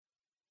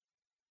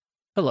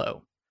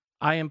Hello,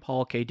 I am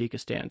Paul K.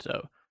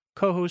 DiCostanzo,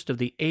 co-host of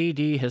the AD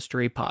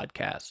History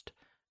podcast.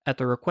 At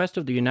the request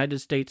of the United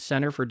States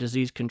Center for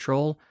Disease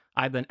Control,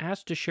 I've been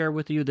asked to share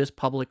with you this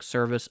public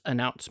service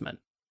announcement.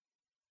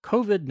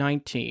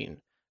 COVID-19,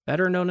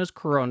 better known as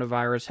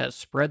coronavirus, has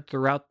spread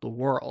throughout the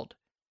world.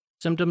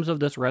 Symptoms of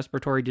this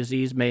respiratory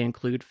disease may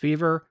include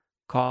fever,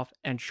 cough,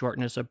 and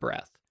shortness of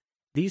breath.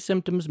 These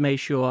symptoms may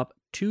show up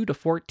 2 to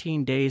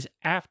 14 days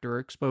after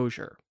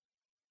exposure.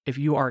 If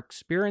you are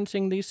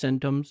experiencing these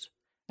symptoms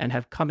and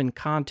have come in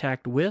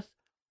contact with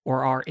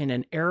or are in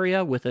an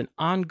area with an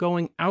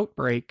ongoing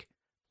outbreak,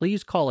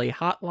 please call a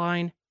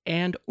hotline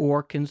and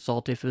or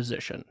consult a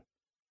physician.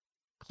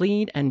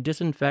 Clean and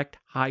disinfect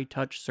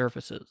high-touch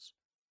surfaces.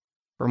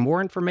 For more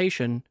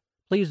information,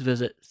 please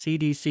visit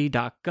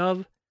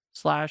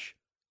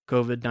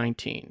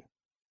cdc.gov/COVID-19.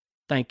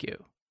 Thank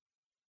you.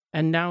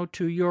 And now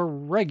to your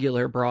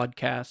regular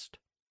broadcast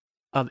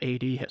of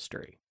AD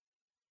History.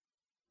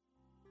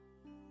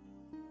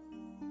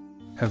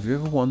 Have you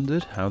ever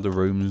wondered how the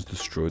Romans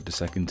destroyed the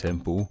Second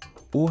Temple,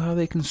 or how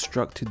they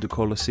constructed the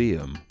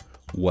Colosseum?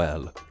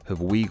 Well,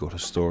 have we got a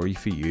story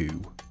for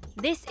you.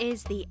 This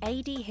is the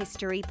AD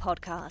History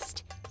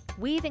podcast,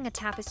 weaving a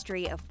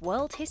tapestry of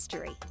world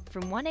history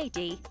from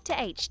 1AD to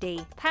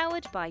HD,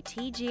 powered by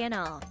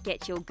TGNR.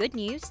 Get your good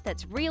news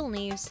that's real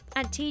news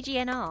at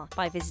TGNR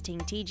by visiting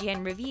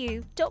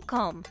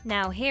tgnreview.com.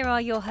 Now here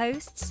are your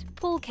hosts,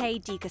 Paul K.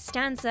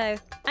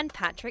 DiCostanzo and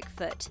Patrick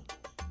Foote.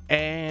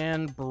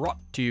 And brought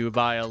to you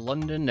via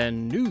London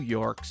and New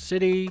York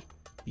City,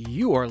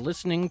 you are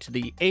listening to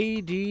the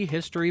AD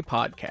History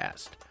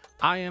Podcast.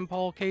 I am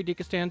Paul K.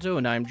 DiCostanzo,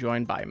 and I'm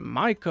joined by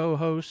my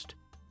co-host,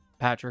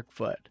 Patrick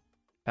Foote.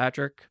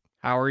 Patrick,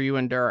 how are you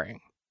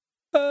enduring?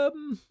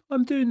 I'm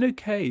doing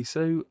okay.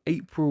 So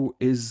April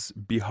is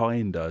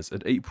behind us,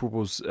 and April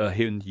was,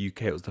 here in the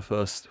UK, it was the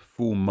first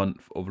full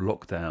month of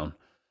lockdown.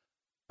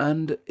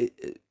 And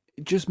it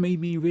just made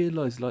me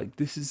realise, like,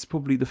 this is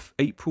probably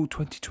April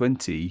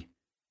 2020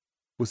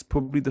 was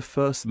probably the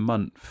first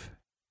month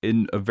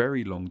in a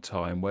very long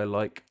time where,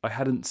 like, I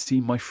hadn't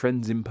seen my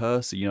friends in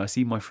person. You know, I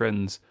see my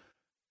friends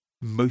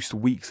most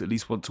weeks, at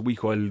least once a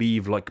week, or I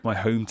leave, like, my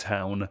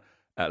hometown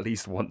at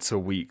least once a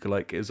week.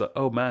 Like, it was like,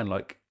 oh man,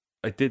 like,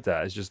 I did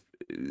that. It's just,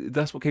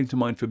 that's what came to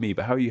mind for me.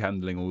 But how are you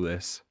handling all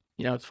this?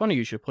 You know, it's funny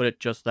you should put it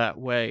just that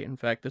way. In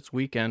fact, this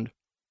weekend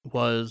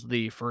was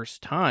the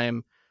first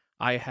time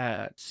I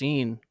had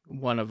seen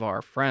one of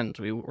our friends.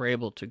 We were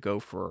able to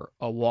go for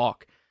a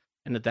walk.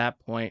 And at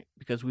that point,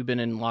 because we've been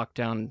in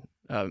lockdown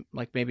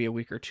like maybe a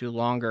week or two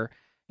longer,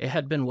 it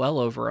had been well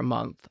over a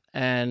month.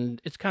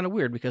 And it's kind of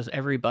weird because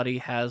everybody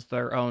has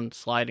their own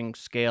sliding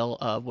scale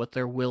of what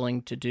they're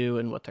willing to do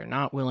and what they're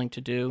not willing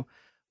to do,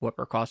 what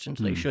precautions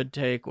they should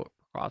take, what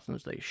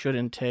precautions they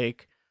shouldn't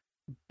take.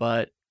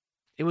 But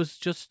it was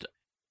just,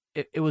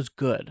 it was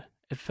good.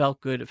 It felt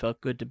good. It felt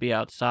good to be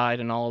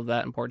outside and all of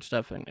that important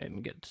stuff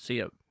and get to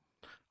see a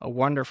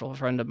wonderful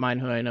friend of mine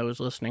who I know is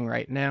listening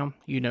right now.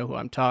 You know who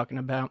I'm talking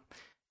about.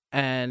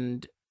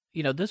 And,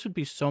 you know, this would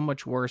be so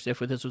much worse if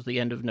this was the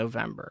end of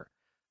November.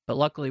 But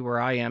luckily where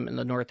I am in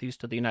the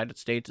northeast of the United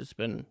States, it's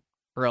been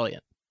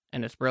brilliant.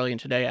 And it's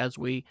brilliant today as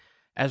we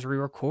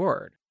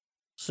record.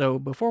 So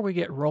before we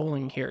get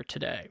rolling here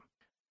today,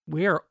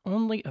 we are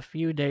only a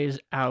few days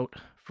out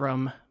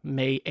from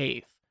May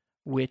 8th,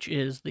 which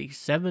is the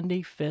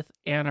 75th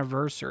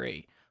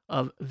anniversary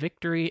of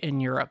Victory in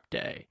Europe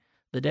Day,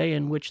 the day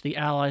in which the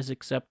Allies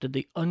accepted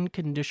the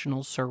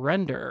unconditional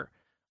surrender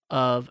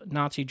of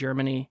Nazi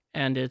Germany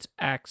and its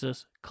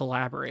Axis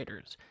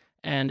collaborators.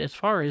 And as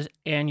far as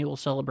annual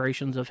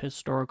celebrations of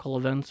historical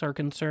events are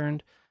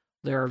concerned,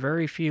 there are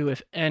very few,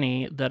 if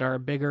any, that are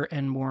bigger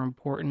and more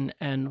important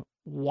and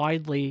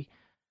widely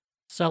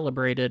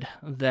celebrated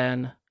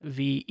than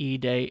VE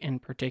Day in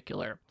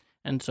particular.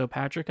 And so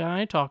Patrick and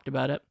I talked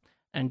about it,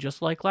 and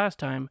just like last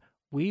time,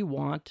 we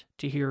want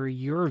to hear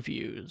your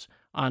views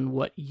on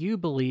what you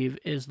believe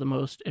is the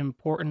most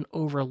important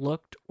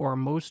overlooked or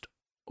most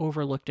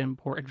overlooked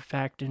important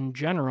fact in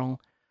general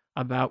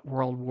about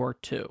World War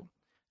II.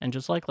 And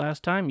just like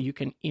last time, you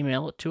can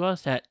email it to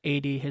us at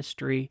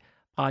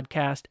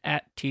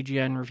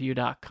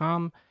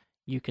adhistorypodcast@tgnreview.com.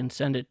 You can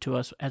send it to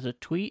us as a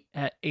tweet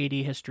at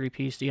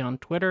adhistorypc on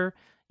Twitter.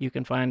 You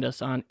can find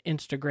us on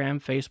Instagram,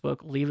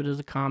 Facebook, leave it as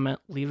a comment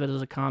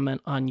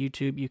on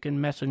YouTube. You can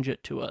message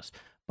it to us.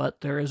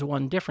 But there is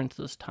one difference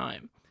this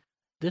time.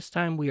 This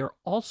time we are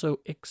also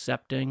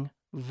accepting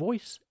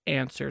voice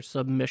answer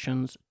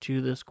submissions to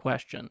this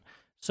question.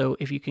 So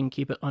if you can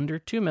keep it under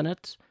 2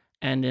 minutes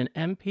and in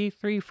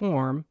MP3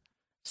 form,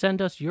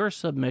 send us your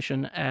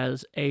submission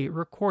as a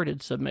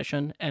recorded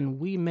submission, and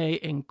we may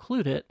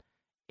include it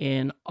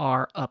in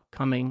our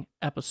upcoming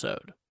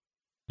episode.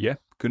 Yeah,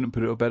 couldn't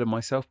put it better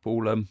myself,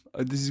 Paul. I'm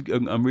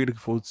really looking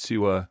forward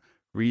to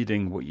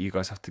reading what you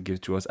guys have to give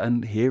to us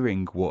and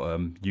hearing what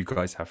you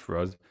guys have for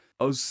us.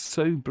 I was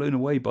so blown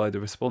away by the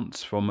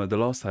response from the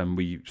last time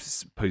we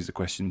posed a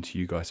question to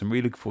you guys. I'm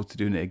really looking forward to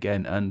doing it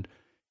again, and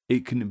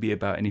it couldn't be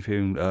about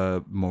anything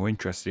more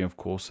interesting, of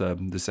course,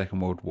 the Second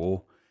World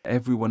War.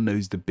 Everyone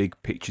knows the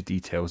big picture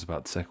details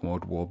about the Second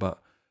World War,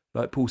 but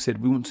like Paul said,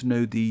 we want to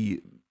know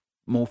the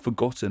more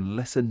forgotten,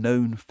 lesser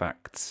known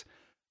facts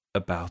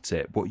about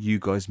it, what you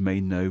guys may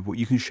know, what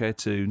you can share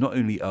to not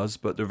only us,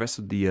 but the rest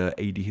of the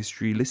AD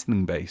History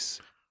listening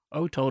base.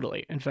 Oh,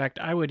 totally. In fact,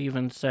 I would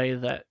even say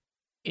that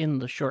in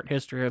the short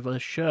history of the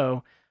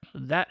show,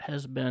 that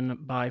has been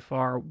by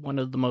far one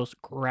of the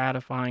most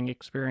gratifying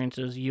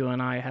experiences you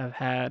and I have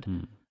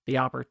had the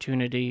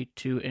opportunity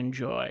to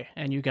enjoy.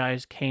 And you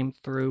guys came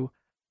through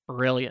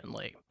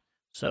brilliantly.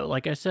 So,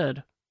 like I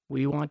said,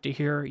 we want to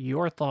hear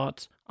your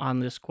thoughts on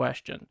this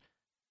question.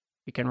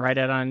 You can write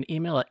it on an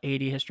email at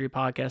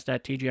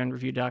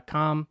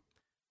adhistorypodcast@tgnreview.com,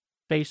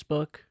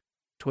 Facebook,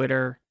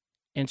 Twitter,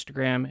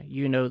 Instagram,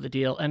 you know the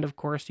deal. And of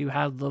course, you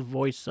have the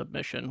voice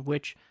submission,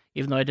 which,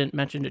 even though I didn't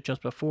mention it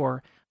just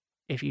before,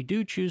 if you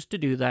do choose to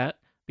do that,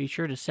 be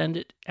sure to send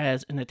it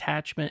as an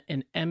attachment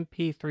in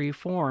MP3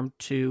 form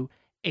to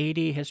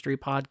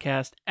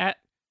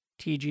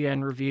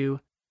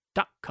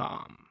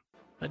adhistorypodcast@tgnreview.com.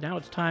 But now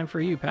it's time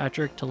for you,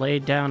 Patrick, to lay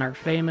down our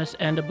famous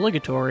and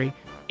obligatory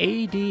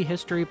AD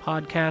History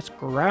Podcast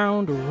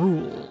ground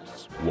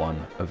rules.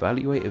 1.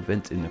 Evaluate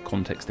events in the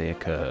context they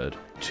occurred.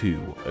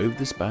 2. Over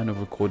the span of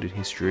recorded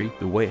history,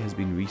 the way it has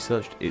been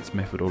researched, its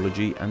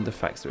methodology, and the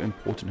facts that are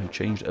important have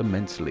changed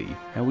immensely.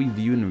 How we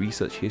view and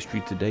research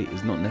history today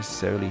is not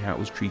necessarily how it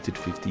was treated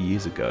 50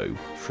 years ago.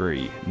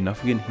 3.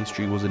 Nothing in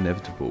history was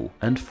inevitable.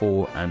 And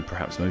 4, and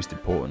perhaps most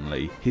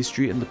importantly,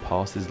 history in the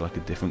past is like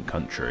a different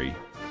country.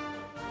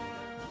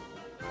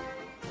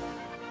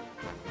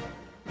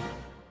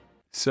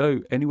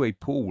 So, anyway,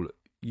 Paul,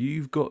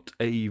 you've got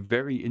a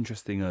very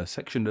interesting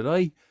section that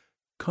I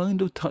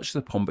kind of touched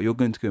upon, but you're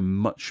going to go in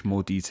much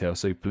more detail,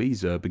 so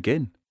please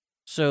begin.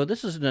 So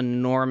this is an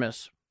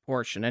enormous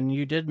portion, and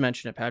you did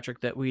mention it, Patrick,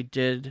 that we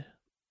did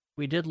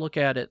look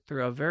at it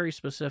through a very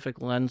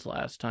specific lens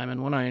last time,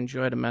 and one I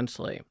enjoyed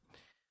immensely.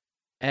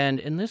 And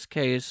in this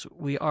case,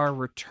 we are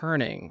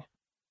returning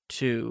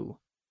to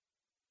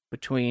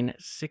between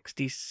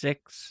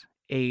 66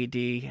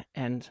 AD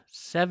and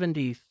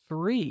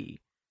 73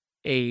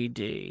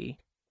 AD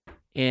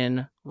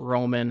in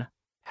Roman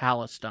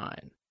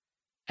Palestine.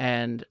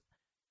 And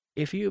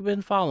if you've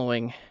been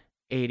following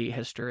AD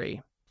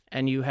history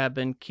and you have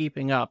been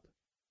keeping up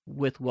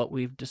with what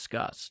we've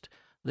discussed,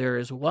 there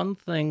is one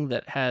thing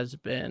that has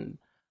been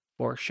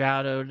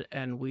foreshadowed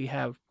and we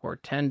have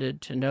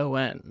portended to no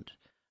end,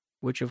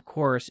 which of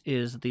course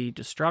is the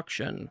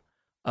destruction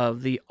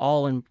of the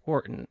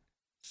all-important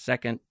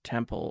Second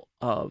Temple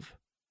of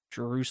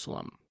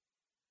Jerusalem.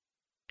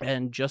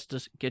 And just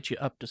to get you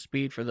up to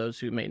speed for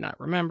those who may not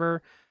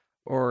remember,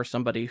 or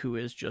somebody who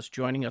is just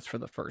joining us for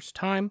the first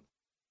time,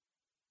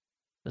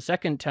 the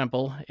Second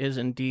Temple is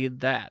indeed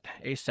that,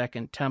 a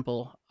Second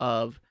Temple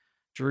of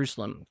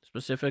Jerusalem,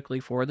 specifically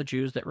for the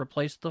Jews that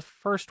replaced the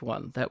first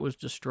one that was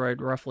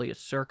destroyed roughly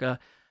circa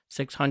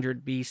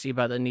 600 BC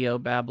by the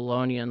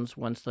Neo-Babylonians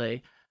once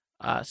they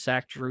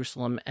sacked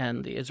Jerusalem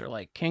and the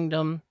Israelite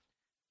kingdom,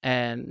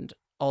 and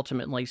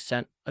ultimately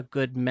sent a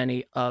good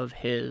many of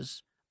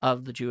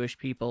the Jewish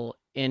people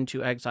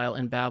into exile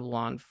in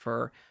Babylon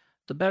for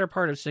the better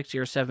part of 60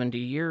 or 70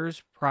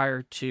 years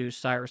prior to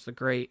Cyrus the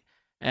Great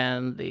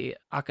and the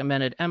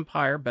Achaemenid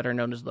Empire, better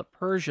known as the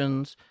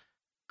Persians,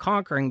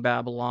 conquering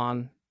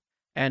Babylon.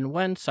 And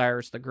when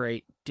Cyrus the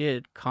Great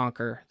did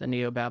conquer the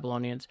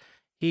Neo-Babylonians,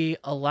 he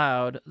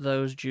allowed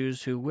those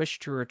Jews who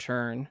wished to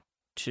return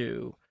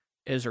to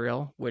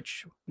Israel,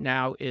 which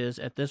now is,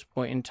 at this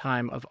point in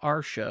time of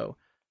our show,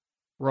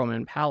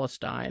 Roman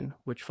Palestine,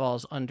 which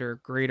falls under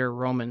Greater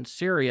Roman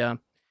Syria.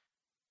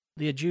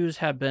 The Jews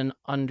have been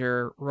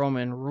under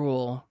Roman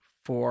rule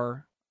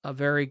for a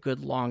very good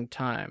long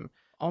time,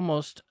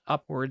 almost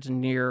upwards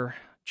near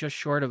just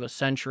short of a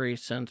century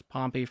since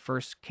Pompey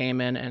first came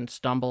in and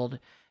stumbled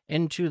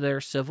into their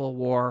civil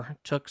war,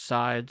 took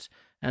sides,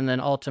 and then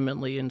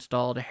ultimately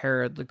installed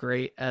Herod the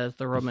Great as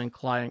the Roman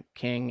client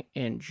king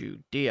in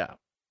Judea.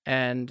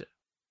 And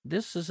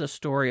this is a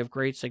story of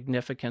great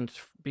significance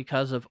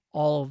because of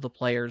all of the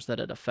players that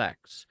it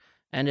affects.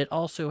 And it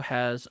also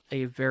has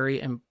a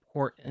very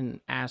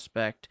important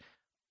aspect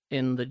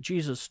in the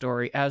Jesus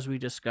story, as we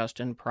discussed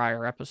in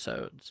prior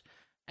episodes.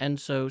 And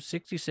so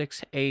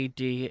 66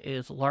 AD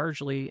is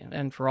largely,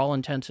 and for all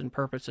intents and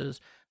purposes,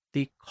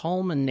 the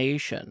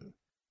culmination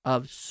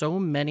of so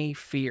many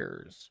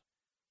fears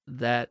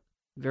that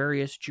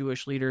various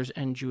Jewish leaders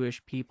and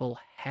Jewish people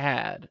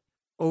had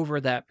over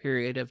that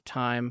period of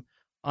time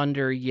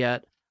under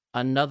yet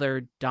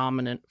another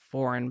dominant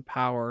foreign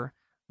power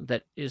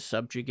that is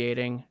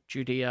subjugating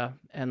Judea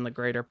and the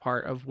greater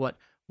part of what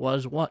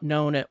was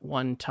known at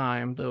one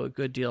time, though a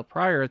good deal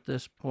prior at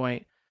this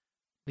point,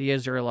 the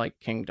Israelite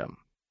kingdom.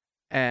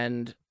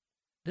 And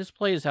this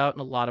plays out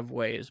in a lot of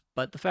ways,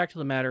 but the fact of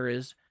the matter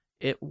is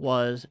it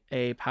was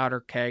a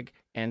powder keg,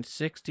 and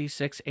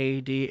 66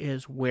 AD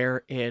is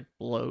where it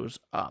blows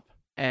up.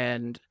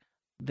 And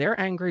they're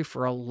angry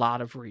for a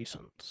lot of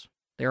reasons.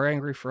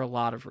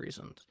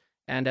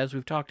 And as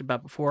we've talked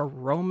about before,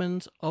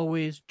 Romans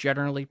always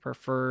generally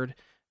preferred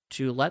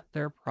to let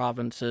their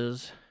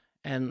provinces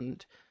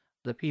and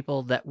the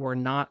people that were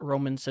not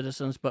Roman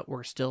citizens but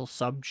were still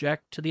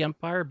subject to the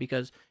empire,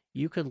 because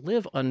you could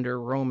live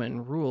under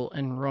Roman rule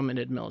and Roman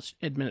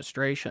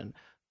administration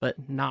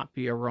but not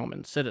be a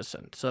Roman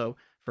citizen. So,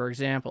 for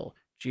example,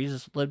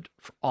 Jesus lived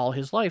all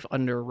his life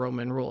under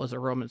Roman rule as a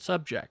Roman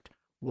subject,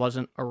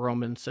 wasn't a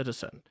Roman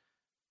citizen.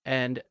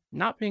 And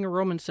not being a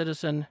Roman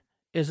citizen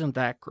isn't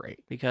that great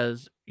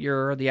because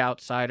you're the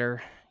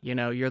outsider,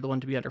 you're the one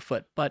to be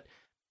underfoot. But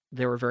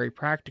they were very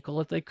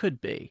practical if they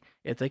could be.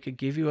 If they could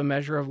give you a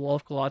measure of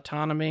local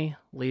autonomy,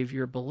 leave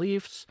your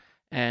beliefs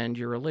and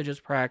your religious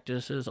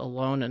practices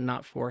alone and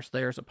not force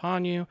theirs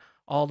upon you,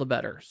 all the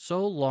better,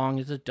 so long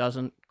as it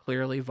doesn't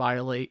clearly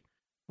violate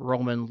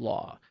Roman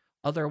law.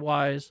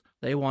 Otherwise,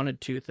 they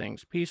wanted two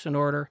things: peace and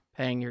order,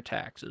 paying your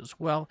taxes.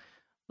 Well,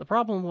 the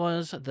problem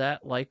was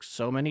that, like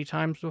so many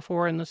times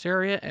before in this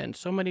area, and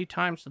so many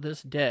times to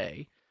this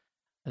day,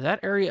 that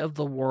area of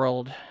the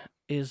world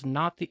is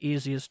not the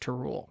easiest to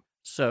rule.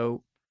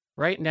 So,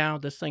 right now,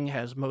 this thing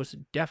has most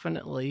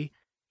definitely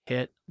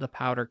hit the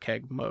powder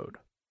keg mode.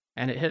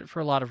 And it hit for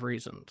a lot of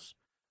reasons.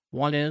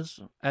 One is,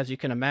 as you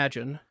can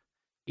imagine,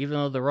 even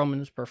though the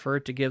Romans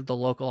preferred to give the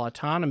local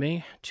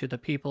autonomy to the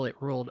people it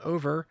ruled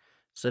over,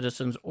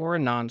 citizens or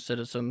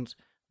non-citizens,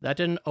 that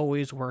didn't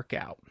always work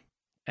out.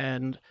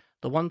 And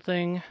the one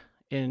thing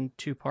in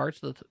two parts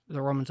that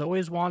the Romans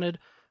always wanted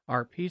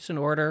are peace and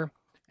order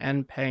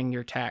and paying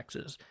your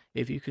taxes.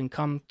 If you can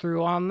come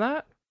through on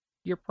that,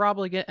 you're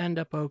probably going to end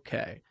up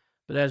okay.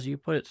 But as you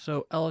put it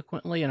so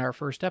eloquently in our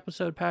first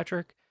episode,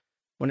 Patrick,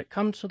 when it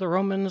comes to the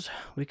Romans,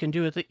 we can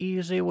do it the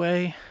easy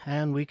way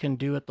and we can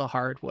do it the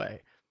hard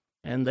way.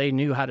 And they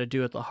knew how to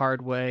do it the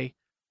hard way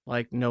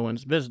like no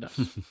one's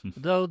business.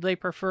 Though they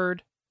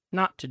preferred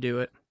not to do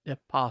it, if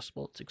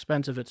possible. It's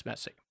expensive, it's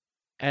messy.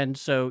 And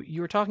so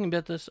you were talking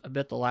about this a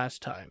bit the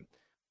last time.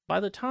 By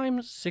the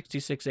time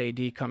 66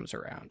 AD comes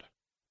around,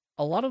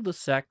 a lot of the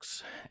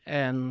sects,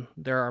 and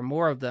there are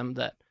more of them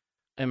that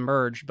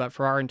emerged, but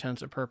for our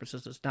intents and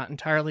purposes, it's not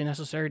entirely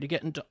necessary to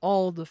get into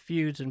all the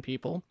feuds and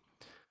people.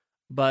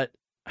 But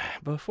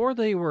before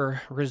they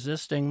were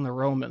resisting the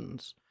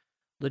Romans,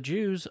 the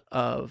Jews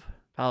of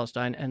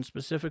Palestine, and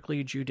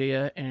specifically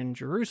Judea and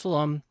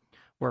Jerusalem,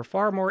 were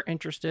far more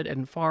interested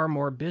and far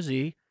more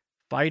busy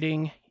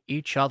fighting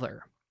each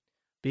other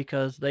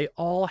because they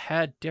all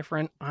had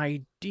different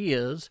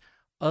ideas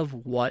of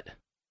what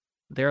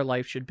their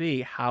life should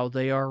be, how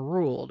they are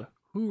ruled,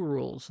 who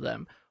rules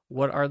them,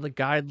 what are the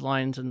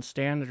guidelines and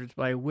standards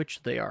by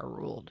which they are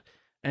ruled.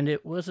 And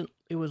it was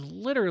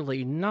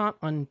literally not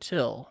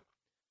until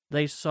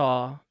they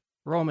saw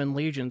Roman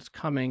legions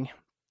coming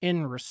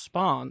in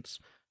response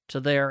to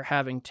their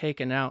having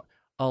taken out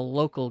a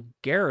local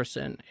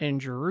garrison in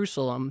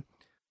Jerusalem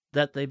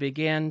that they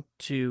began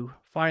to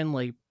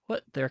finally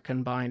put their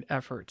combined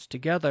efforts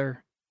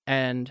together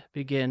and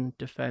begin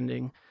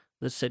defending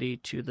the city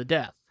to the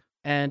death.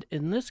 And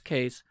in this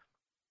case,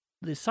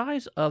 the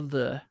size of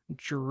the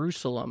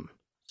Jerusalem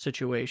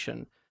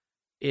situation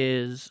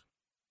is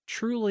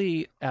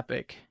truly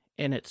epic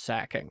in its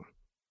sacking.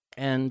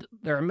 And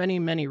there are many,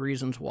 many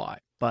reasons why.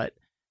 But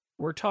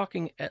we're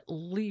talking at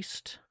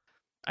least,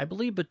 I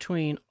believe,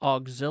 between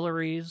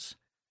auxiliaries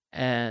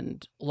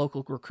and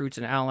local recruits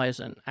and allies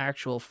and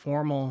actual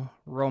formal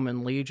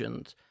Roman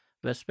legions,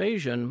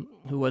 Vespasian,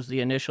 who was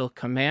the initial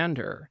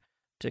commander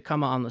to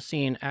come on the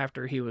scene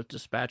after he was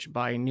dispatched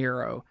by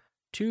Nero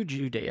to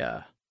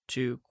Judea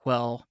to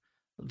quell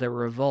the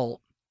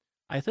revolt,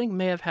 I think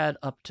may have had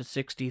up to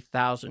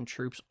 60,000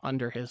 troops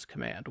under his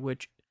command,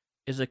 which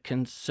is a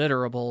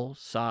considerable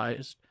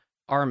sized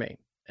army,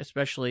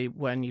 especially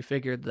when you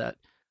figured that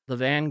the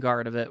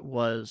vanguard of it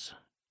was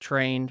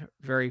trained,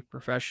 very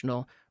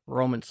professional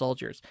Roman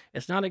soldiers.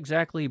 It's not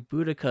exactly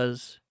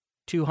Boudicca's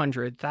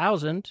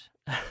 200,000.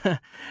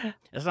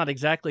 It's not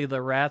exactly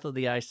the wrath of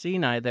the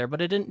Iceni there,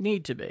 but it didn't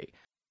need to be.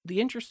 The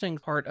interesting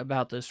part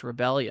about this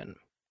rebellion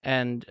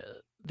and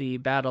the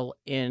battle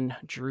in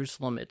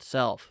Jerusalem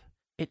itself,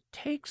 it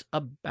takes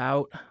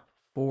about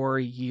 4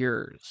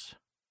 years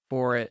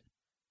for it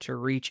to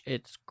reach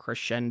its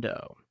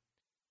crescendo,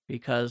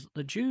 because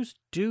the Jews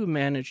do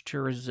manage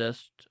to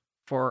resist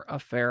for a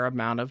fair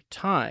amount of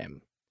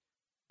time.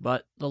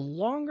 But the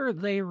longer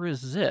they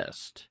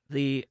resist,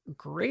 the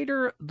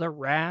greater the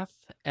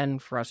wrath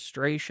and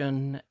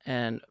frustration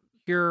and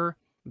pure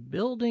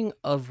building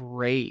of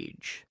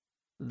rage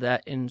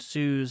that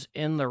ensues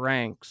in the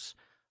ranks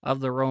of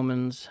the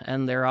Romans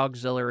and their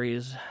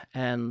auxiliaries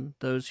and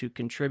those who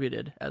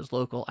contributed as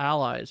local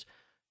allies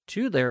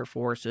to their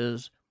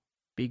forces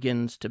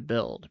begins to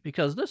build.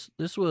 Because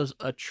this was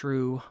a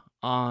true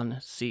on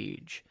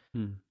siege.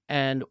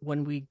 And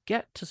when we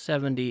get to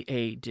 70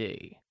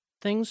 AD,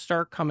 things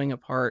start coming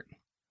apart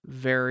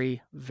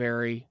very,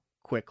 very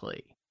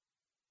quickly.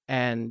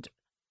 And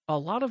a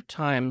lot of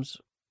times,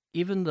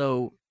 even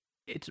though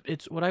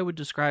it's what I would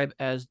describe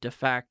as de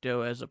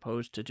facto as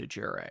opposed to de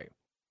jure,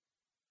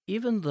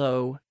 even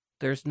though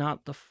there's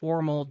not the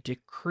formal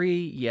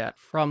decree yet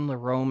from the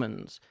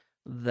Romans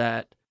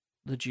that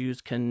the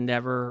Jews can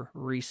never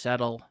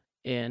resettle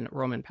in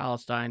Roman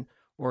Palestine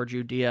or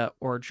Judea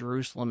or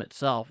Jerusalem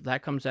itself.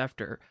 That comes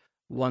after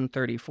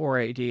 134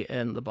 AD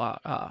in the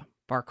Bar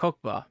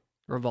Kokhba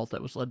revolt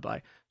that was led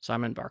by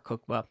Simon Bar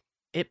Kokhba.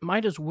 It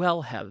might as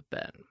well have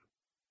been,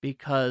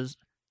 because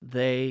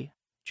they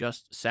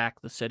just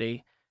sacked the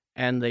city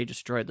and they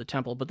destroyed the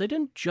temple. But they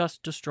didn't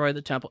just destroy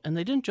the temple, and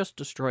they didn't just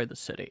destroy the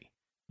city.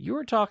 You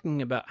were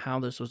talking about how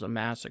this was a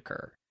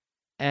massacre.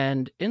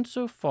 And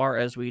insofar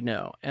as we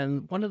know,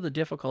 and one of the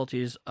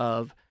difficulties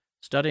of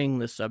studying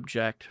the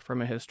subject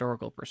from a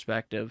historical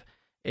perspective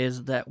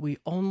is that we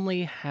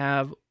only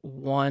have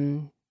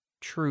one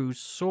true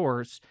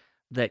source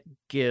that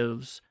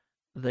gives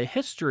the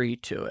history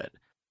to it.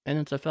 And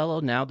it's a fellow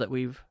now that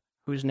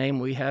whose name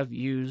we have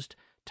used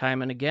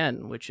time and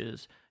again, which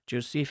is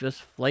Josephus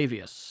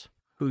Flavius,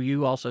 who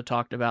you also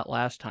talked about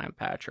last time,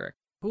 Patrick,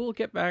 who we'll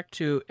get back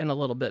to in a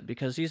little bit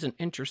because he's an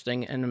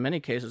interesting and in many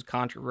cases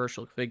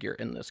controversial figure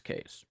in this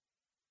case.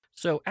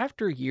 So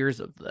after years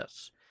of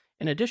this,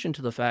 in addition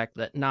to the fact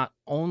that not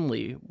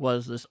only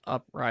was this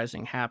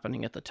uprising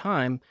happening at the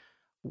time,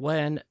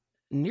 when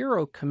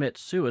Nero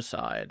commits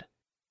suicide,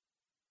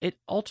 it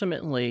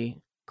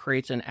ultimately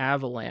creates an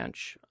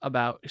avalanche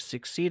about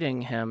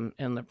succeeding him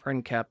in the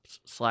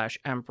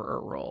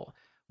princeps/emperor role,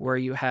 where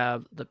you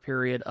have the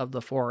period of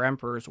the four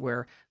emperors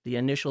where the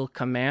initial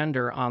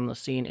commander on the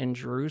scene in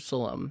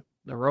Jerusalem,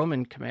 the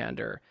Roman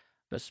commander,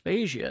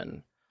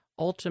 Vespasian,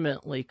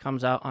 ultimately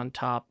comes out on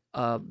top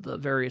of the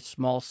various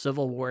small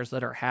civil wars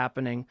that are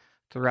happening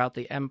throughout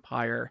the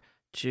empire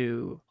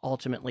to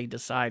ultimately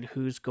decide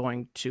who's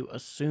going to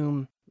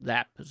assume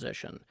that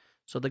position.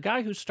 So the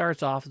guy who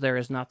starts off there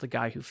is not the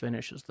guy who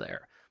finishes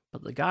there.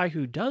 But the guy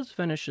who does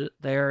finish it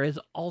there is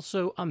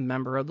also a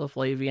member of the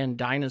Flavian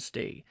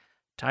dynasty,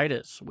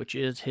 Titus, which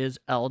is his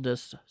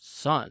eldest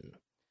son.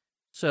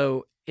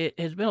 So it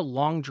has been a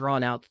long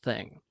drawn-out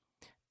thing.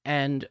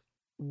 And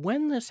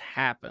when this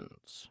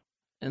happens,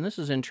 and this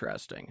is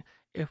interesting,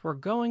 if we're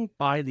going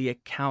by the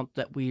account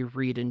that we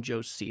read in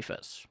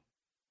Josephus,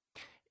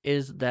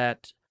 is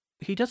that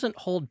he doesn't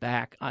hold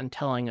back on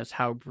telling us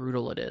how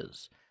brutal it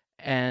is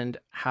and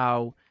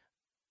how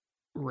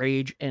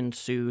rage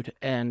ensued,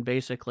 and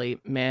basically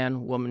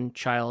man, woman,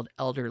 child,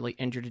 elderly,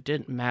 injured, it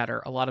didn't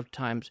matter. A lot of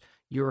times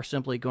you are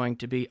simply going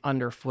to be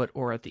underfoot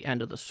or at the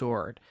end of the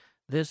sword.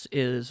 This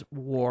is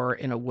war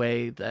in a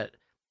way that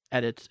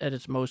at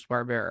its most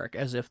barbaric,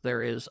 as if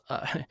there is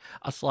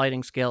a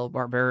sliding scale of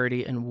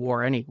barbarity in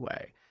war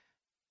anyway.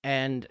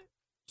 And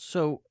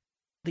so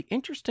the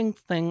interesting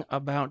thing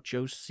about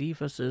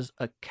Josephus's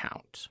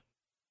account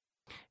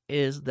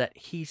is that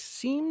he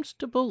seems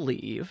to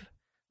believe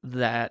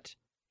that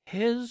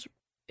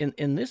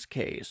in this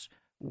case,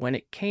 when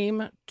it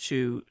came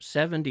to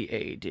 70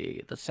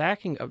 AD, the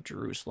sacking of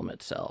Jerusalem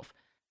itself,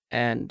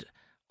 and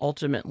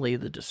ultimately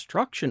the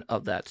destruction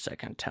of that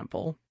second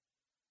temple,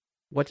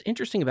 what's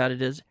interesting about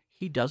it is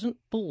he doesn't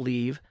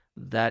believe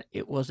that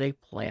it was a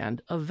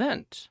planned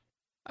event.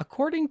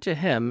 According to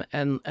him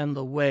and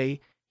the way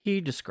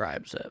he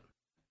describes it,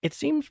 it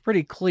seems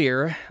pretty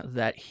clear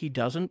that he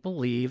doesn't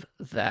believe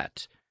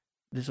that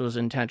this was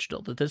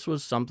intentional, that this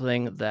was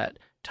something that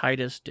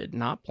Titus did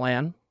not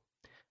plan,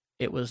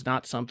 it was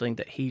not something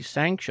that he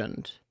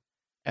sanctioned,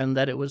 and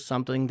that it was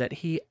something that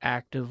he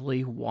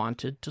actively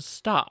wanted to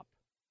stop,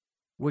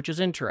 which is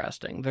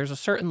interesting. There's a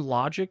certain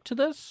logic to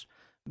this,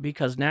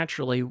 because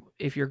naturally,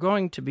 if you're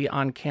going to be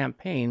on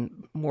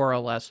campaign, more or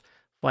less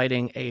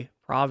fighting a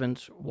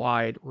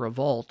province-wide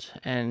revolt,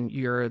 and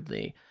you're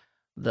the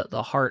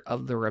heart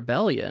of the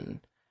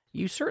rebellion,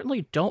 you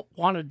certainly don't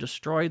want to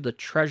destroy the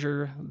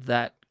treasure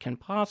that can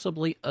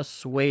possibly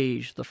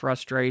assuage the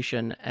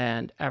frustration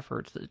and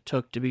efforts that it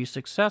took to be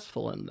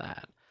successful in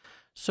that.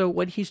 So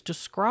when he's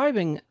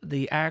describing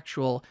the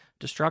actual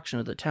destruction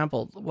of the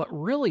temple, what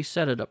really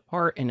set it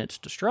apart in its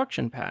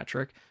destruction,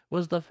 Patrick,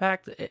 was the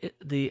fact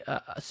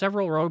that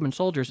several Roman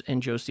soldiers in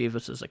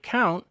Josephus's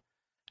account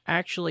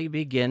actually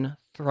begin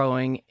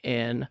throwing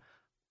in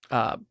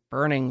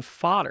burning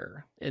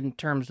fodder in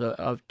terms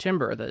of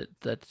timber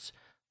that's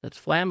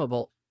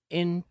flammable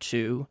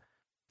into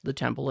the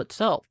temple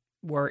itself,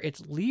 where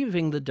it's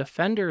leaving the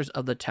defenders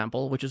of the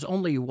temple, which is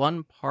only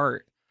one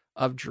part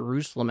of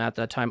Jerusalem at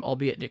that time,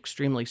 albeit an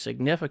extremely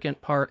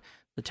significant part.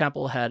 The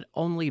temple had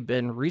only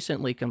been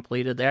recently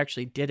completed. They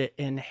actually did it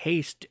in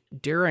haste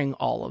during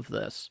all of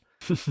this.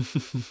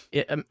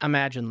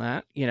 Imagine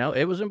that.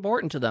 It was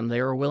important to them.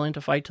 They were willing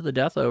to fight to the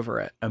death over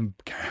it. And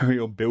carry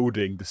on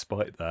building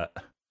despite that.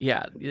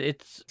 Yeah,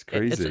 it's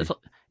crazy.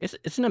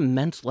 It's an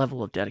immense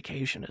level of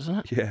dedication,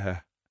 isn't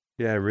it?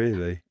 Yeah,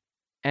 really.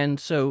 And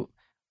so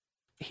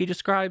he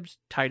describes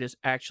Titus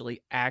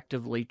actually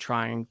actively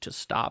trying to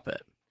stop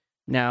it.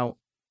 Now,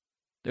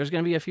 there's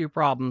going to be a few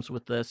problems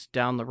with this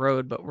down the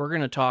road, but we're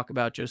going to talk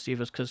about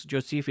Josephus because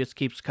Josephus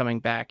keeps coming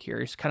back here.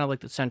 He's kind of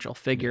like the central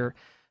figure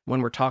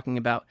when we're talking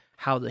about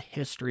how the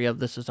history of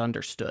this is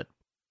understood.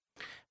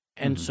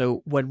 And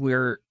so when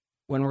we're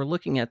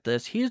looking at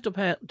this, he's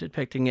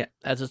depicting it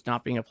as it's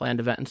not being a planned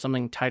event and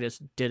something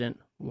Titus didn't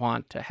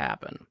want to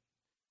happen.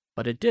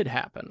 But it did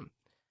happen.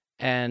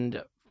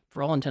 And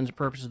for all intents and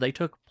purposes, they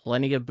took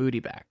plenty of booty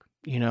back.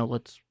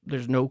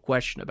 There's no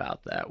question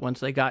about that. Once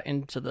they got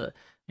into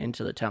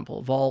the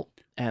temple vault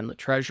and the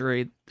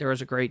treasury, there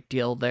was a great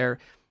deal there,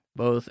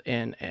 both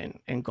in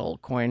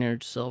gold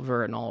coinage,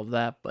 silver, and all of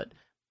that, but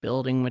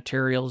building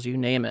materials, you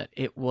name it.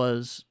 It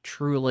was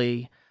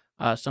truly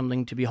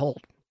something to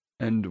behold.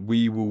 And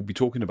we will be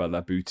talking about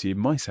that booty in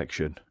my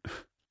section,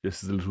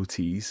 just as a little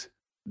tease.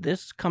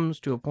 This comes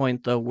to a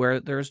point, though, where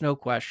there is no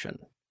question.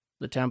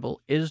 The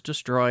temple is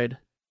destroyed,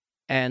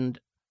 and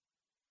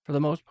for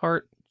the most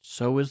part,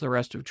 so is the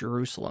rest of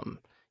Jerusalem.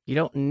 You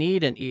don't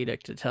need an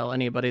edict to tell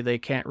anybody they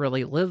can't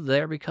really live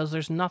there because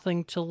there's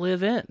nothing to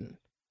live in.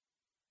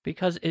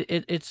 Because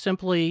it's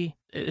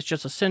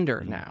just a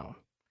cinder now.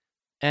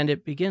 And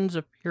it begins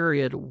a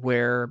period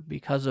where,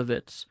 because of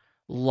its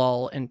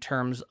lull in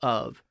terms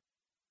of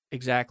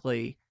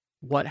exactly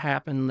what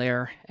happened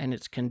there and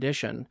its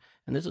condition,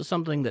 and this is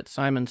something that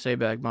Simon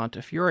Sebag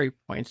Montefiore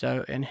points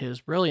out in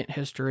his brilliant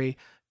history,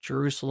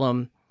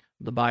 Jerusalem,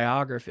 the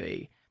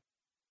biography,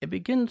 it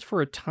begins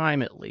for a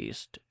time at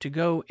least to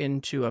go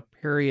into a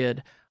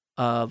period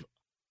of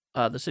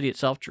the city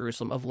itself,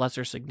 Jerusalem, of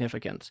lesser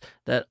significance,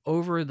 that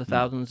over the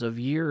thousands of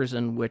years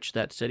in which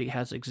that city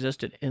has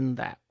existed in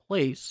that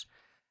place,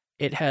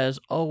 it has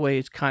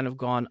always kind of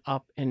gone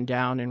up and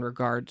down in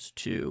regards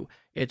to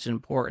its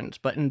importance,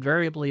 but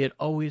invariably it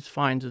always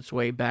finds its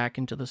way back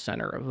into the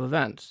center of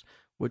events,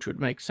 which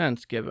would make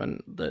sense given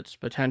its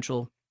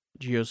potential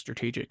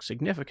geostrategic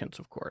significance,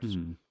 of course.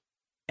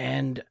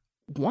 And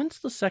once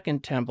the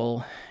Second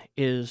Temple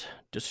is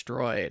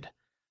destroyed,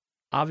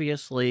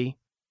 obviously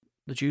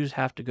the Jews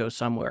have to go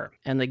somewhere,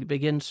 and they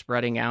begin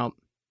spreading out.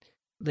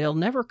 There'll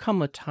never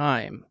come a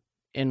time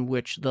in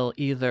which they'll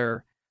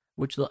ever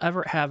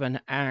have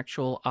an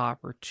actual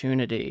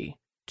opportunity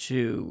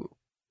to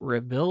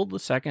rebuild the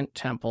Second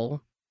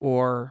Temple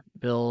or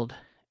build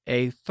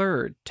a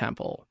third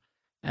temple.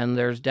 And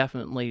there's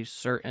definitely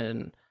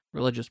certain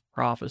religious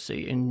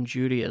prophecy in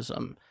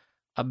Judaism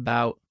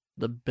about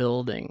the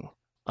building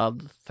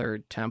of the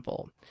third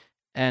temple.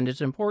 And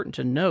it's important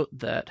to note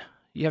that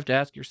you have to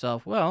ask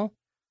yourself, well,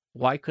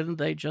 why couldn't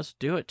they just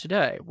do it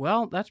today?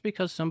 Well, that's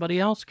because somebody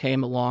else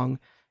came along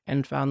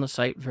and found the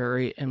site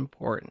very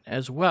important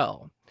as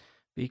well.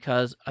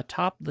 Because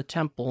atop the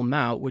Temple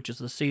Mount, which is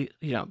the site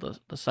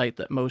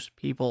that most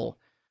people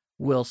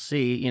will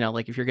see,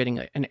 like if you're getting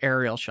an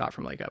aerial shot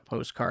from like a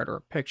postcard or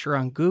a picture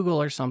on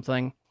Google or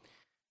something,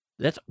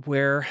 that's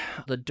where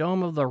the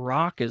Dome of the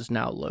Rock is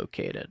now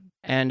located.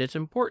 And it's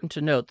important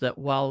to note that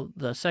while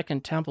the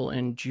Second Temple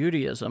in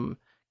Judaism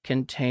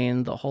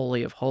contained the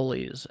Holy of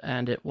Holies,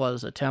 and it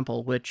was a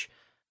temple which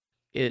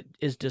it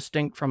is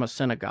distinct from a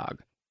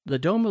synagogue, the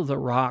Dome of the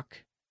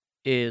Rock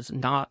is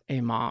not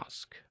a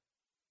mosque.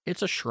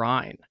 It's a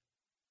shrine.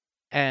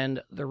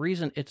 And the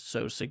reason it's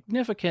so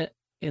significant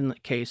in the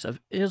case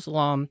of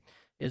Islam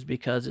is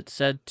because it's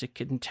said to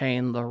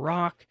contain the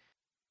rock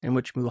in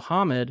which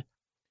Muhammad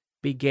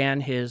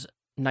began his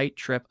night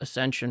trip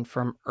ascension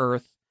from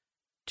earth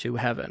to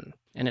heaven.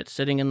 And it's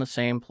sitting in the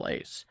same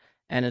place.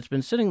 And it's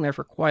been sitting there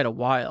for quite a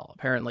while,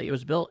 apparently. It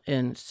was built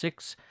in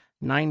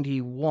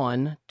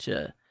 691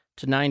 to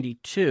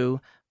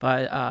 92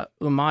 by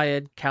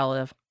Umayyad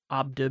Caliph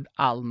Abd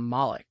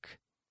al-Malik.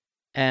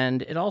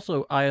 And I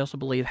also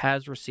believe,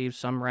 has received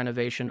some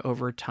renovation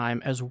over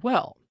time as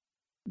well.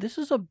 This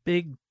is a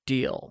big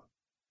deal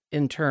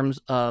in terms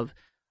of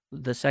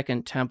the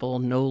Second Temple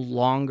no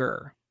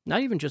longer,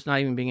 not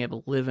even being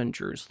able to live in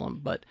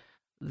Jerusalem, but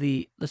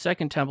the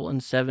Second Temple in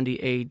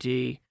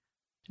 70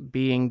 AD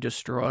being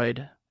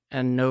destroyed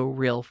and no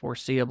real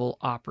foreseeable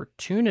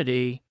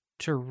opportunity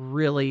to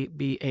really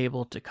be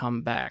able to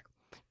come back.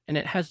 And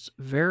it has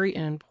very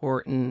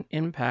important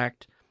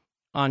impact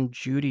on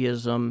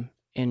Judaism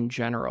in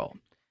general.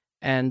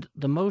 And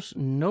the most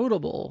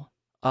notable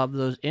of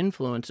those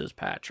influences,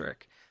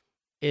 Patrick,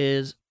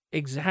 is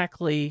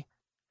exactly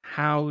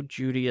how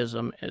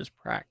Judaism is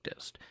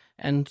practiced.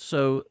 And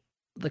so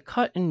the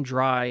cut and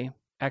dry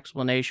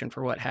explanation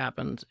for what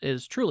happens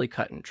is truly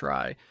cut and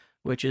dry,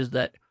 which is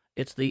that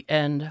it's the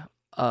end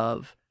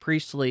of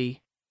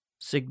priestly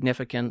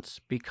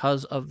significance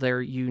because of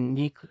their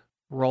unique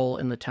role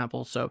in the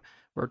temple. So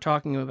we're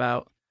talking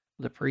about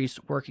the priests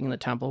working in the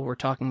temple. We're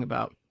talking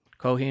about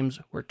Kohims.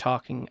 We're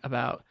talking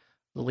about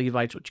the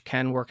Levites, which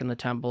can work in the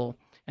temple.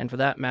 And for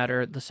that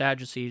matter, the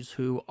Sadducees,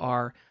 who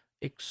are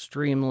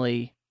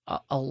extremely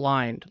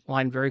aligned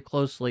very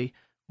closely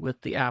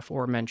with the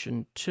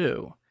aforementioned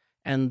two.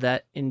 And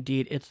that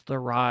indeed it's the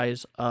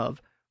rise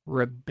of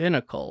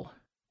rabbinical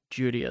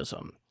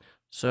Judaism.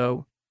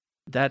 So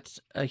that's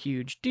a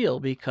huge deal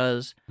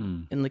because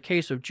in the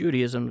case of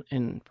Judaism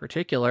in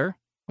particular,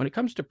 when it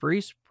comes to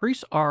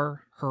priests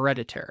are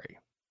hereditary.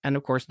 And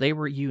of course, they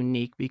were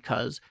unique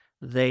because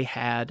they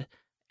had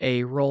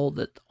a role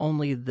that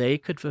only they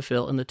could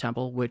fulfill in the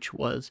temple, which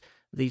was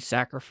the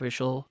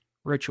sacrificial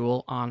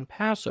ritual on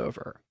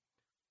Passover.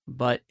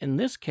 But in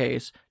this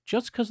case,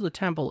 just because the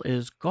temple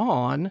is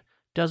gone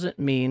doesn't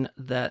mean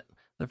that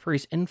the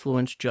priest's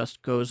influence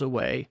just goes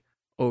away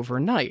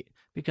overnight,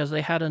 because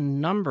they had a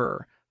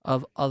number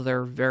of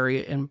other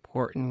very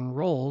important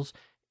roles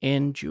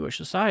in Jewish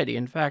society.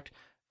 In fact,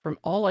 from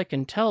all I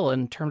can tell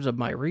in terms of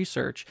my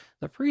research,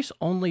 the priests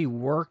only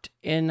worked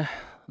in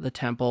the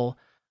temple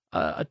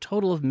a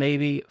total of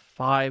maybe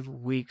 5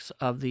 weeks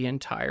of the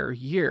entire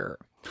year.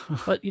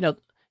 But,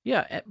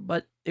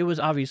 but it was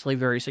obviously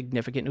very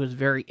significant. It was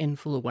very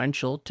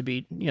influential to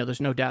be, there's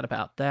no doubt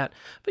about that.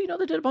 But,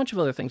 they did a bunch of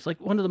other things. Like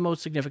one of the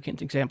most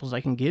significant examples I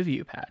can give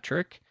you,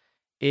 Patrick,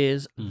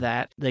 is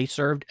that they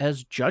served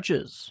as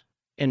judges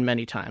in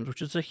many times,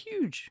 which is a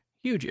huge,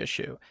 huge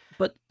issue.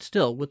 But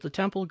still, with the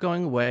temple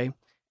going away,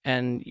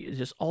 and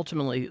just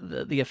ultimately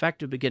the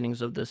effective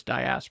beginnings of this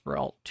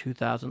diaspora,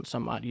 2,000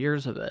 some odd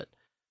years of it,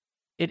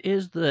 it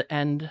is the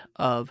end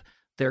of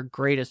their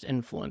greatest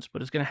influence,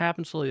 but it's going to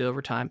happen slowly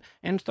over time.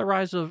 And it's the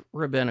rise of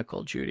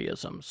rabbinical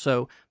Judaism.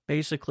 So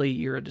basically,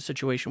 you're in a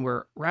situation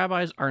where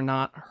rabbis are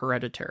not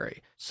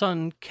hereditary.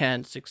 Son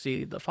can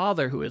succeed the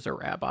father who is a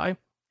rabbi.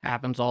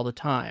 Happens all the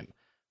time.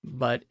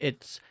 But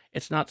it's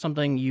not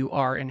something you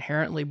are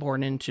inherently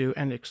born into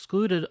and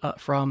excluded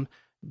from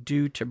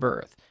due to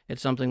birth.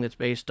 It's something that's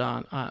based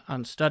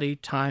on study,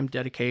 time,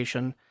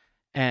 dedication,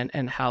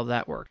 and how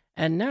that works.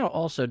 And now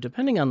also,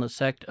 depending on the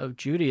sect of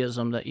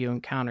Judaism that you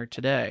encounter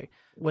today,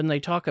 when they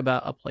talk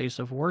about a place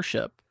of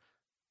worship,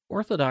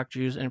 Orthodox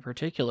Jews in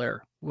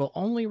particular will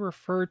only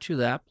refer to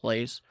that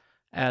place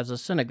as a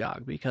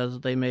synagogue because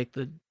they make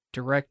the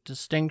direct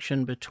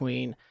distinction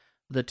between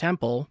the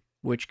temple,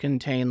 which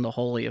contained the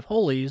Holy of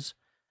Holies,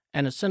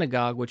 and a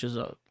synagogue, which is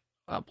a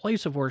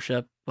place of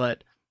worship,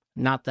 but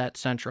not that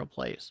central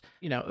place.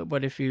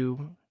 But if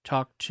you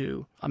talk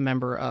to a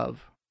member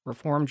of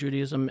Reform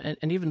Judaism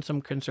and even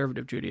some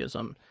conservative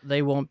Judaism,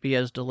 they won't be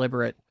as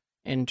deliberate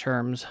in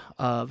terms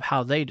of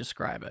how they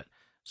describe it.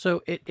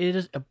 So it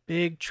is a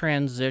big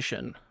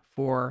transition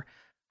for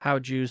how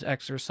Jews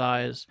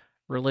exercise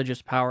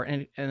religious power,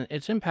 and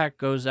its impact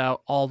goes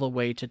out all the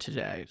way to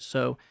today.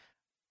 So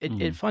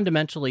it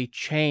fundamentally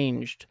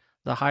changed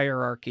the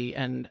hierarchy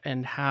and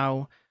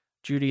how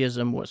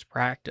Judaism was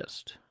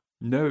practiced.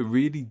 No, it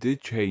really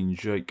did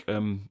change. Like,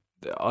 I'm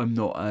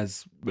not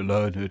as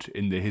learned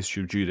in the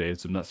history of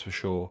Judaism, that's for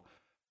sure.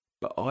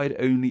 But I'd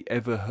only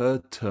ever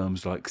heard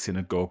terms like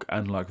synagogue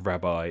and like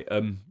rabbi.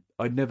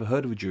 I'd never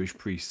heard of a Jewish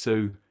priest,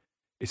 so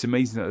it's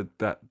amazing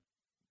that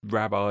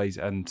rabbis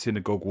and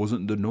synagogue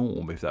wasn't the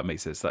norm, if that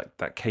makes sense.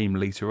 That came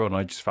later on.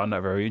 I just found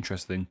that very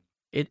interesting.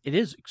 It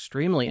is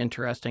extremely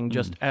interesting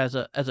just as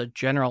a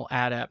general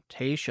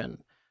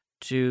adaptation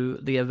to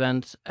the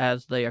events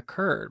as they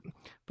occurred.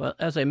 But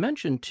as I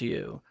mentioned to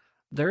you,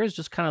 there is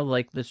just kind of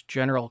like this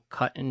general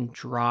cut and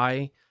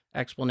dry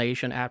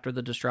explanation after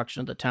the destruction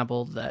of the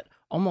temple that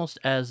almost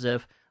as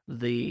if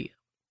the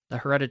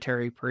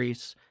hereditary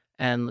priests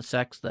and the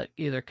sects that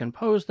either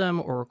composed them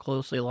or were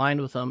closely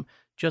aligned with them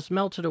just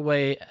melted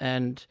away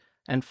and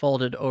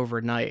folded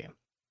overnight.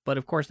 But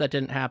of course that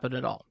didn't happen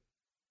at all,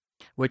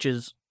 which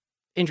is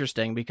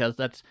interesting because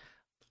that's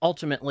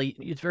ultimately,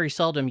 it's very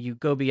seldom you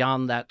go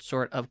beyond that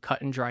sort of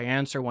cut and dry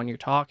answer when you're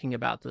talking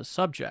about this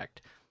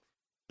subject.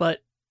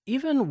 But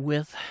even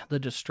with the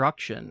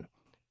destruction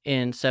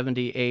in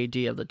 70 AD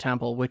of the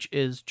temple, which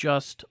is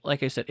just,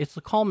 like I said, it's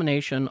the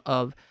culmination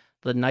of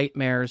the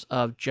nightmares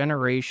of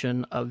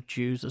generation of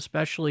Jews,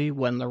 especially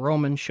when the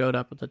Romans showed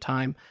up at the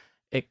time.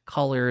 It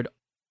colored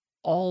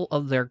all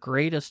of their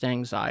greatest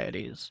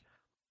anxieties.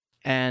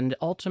 And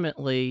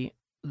ultimately,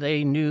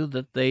 they knew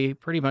that they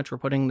pretty much were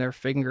putting their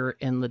finger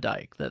in the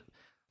dike,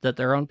 that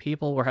their own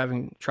people were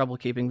having trouble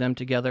keeping them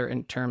together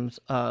in terms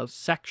of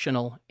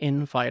sectional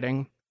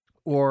infighting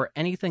or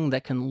anything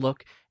that can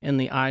look in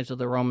the eyes of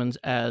the Romans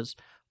as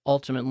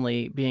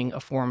ultimately being a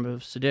form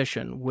of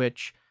sedition,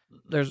 which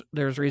there's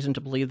reason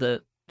to believe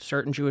that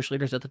certain Jewish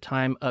leaders at the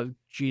time of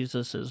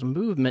Jesus's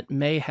movement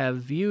may have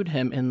viewed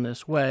him in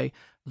this way,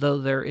 though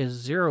there is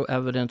zero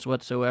evidence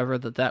whatsoever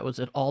that that was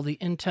at all the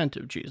intent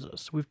of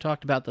Jesus. We've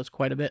talked about this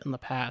quite a bit in the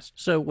past.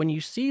 So when you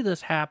see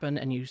this happen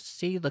and you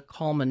see the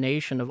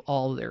culmination of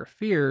all their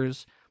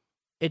fears,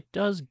 it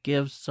does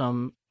give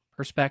some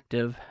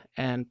perspective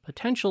and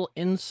potential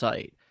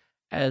insight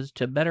as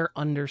to better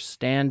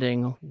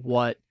understanding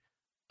what,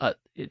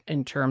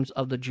 in terms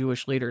of the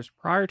Jewish leaders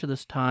prior to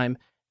this time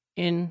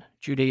in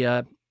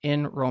Judea,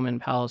 in Roman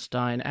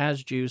Palestine,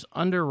 as Jews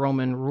under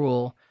Roman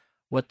rule,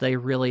 what they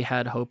really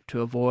had hoped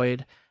to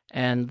avoid,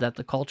 and that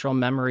the cultural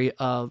memory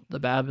of the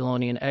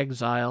Babylonian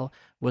exile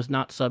was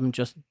not some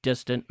just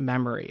distant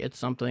memory. It's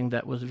something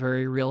that was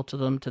very real to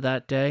them to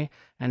that day,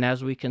 and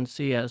as we can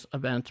see as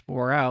events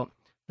bore out,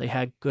 they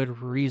had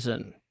good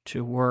reason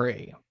to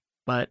worry.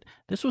 But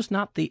this was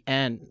not the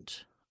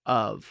end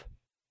of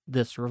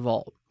this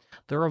revolt.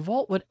 The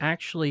revolt would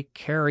actually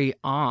carry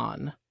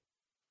on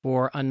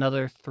for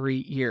another 3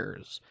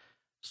 years,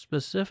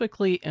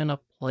 specifically in a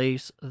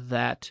place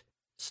that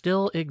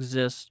still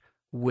exists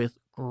with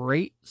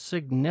great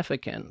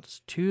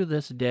significance to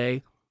this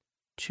day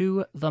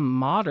to the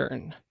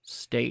modern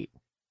state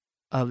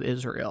of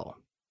Israel.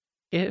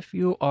 If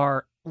you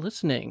are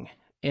listening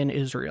in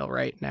Israel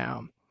right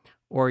now,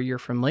 or you're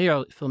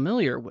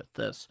familiar with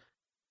this,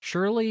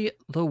 Surely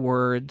the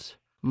words,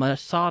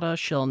 Masada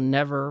shall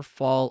never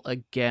fall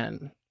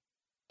again,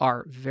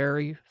 are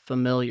very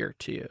familiar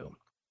to you.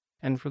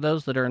 And for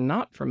those that are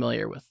not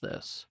familiar with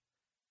this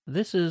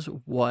is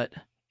what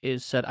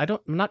is said. I'm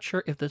not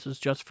sure if this is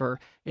just for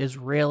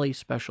Israeli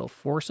special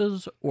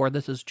forces or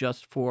this is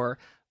just for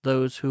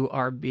those who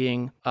are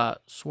being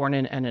sworn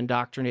in and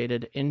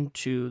indoctrinated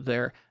into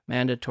their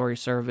mandatory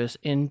service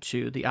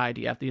into the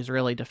IDF, the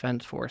Israeli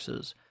Defense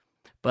Forces.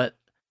 But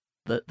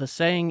the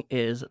saying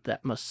is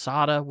that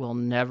Masada will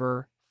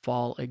never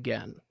fall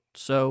again.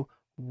 So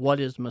what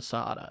is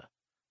Masada?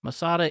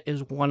 Masada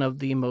is one of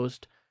the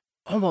most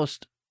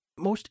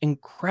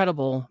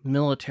incredible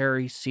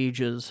military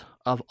sieges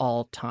of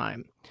all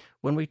time.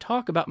 When we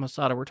talk about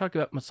Masada, we're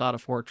talking about Masada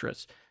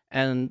Fortress,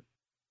 and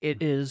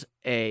it is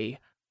a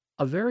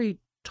very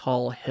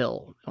tall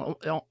hill.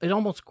 It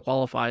almost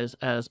qualifies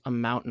as a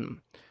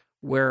mountain,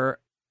 where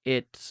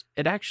it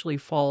actually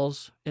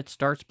falls. It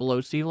starts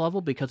below sea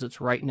level because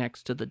it's right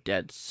next to the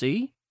Dead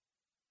Sea,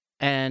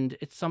 and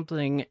it's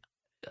something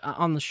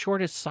on the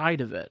shortest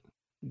side of it.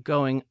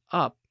 Going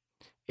up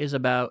is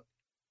about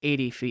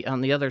 80 feet.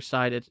 On the other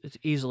side, it's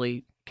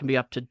easily can be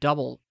up to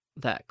double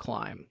that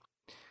climb.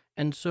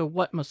 And so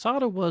what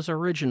Masada was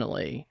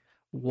originally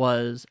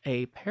was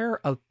a pair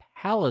of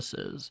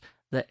palaces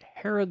that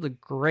Herod the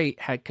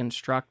Great had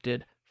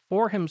constructed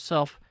for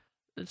himself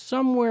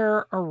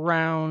somewhere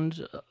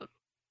around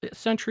a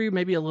century,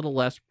 maybe a little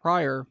less,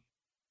 prior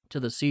to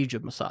the Siege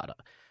of Masada.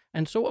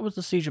 And so what was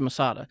the Siege of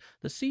Masada?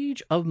 The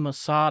Siege of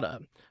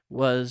Masada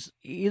was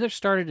either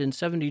started in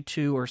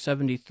 72 or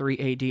 73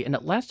 AD, and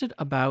it lasted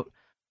about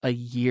a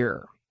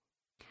year.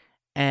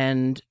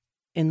 And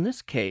in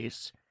this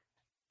case,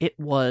 it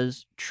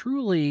was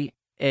truly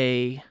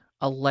a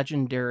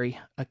legendary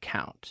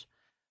account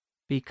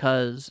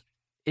because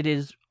it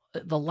is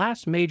the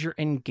last major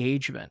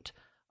engagement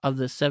of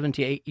the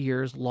 78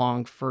 years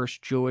long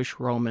First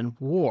Jewish-Roman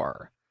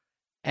War.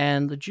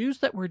 And the Jews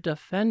that were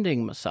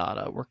defending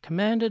Masada were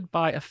commanded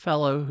by a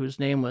fellow whose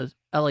name was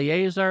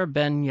Eleazar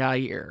ben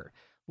Yair,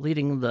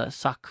 leading the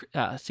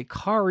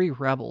Sicarii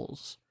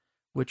rebels,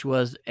 which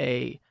was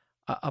a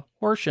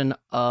portion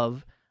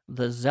of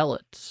the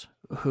Zealots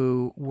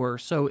who were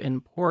so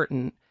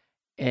important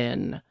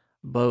in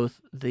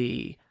both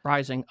the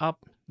rising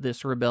up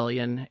this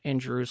rebellion in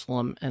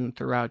Jerusalem and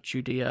throughout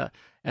Judea,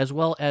 as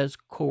well as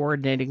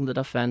coordinating the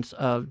defense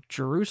of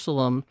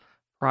Jerusalem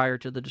prior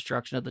to the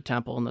destruction of the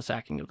temple and the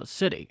sacking of the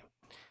city.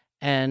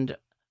 And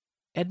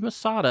at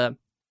Masada,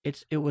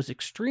 it was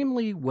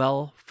extremely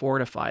well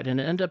fortified, and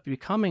it ended up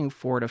becoming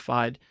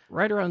fortified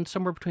right around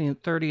somewhere between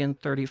 30 and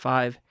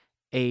 35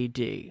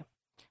 AD.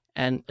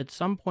 And at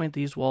some point,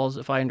 these walls,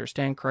 if I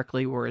understand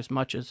correctly, were as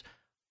much as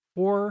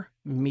 4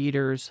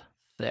 meters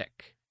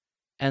thick.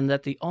 And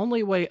that the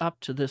only way up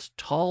to this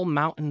tall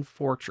mountain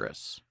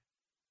fortress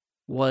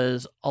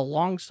was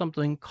along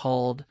something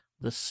called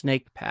the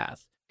Snake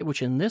Path,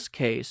 which in this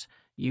case,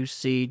 you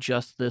see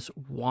just this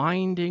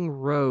winding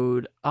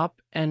road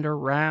up and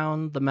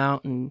around the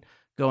mountain,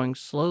 going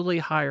slowly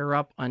higher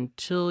up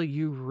until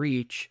you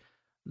reach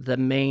the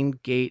main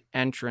gate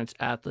entrance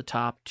at the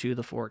top to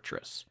the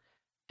fortress.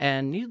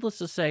 And needless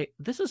to say,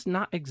 this is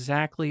not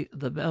exactly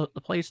the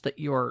place that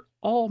you're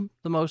all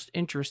the most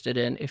interested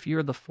in if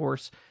you're the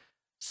force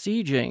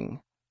sieging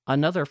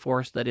another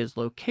force that is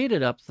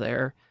located up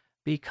there,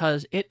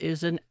 because it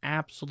is an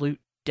absolute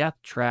death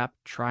trap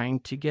trying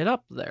to get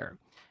up there.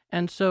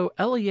 And so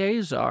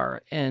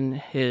Eleazar and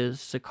his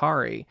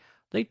Sicarii,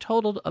 they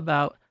totaled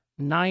about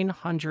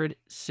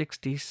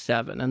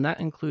 967, and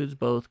that includes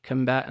both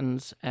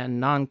combatants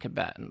and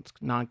non-combatants,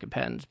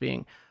 non-combatants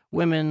being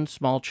women,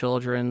 small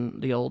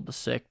children, the old, the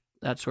sick,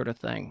 that sort of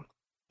thing.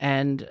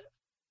 And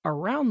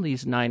around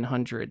these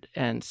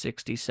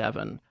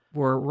 967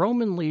 were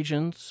Roman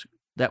legions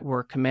that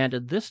were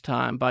commanded this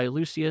time by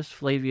Lucius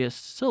Flavius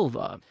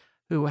Silva,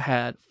 who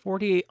had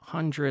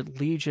 4,800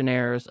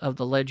 legionnaires of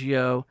the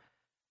Legio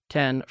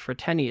X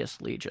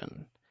Fratenius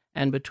Legion,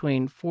 and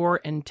between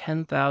 4,000 and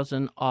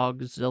 10,000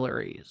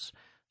 auxiliaries.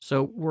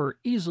 So we're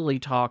easily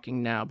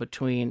talking now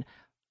between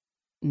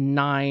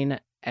 9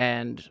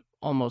 and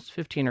almost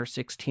 15 or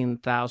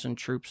 16,000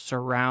 troops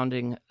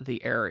surrounding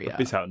the area. A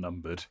bit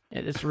outnumbered.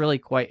 It's really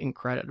quite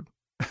incredible.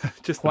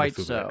 Just quite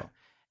a so. bit.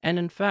 And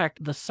in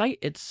fact, the site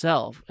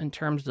itself, in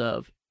terms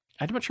of,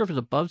 I'm not sure if it's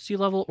above sea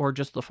level or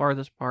just the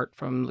farthest part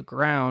from the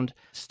ground,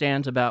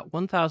 stands about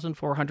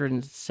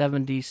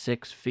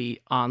 1,476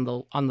 feet on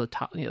the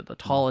top, the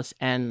tallest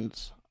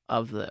ends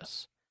of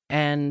this.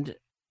 And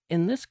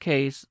in this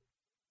case,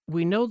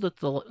 we know that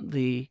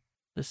the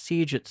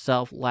siege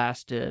itself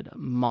lasted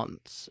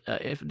months,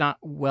 if not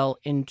well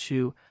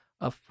into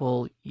a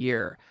full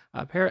year.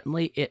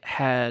 Apparently, it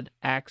had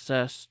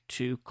access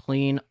to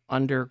clean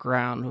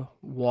underground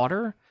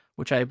water,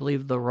 which I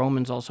believe the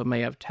Romans also may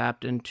have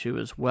tapped into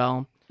as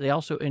well. They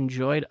also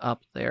enjoyed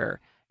up there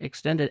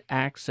extended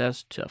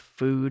access to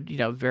food,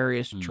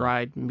 various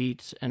dried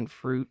meats and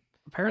fruit.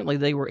 Apparently,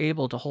 they were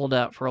able to hold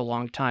out for a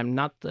long time.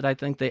 Not that I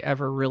think they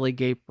ever really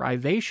gave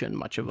privation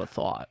much of a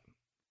thought.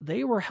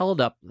 they were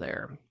held up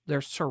there.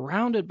 They're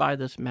surrounded by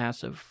this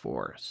massive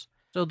force.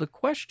 So the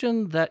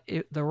question that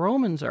the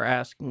Romans are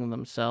asking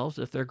themselves,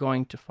 if they're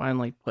going to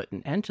finally put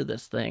an end to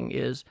this thing,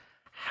 is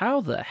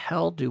how the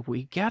hell do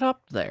we get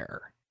up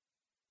there?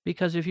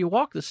 Because if you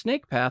walk the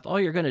snake path, all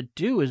you're going to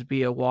do is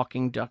be a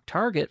walking duck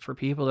target for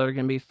people that are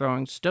going to be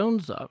throwing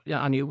stones up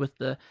on you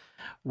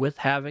with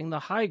having the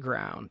high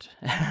ground.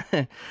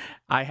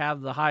 I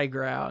have the high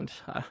ground.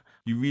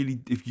 You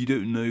really, if you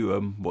don't know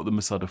what the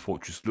Masada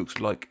Fortress looks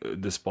like,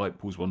 despite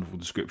Paul's wonderful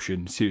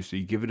description,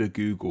 seriously, give it a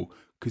Google,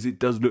 because it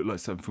does look like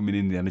something from an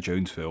Indiana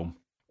Jones film.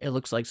 It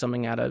looks like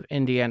something out of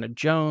Indiana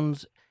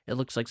Jones. It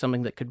looks like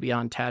something that could be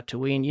on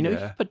Tatooine. You know, you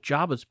could put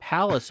Jabba's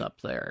palace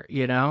up there,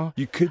 you know?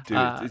 You could do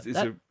it. It's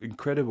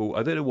incredible.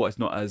 I don't know why it's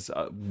not as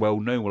well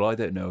known. Well, I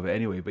don't know of it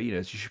anyway, but, you know,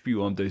 it should be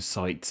on those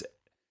sites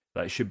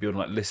that should be on,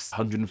 like, lists,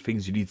 100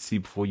 things you need to see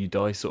before you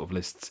die sort of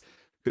lists.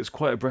 It's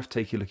quite a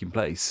breathtaking looking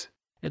place.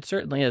 It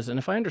certainly is. And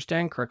if I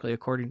understand correctly,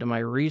 according to my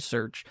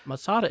research,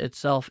 Masada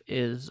itself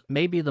is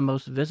maybe the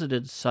most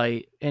visited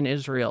site in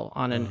Israel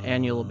on an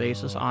annual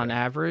basis on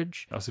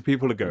average. Oh, so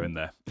people are going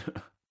there.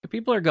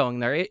 People are going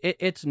there.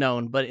 It's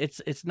known, but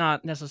it's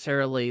not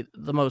necessarily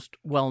the most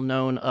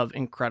well-known of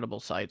incredible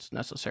sites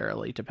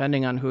necessarily,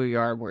 depending on who you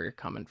are, where you're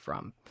coming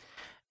from.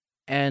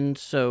 And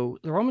so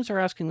the Romans are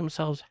asking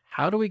themselves,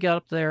 how do we get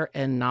up there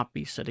and not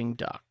be sitting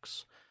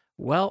ducks?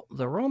 Well,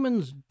 the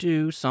Romans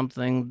do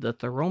something that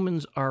the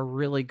Romans are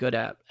really good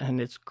at, and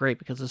it's great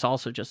because this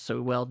also just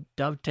so well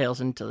dovetails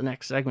into the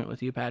next segment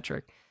with you,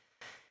 Patrick,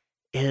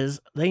 is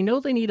they know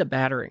they need a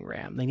battering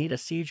ram. They need a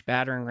siege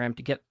battering ram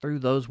to get through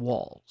those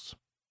walls.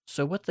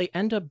 So what they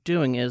end up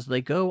doing is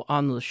they go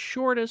on the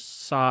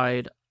shortest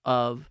side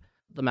of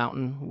the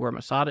mountain where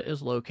Masada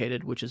is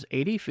located, which is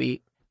 80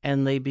 feet,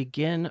 and they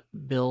begin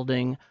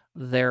building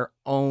their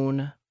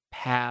own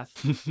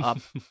path up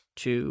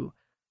to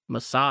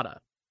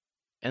Masada.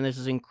 And this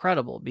is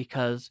incredible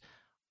because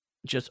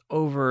just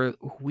over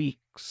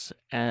weeks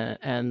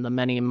and the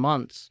many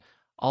months,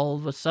 all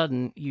of a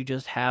sudden you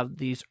just have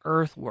these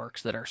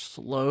earthworks that are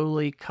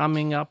slowly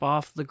coming up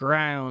off the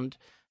ground,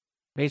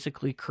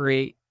 basically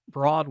create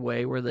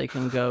Broadway where they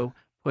can go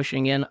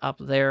pushing in up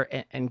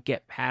there and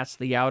get past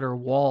the outer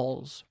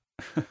walls.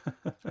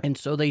 And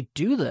so they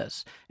do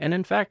this. And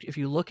in fact, if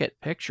you look at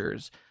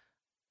pictures,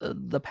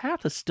 the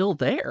path is still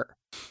there.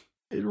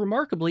 It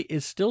remarkably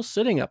is still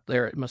sitting up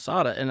there at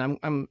Masada,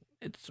 and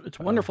it's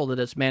wonderful that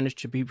it's managed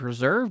to be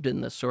preserved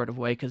in this sort of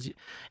way, because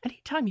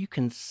anytime you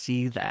can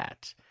see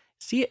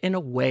it in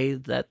a way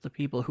that the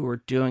people who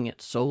were doing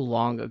it so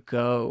long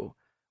ago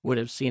would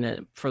have seen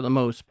it for the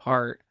most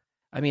part.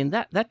 I mean,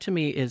 that to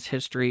me is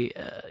history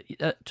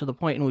to the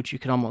point in which you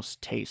can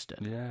almost taste it.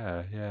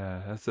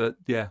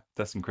 Yeah,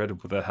 that's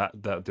incredible.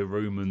 That the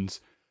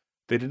Romans,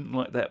 they didn't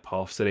like that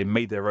path, so they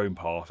made their own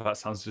path. That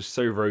sounds just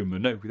so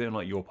Roman. No, we don't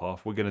like your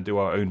path. We're going to do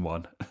our own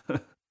one.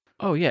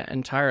 Oh, yeah,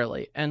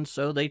 entirely. And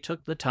so they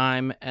took the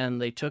time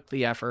and they took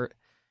the effort,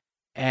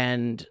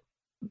 and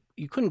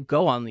you couldn't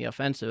go on the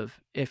offensive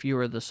if you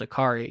were the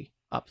Sicarii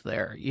up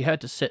there. You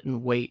had to sit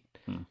and wait.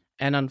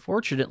 And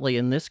unfortunately,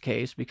 in this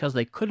case, because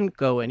they couldn't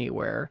go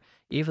anywhere,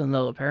 even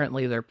though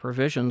apparently their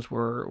provisions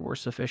were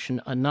sufficient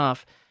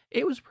enough,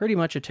 it was pretty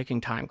much a ticking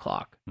time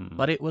clock.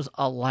 But it was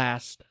a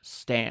last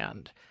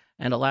stand.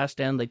 And a last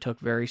stand they took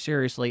very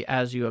seriously,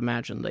 as you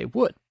imagine they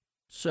would.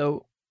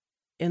 So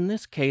in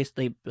this case,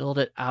 they built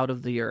it out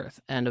of the earth.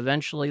 And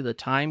eventually the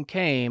time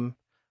came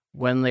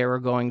when they were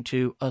going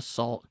to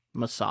assault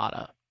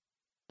Masada.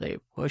 They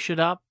push it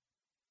up.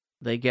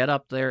 They get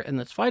up there, and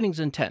this fighting's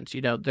intense. You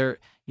know,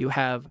 you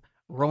have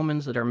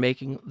Romans that are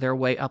making their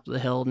way up the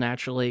hill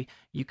naturally.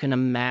 You can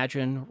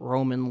imagine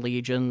Roman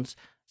legions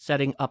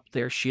setting up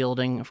their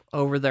shielding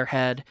over their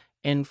head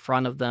in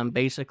front of them,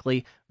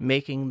 basically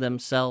making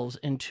themselves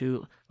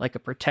into like a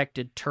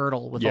protected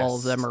turtle with all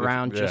of them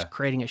around, just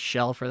creating a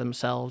shell for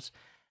themselves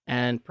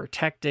and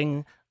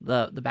protecting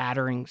the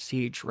battering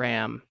siege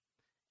ram.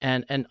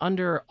 And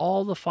under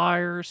all the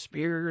fire,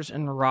 spears,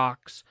 and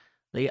rocks,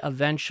 they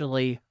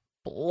eventually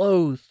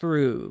blow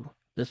through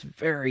this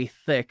very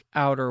thick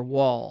outer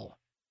wall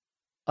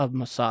of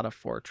Masada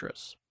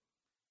Fortress.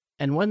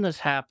 And when this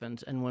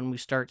happens, and when we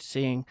start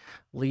seeing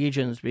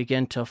legions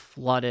begin to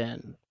flood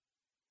in,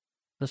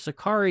 the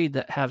Sicarii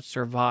that have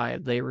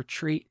survived, they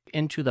retreat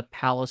into the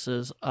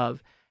palaces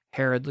of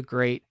Herod the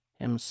Great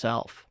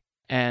himself.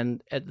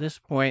 And at this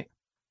point,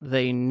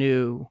 they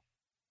knew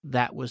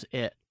that was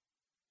it.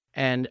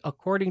 And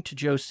according to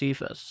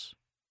Josephus,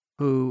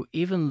 who,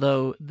 even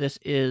though this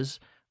is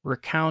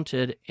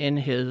recounted in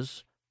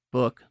his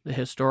book, the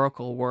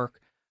historical work,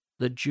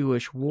 The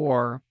Jewish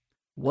War,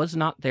 was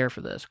not there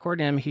for this.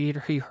 According to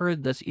him, he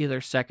heard this either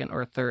second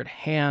or third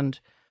hand,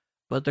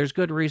 but there's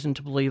good reason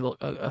to believe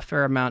a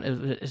fair amount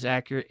of it is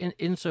accurate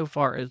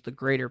insofar as the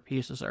greater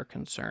pieces are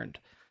concerned.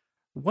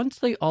 Once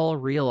they all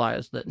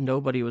realized that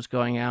nobody was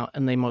going out,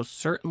 and they most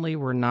certainly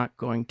were not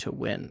going to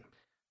win,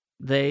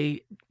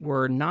 they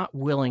were not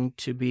willing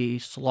to be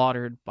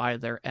slaughtered by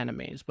their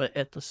enemies. But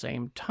at the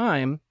same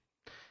time,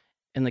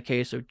 in the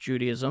case of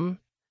Judaism,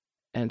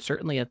 and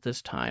certainly at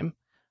this time,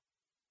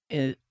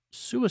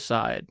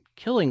 suicide,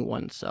 killing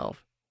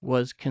oneself,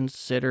 was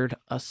considered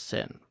a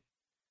sin.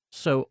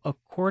 So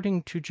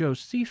according to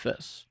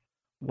Josephus,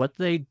 what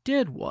they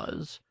did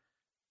was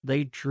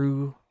they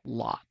drew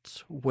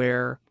lots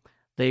where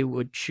they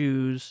would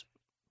choose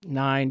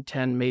 9,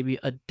 10, maybe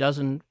a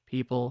dozen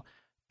people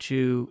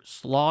to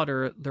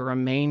slaughter the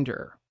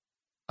remainder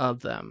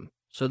of them.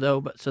 So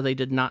they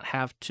did not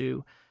have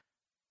to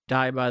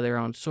die by their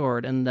own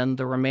sword. And then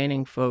the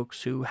remaining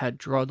folks who had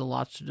drawn the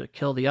lots to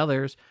kill the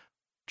others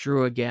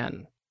drew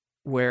again,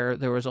 where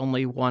there was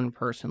only one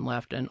person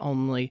left and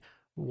only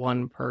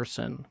one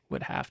person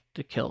would have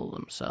to kill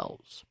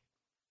themselves.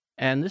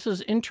 And this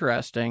is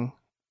interesting.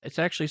 It's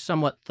actually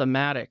somewhat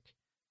thematic,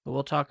 but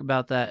we'll talk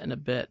about that in a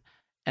bit.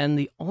 And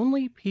the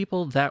only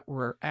people that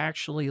were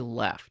actually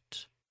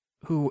left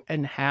who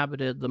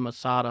inhabited the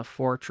Masada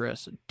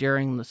fortress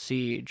during the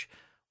siege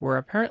were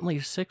apparently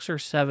 6 or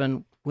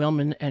 7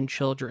 women and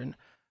children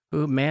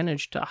who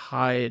managed to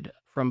hide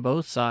from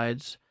both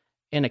sides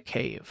in a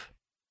cave.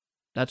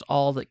 That's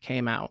all that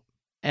came out.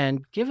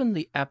 And given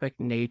the epic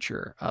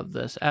nature of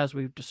this, as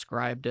we've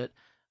described it,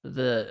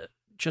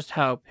 just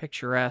how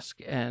picturesque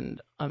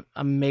and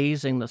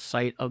amazing the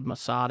site of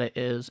Masada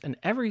is, and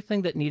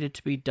everything that needed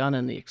to be done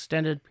in the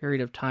extended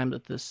period of time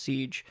that this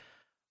siege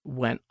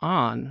went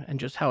on, and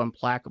just how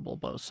implacable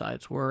both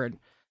sides were. And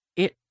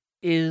it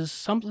is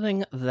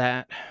something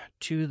that,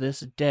 to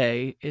this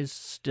day, is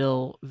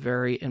still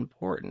very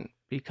important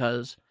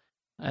because,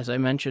 as I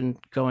mentioned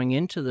going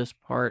into this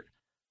part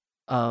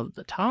of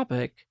the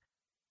topic,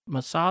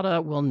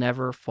 Masada will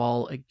never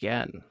fall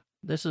again.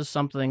 This is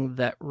something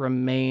that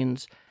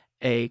remains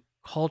a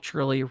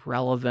culturally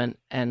relevant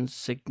and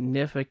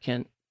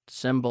significant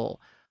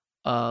symbol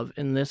of,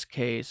 in this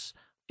case,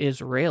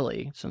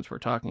 Israeli, since we're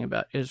talking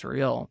about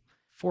Israel,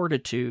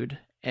 fortitude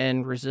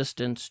and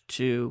resistance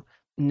to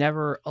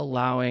never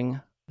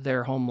allowing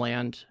their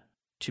homeland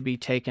to be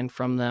taken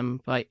from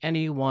them by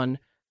anyone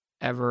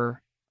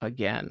ever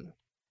again.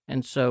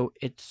 And so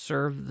it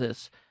served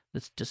this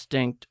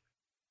distinct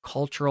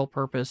cultural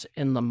purpose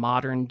in the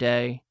modern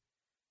day,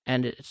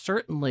 and it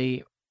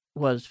certainly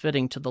was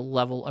fitting to the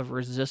level of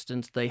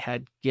resistance they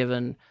had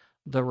given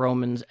the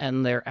Romans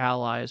and their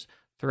allies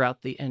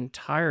throughout the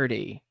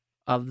entirety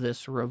of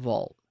this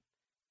revolt.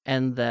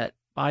 And that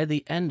by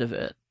the end of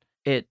it,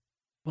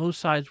 both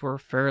sides were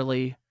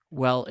fairly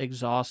well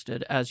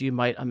exhausted, as you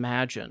might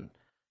imagine.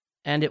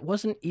 And it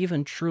wasn't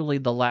even truly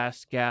the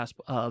last gasp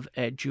of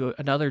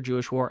another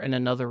Jewish war and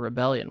another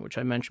rebellion, which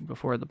I mentioned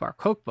before, the Bar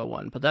Kokhba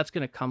one, but that's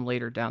going to come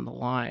later down the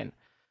line.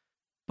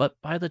 But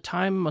by the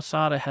time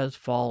Masada has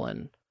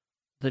fallen,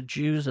 the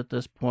Jews at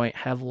this point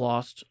have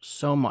lost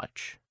so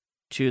much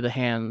to the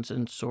hands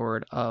and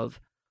sword of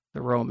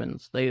the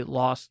Romans. They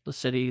lost the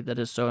city that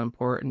is so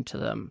important to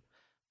them.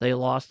 They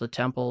lost the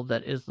temple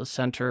that is the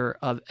center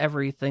of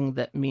everything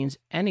that means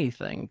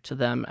anything to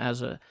them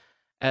as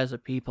a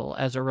people,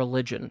 as a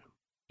religion.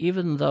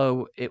 Even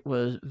though it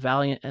was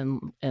valiant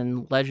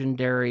and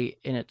legendary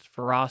in its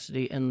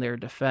ferocity in their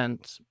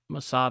defense,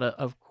 Masada,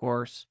 of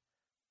course,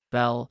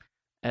 fell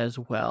as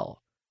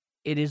well.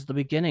 It is the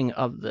beginning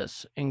of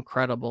this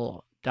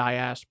incredible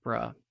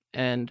diaspora,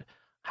 and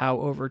how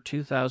over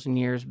 2,000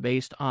 years,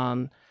 based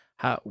on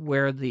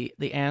where the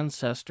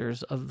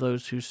ancestors of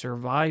those who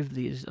survived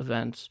these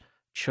events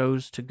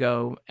chose to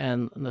go,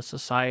 and the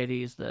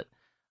societies that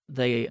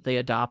they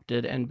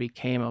adopted and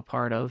became a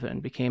part of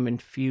and became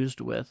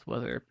infused with,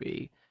 whether it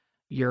be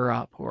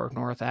Europe or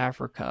North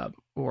Africa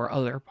or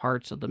other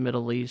parts of the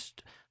Middle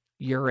East,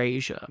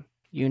 Eurasia,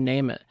 you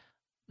name it.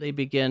 They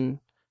begin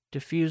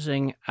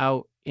diffusing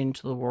out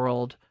into the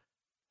world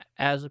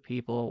as a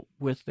people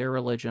with their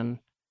religion,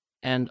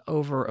 and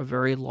over a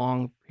very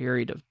long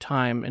period of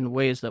time, in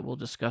ways that we'll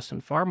discuss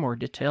in far more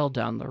detail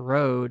down the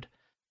road,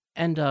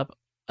 end up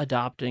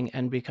adopting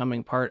and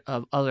becoming part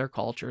of other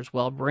cultures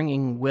while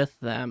bringing with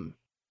them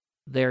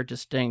their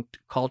distinct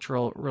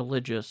cultural,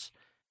 religious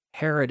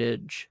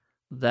heritage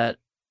that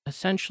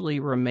essentially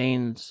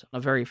remains a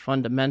very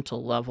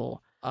fundamental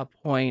level, a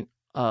point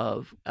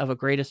of a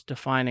greatest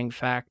defining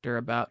factor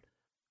about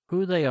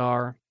who they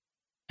are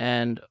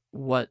and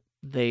what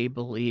they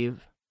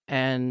believe.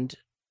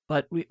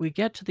 But we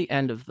get to the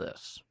end of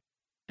this,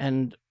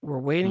 and we're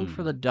waiting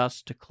for the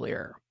dust to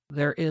clear.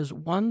 There is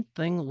one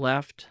thing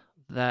left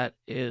that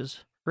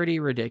is pretty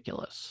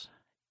ridiculous.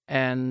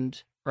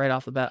 And right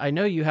off the bat, I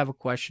know you have a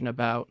question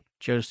about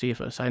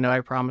Josephus. I know I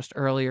promised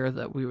earlier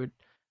that we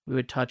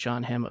would touch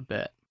on him a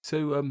bit.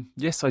 So,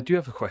 yes, I do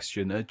have a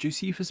question.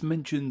 Josephus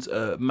mentions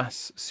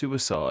mass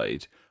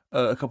suicide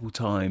a couple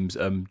times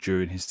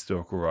during his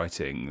historical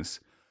writings.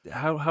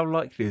 How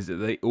likely is it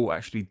they all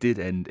actually did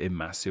end in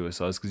mass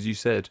suicides? Because you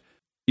said,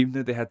 even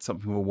though they had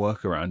something of a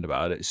workaround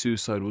about it,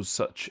 suicide was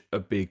such a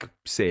big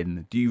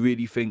sin. Do you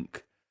really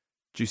think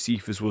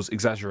Josephus was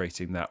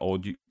exaggerating that, or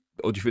do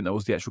you think that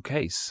was the actual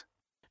case?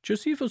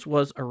 Josephus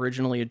was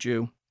originally a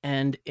Jew,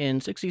 and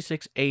in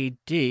 66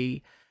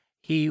 AD,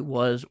 he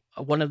was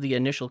one of the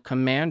initial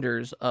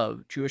commanders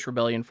of Jewish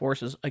rebellion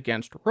forces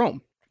against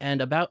Rome. And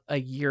about a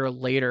year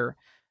later,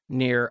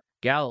 near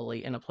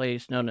Galilee, in a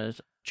place known as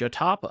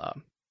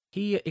Jotapah,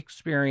 he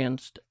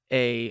experienced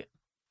a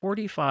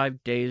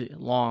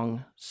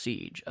 45-day-long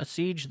siege, a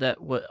siege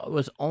that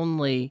was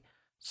only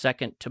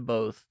second to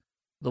both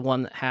the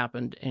one that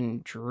happened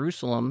in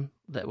Jerusalem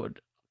that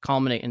would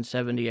culminate in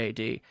 70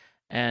 AD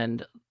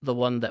and the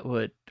one that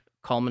would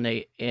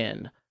culminate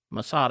in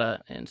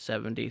Masada in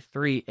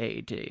 73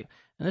 AD.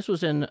 And this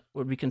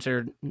would be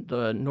considered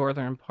the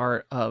northern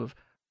part of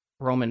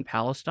Roman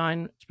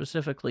Palestine,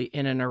 specifically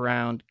in and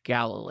around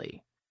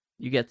Galilee.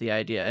 You get the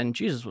idea. And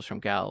Jesus was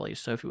from Galilee,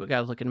 so if you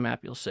guys look at a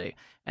map, you'll see.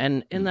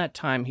 And in that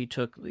time, he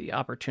took the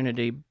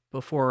opportunity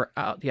before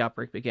the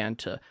outbreak began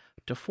to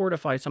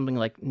fortify something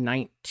like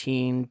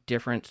 19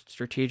 different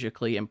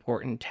strategically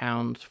important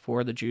towns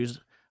for the Jews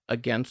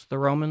against the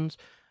Romans.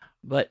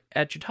 But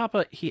at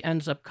Jotapah, he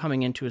ends up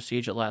coming into a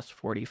siege that lasts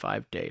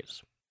 45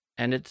 days.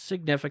 And it's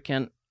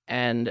significant.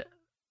 And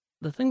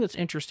the thing that's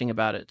interesting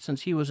about it,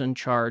 since he was in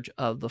charge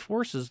of the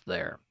forces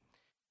there,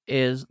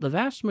 is the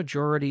vast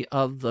majority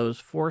of those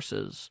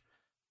forces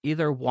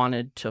either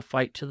wanted to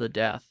fight to the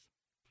death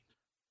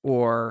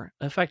or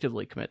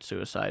effectively commit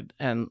suicide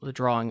and the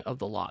drawing of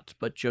the lots.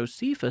 But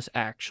Josephus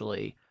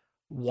actually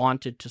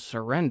wanted to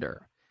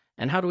surrender.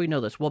 And how do we know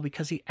this? Well,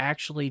 because he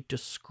actually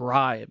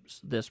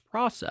describes this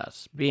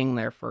process being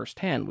there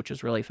firsthand, which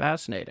is really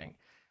fascinating.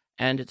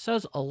 And it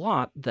says a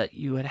lot that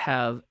you would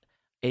have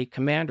a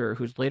commander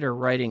who's later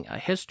writing a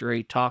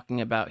history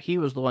talking about he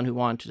was the one who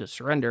wanted to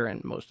surrender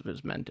and most of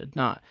his men did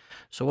not.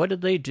 So what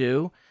did they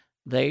do?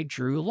 They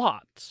drew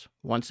lots,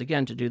 once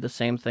again, to do the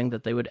same thing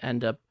that they would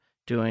end up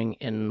doing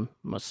in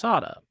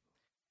Masada.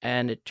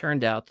 And it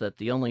turned out that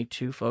the only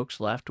two folks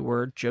left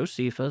were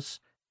Josephus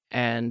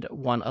and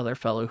one other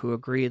fellow who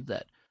agreed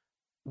that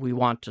we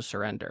want to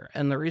surrender.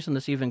 And the reason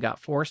this even got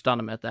forced on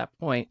him at that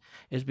point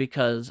is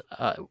because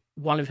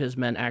one of his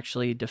men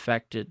actually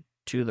defected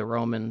to the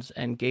Romans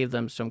and gave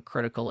them some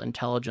critical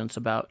intelligence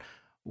about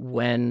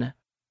when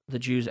the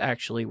Jews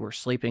actually were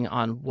sleeping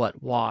on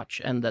what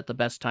watch, and that the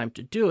best time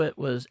to do it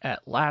was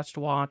at last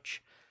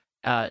watch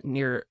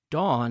near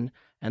dawn,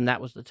 and that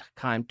was the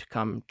time to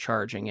come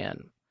charging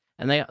in.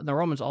 And the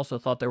Romans also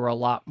thought there were a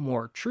lot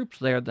more troops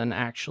there than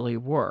actually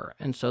were,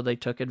 and so they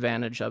took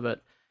advantage of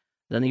it.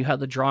 Then you had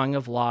the drawing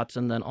of lots,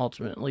 and then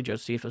ultimately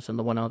Josephus and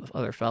the one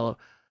other fellow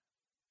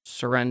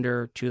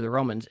surrender to the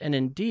Romans. And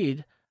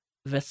indeed,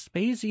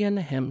 Vespasian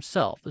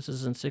himself, this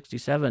is in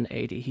 67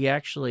 AD, he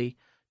actually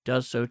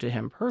does so to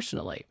him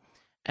personally.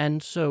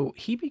 And so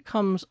he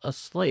becomes a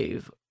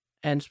slave,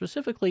 and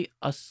specifically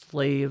a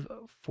slave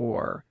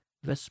for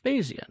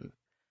Vespasian.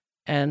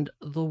 And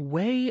the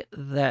way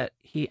that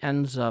he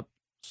ends up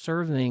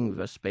serving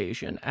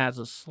Vespasian as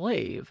a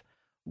slave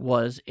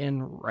was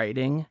in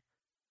writing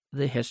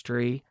the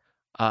history,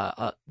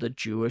 the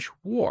Jewish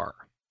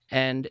War.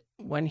 And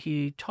when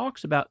he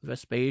talks about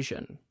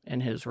Vespasian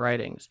in his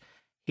writings,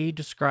 he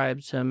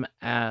describes him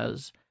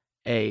as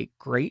a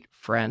great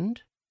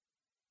friend.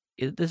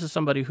 This is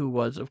somebody who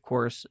was, of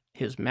course,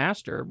 his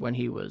master when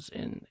he was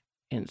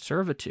in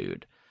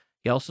servitude.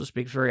 He also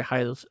speaks very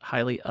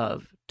highly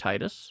of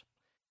Titus.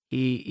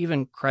 He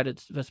even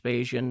credits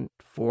Vespasian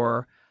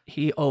for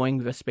he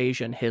owing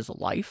Vespasian his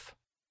life.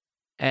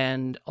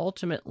 And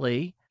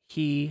ultimately,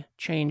 he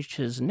changed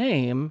his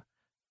name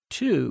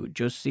to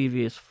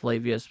Josevius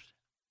Flavius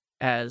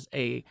as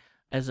a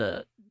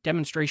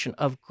demonstration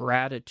of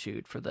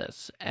gratitude for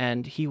this.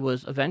 And he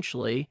was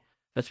eventually,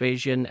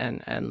 Vespasian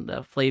and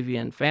the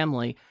Flavian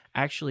family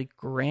actually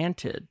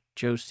granted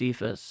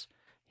Josephus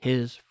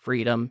his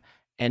freedom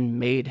and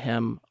made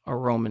him a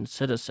Roman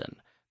citizen.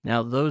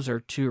 Now, those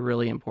are two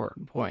really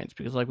important points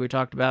because, like we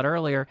talked about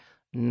earlier,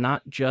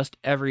 not just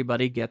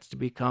everybody gets to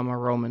become a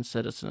Roman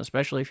citizen,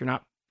 especially if you're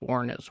not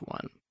born as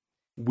one.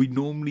 We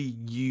normally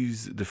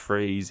use the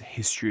phrase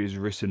history is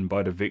written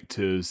by the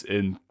victors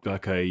in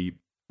like a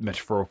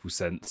metaphorical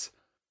sense,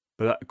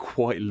 but that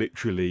quite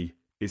literally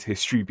is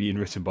history being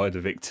written by the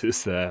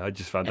victors there. I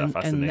just found that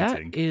fascinating.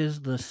 And that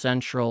is the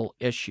central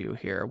issue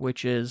here,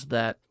 which is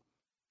that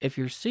if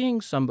you're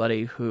seeing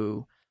somebody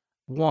who,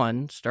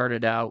 one,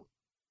 started out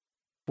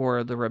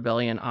for the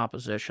rebellion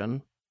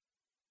opposition,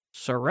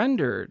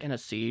 surrendered in a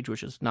siege,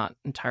 which is not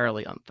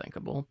entirely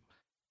unthinkable,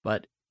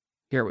 but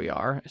here we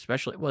are,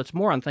 especially, well, it's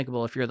more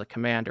unthinkable if you're the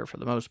commander for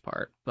the most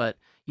part, but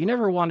you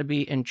never want to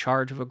be in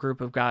charge of a group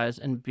of guys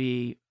and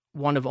be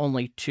one of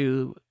only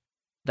two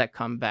that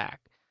come back.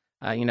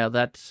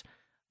 That's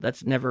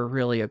never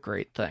really a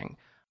great thing.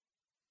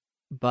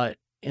 But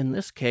in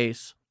this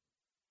case,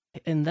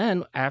 and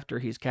then after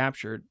he's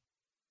captured,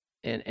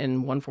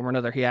 in one form or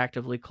another, he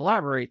actively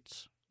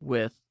collaborates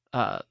with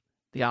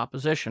the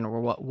opposition,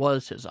 or what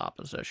was his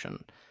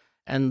opposition,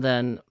 and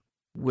then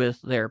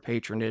with their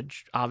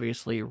patronage,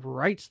 obviously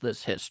writes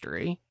this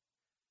history,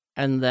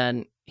 and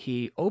then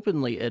he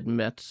openly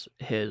admits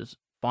his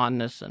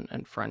fondness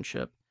and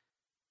friendship,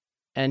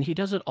 and he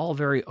does it all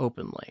very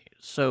openly.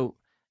 So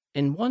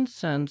in one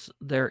sense,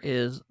 there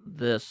is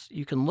this,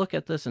 you can look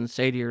at this and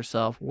say to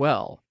yourself,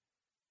 well,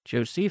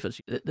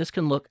 Josephus, this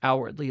can look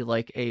outwardly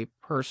like a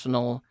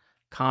personal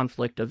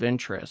conflict of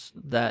interest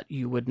that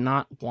you would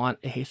not want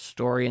a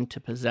historian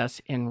to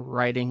possess in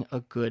writing a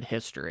good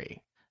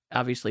history.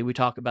 Obviously, we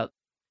talk about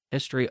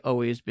history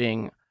always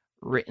being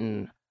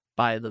written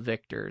by the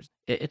victors.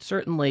 It's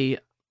certainly,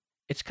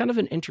 it's kind of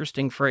an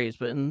interesting phrase,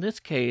 but in this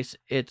case,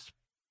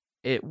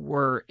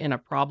 we're in a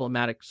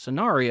problematic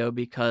scenario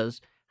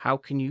because how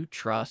can you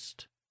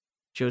trust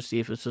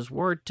Josephus's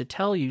word to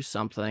tell you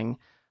something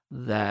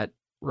that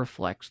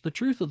reflects the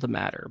truth of the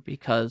matter?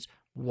 Because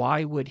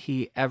why would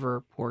he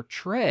ever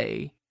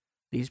portray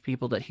these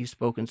people that he's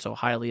spoken so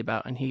highly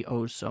about and he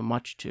owes so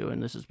much to,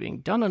 and this is being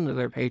done under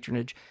their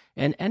patronage,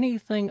 in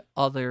anything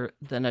other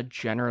than a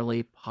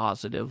generally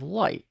positive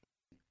light?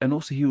 And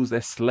also, he was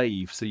their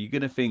slave, so you're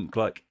going to think,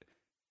 like,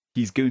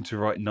 he's going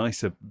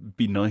to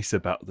be nice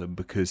about them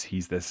because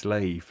he's their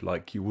slave.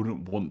 Like, you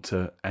wouldn't want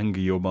to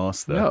anger your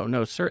master.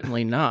 No,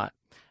 certainly not.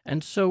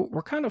 And so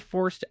we're kind of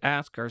forced to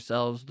ask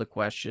ourselves the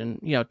question,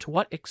 to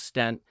what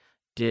extent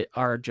did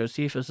our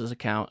Josephus's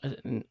account,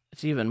 and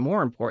it's even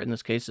more important in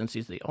this case since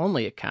he's the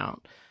only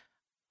account,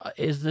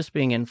 is this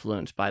being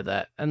influenced by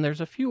that? And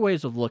there's a few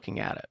ways of looking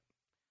at it.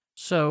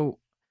 So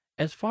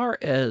as far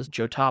as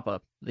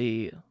Jotapa,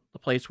 the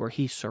place where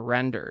he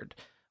surrendered,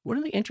 one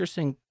of the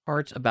interesting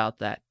parts about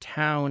that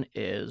town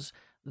is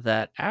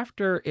that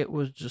after it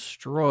was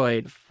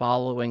destroyed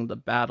following the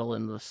battle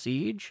and the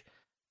siege,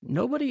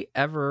 nobody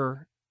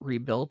ever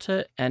rebuilt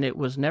it, and it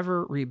was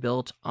never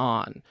rebuilt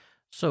on.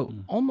 So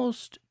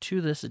almost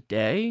to this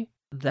day,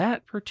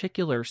 that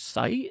particular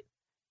site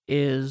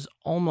is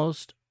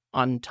almost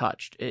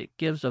untouched. It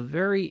gives a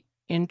very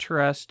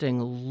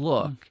interesting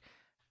look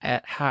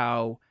at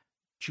how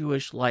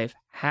Jewish life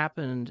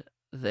happened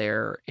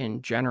there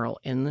in general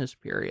in this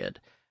period.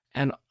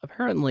 And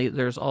apparently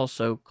there's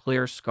also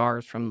clear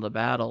scars from the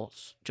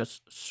battles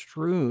just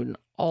strewn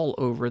all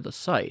over the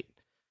site.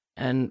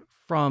 And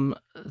from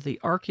the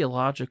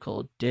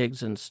archaeological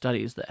digs and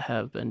studies that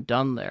have been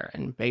done there,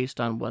 and based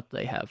on what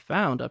they have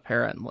found,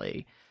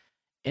 apparently,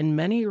 in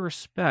many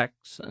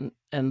respects,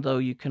 and though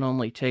you can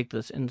only take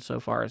this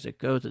insofar as it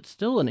goes, it's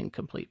still an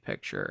incomplete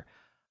picture,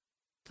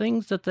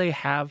 things that they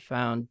have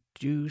found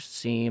do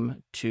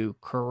seem to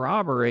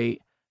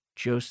corroborate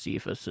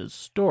Josephus's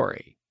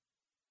story.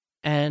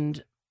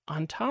 And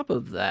on top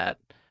of that,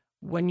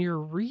 when you're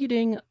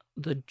reading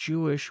the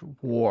Jewish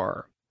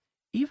War,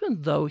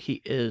 even though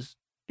he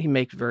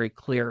makes very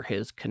clear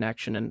his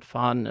connection and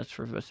fondness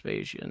for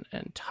Vespasian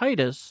and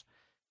Titus,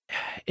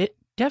 it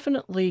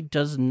definitely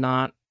does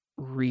not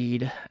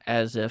read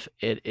as if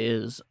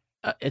it's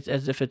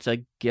as if it's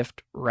a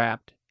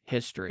gift-wrapped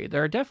history.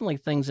 There are definitely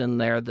things in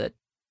there that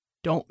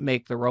don't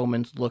make the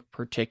Romans look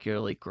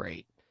particularly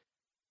great.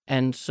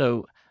 And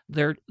so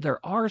there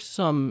are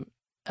some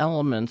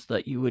elements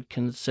that you would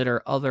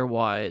consider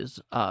otherwise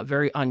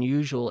very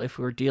unusual if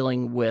we're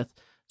dealing with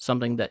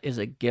something that is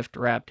a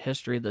gift-wrapped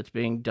history that's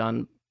being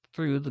done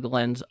through the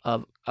lens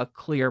of a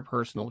clear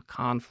personal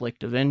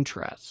conflict of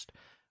interest,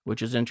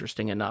 which is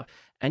interesting enough.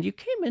 And you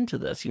came into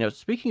this,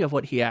 speaking of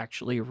what he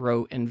actually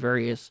wrote in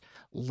various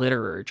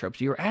literary tropes,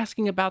 you were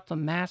asking about the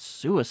mass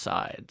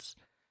suicides.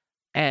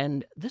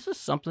 And this is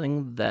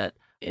something that,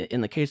 in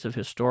the case of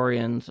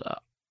historians,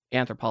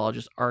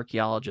 anthropologists,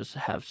 archaeologists,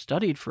 have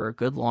studied for a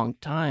good long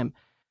time,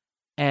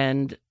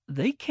 and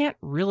they can't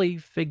really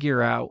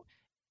figure out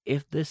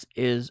if this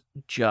is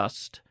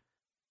just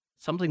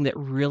something that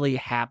really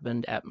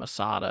happened at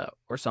Masada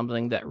or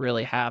something that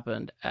really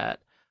happened at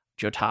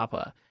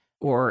Jotapa,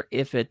 or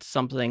if it's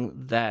something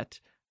that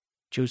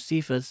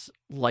Josephus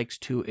likes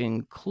to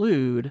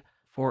include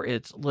for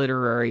its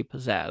literary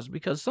pizzazz.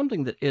 Because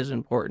something that is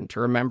important to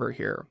remember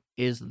here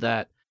is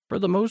that, for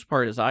the most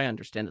part, as I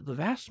understand it, the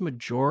vast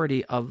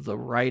majority of the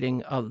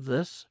writing of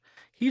this,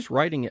 he's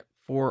writing it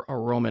for a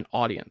Roman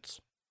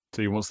audience.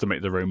 So he wants to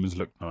make the Romans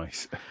look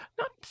nice.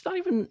 It's not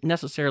even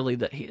necessarily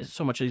that he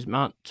so much as he's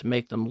meant to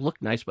make them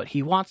look nice, but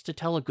he wants to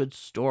tell a good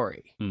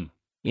story.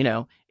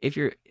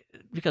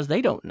 Because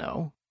they don't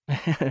know.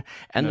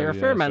 And there are a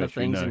fair amount of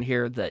things in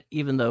here that,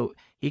 even though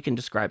he can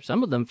describe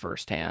some of them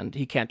firsthand,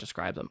 he can't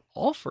describe them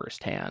all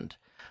firsthand.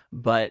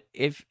 But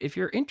if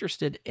you're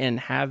interested in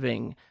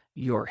having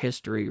your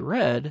history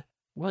read,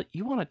 well,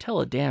 you want to tell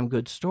a damn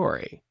good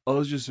story. I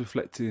was just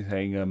reflecting,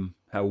 saying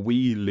how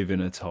we live in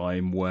a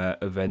time where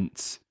if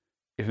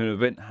an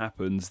event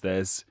happens,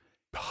 there's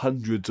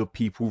hundreds of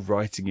people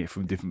writing it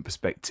from different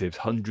perspectives,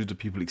 hundreds of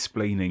people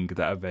explaining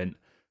that event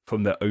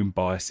from their own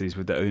biases,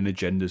 with their own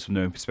agendas, from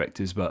their own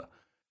perspectives. But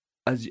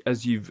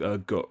as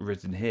you've got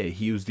written here,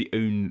 he's the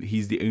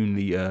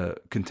only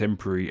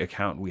contemporary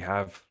account we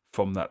have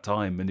from that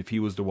time. And if he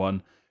was the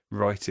one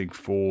writing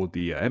for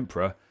the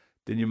emperor,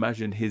 then you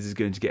imagine his is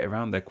going to get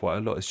around there quite a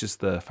lot. It's just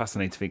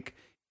fascinating to think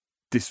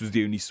this was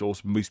the only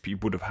source most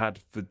people would have had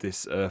for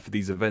this for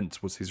these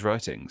events was his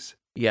writings.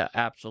 Yeah,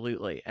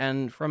 absolutely.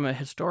 And from a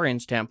historian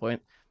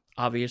standpoint,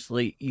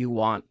 obviously you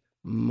want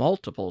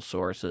multiple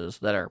sources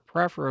that are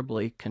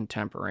preferably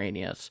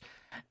contemporaneous.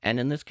 And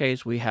in this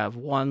case, we have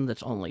one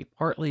that's only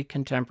partly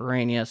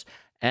contemporaneous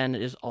and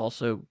is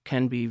also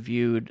can be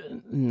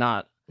viewed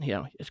not,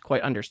 it's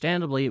quite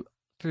understandably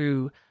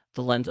through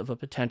the lens of a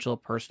potential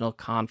personal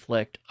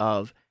conflict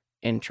of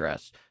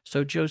interest.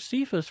 So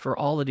Josephus, for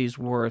all that he's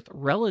worth,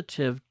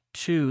 relative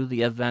to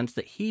the events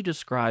that he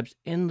describes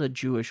in the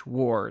Jewish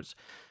wars,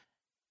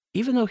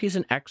 even though he's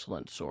an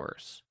excellent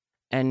source,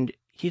 and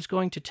he's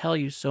going to tell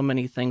you so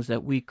many things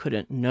that we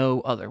couldn't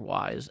know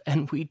otherwise,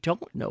 and we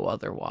don't know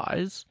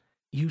otherwise,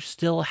 you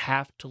still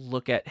have to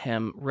look at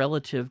him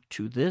relative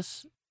to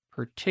this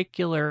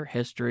particular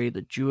history,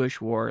 the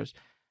Jewish wars,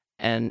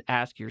 and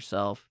ask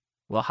yourself,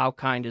 well, how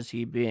kind is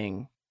he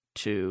being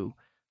to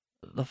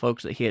the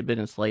folks that he had been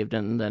enslaved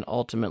in, and then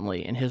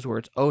ultimately, in his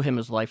words, owe him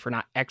his life for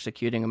not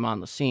executing him on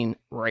the scene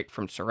right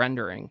from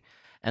surrendering,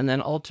 and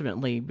then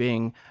ultimately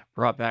being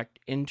brought back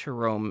into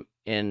Rome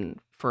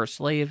for a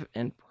slave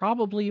in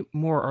probably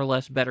more or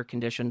less better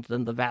conditions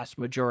than the vast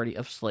majority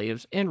of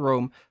slaves in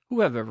Rome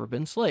who have ever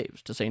been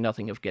slaves, to say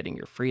nothing of getting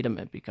your freedom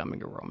and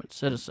becoming a Roman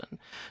citizen.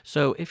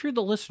 So if you're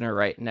the listener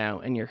right now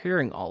and you're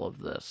hearing all of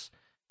this,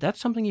 that's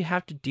something you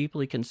have to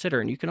deeply consider,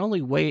 and you can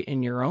only weigh it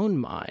in your own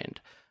mind.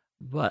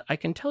 But I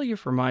can tell you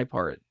for my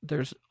part,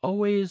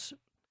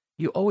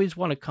 you always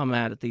want to come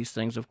at these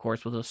things, of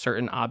course, with a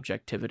certain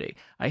objectivity.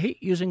 I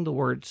hate using the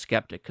word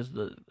skeptic because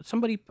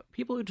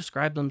people who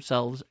describe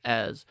themselves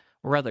as,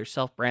 or rather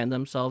self-brand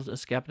themselves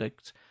as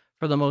skeptics,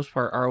 for the most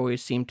part,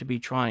 always seem to be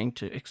trying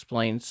to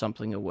explain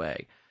something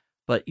away.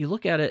 But you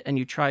look at it and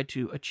you try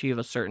to achieve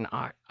a certain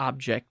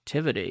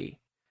objectivity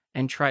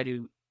and try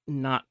to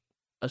not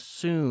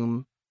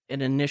assume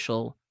an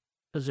initial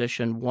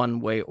position one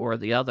way or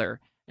the other,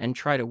 and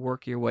try to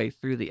work your way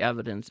through the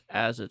evidence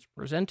as it's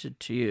presented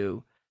to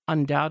you.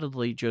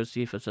 Undoubtedly,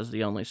 Josephus, as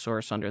the only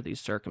source under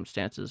these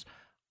circumstances,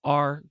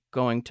 are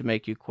going to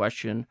make you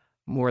question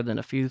more than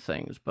a few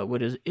things. But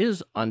what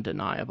is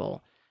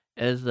undeniable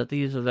is that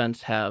these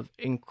events have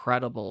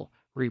incredible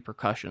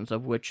repercussions,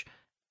 of which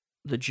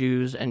the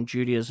Jews and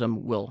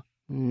Judaism will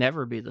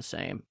never be the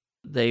same.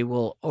 They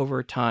will,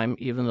 over time,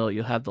 even though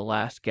you have the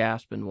last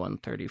gasp in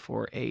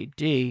 134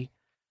 AD,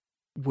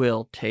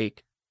 will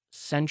take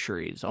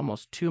centuries,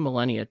 almost 2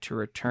 millennia, to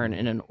return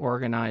in an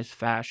organized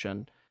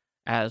fashion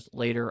as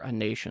later a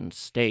nation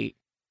state.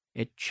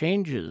 It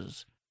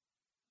changes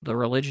the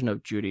religion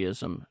of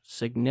Judaism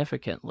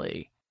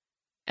significantly.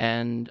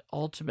 And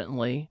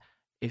ultimately,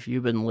 if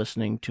you've been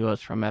listening to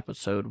us from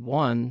episode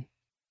 1,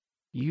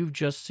 you've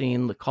just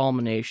seen the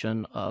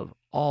culmination of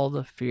all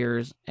the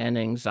fears and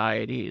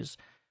anxieties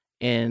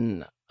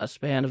in a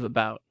span of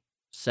about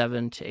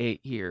 7 to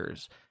 8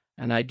 years.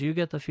 And I do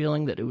get the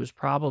feeling that it was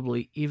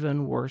probably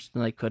even worse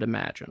than I could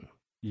imagine.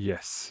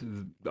 Yes,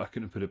 I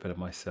couldn't put it better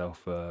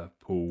myself,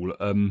 Paul.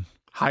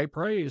 High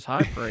praise,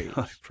 high praise.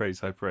 High praise,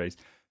 high praise.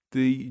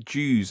 The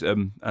Jews,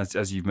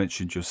 as you've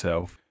mentioned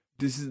yourself,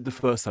 this is the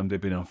first time they've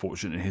been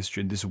unfortunate in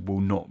history, and this will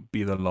not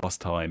be the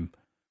last time.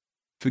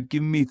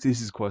 Forgive me if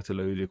this is quite a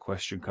loaded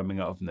question coming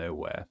out of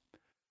nowhere,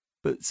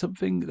 but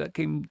something that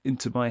came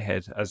into my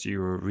head as you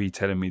were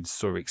retelling me the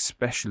story,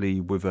 especially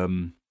with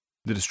the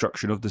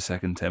destruction of the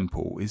Second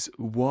Temple, is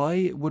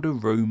why were the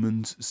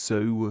Romans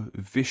so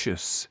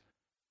vicious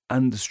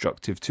and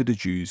destructive to the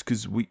Jews?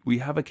 Because we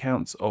have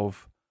accounts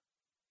of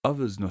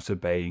others not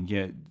obeying,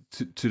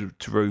 to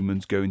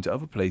Romans going to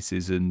other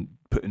places and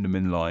putting them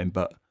in line,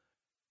 but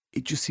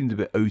it just seemed a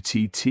bit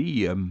OTT,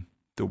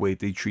 the way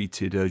they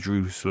treated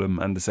Jerusalem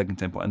and the Second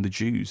Temple and the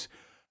Jews.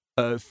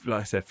 Like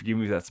I said, forgive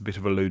me if that's a bit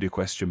of a loaded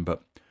question,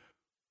 but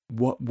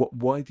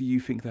why do you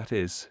think that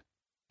is?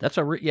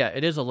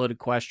 It is a loaded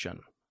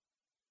question.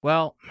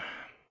 Well,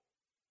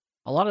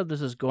 a lot of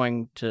this is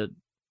going to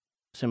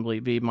simply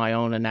be my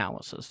own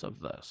analysis of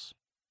this.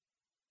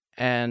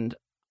 And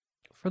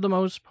for the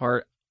most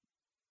part,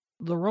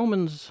 the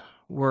Romans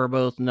were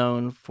both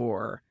known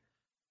for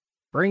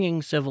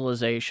bringing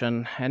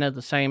civilization and at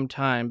the same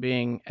time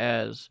being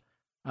as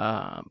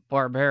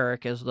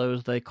barbaric as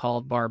those they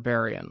called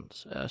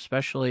barbarians,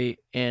 especially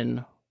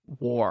in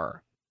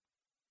war.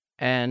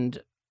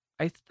 And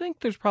I think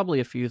there's probably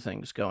a few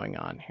things going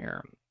on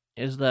here.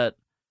 Is that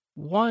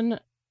one,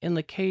 in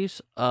the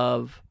case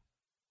of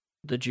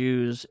the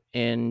Jews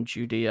in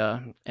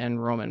Judea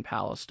and Roman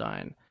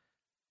Palestine,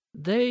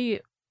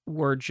 they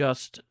were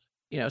just,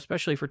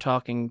 especially if we're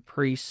talking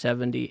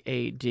pre-70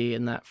 AD,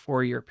 in that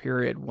 4-year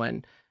period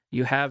when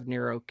you have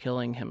Nero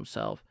killing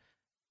himself,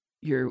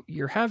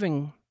 you're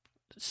having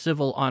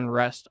civil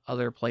unrest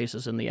other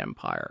places in the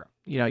empire.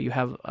 You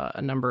have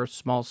a number of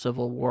small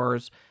civil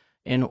wars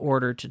in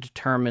order to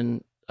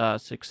determine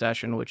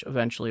succession, which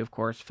eventually, of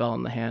course, fell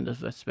in the hand of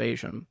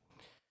Vespasian.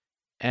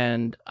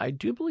 And I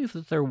do believe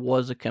that there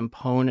was a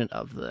component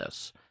of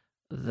this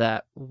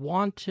that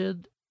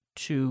wanted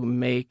to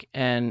make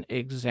an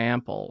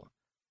example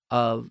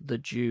of the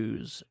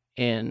Jews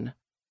in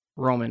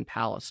Roman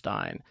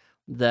Palestine,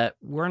 that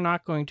we're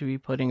not going to be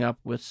putting up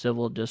with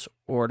civil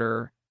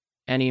disorder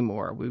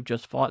anymore. We've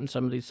just fought in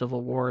some of these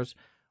civil wars.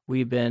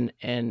 We've been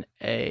in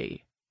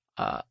a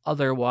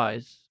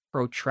otherwise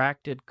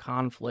protracted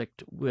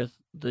conflict with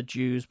the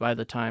Jews. By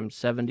the time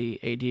 70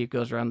 AD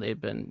goes around, they've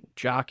been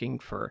jockeying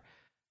for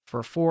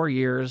 4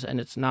 years, and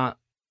it's not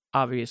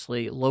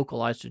obviously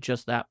localized to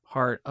just that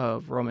part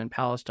of Roman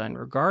Palestine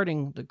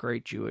regarding the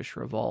Great Jewish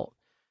Revolt.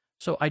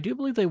 So I do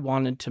believe they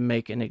wanted to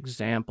make an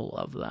example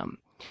of them.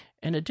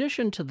 In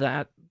addition to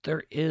that,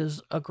 there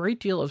is a great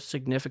deal of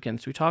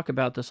significance. We talk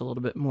about this a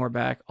little bit more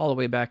all the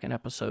way back in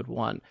episode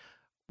 1,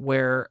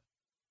 where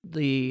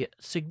the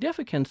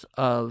significance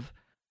of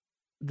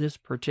this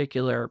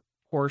particular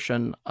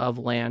portion of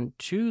land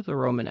to the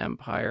Roman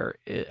Empire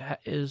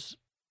is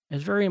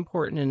very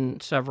important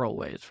in several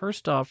ways.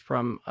 First off,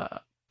 from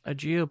a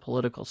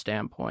geopolitical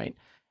standpoint,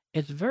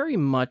 it's very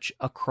much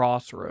a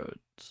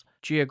crossroads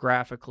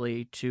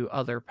geographically to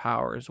other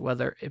powers,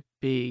 whether it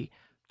be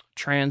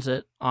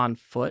transit on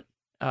foot,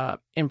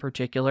 in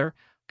particular,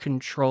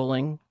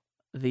 controlling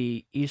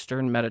the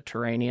Eastern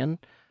Mediterranean,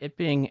 it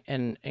being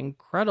an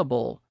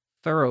incredible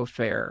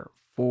thoroughfare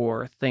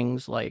for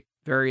things like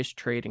various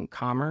trade and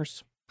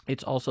commerce.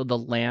 It's also the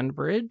land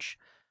bridge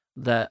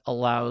that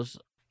allows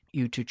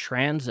you to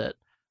transit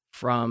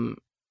from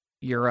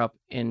Europe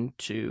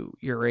into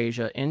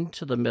Eurasia,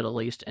 into the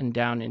Middle East, and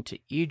down into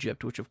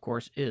Egypt, which of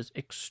course is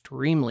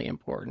extremely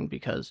important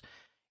because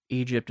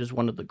Egypt is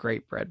one of the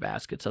great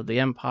breadbaskets of the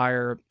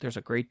empire. There's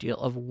a great deal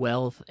of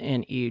wealth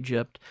in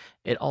Egypt.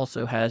 It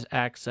also has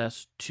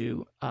access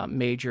to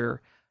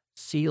major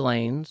sea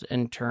lanes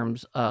in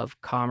terms of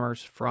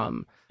commerce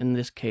from, in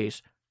this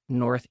case,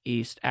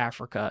 Northeast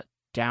Africa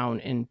down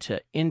into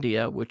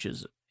India, which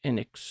is an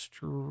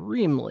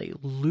extremely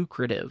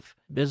lucrative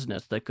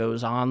business that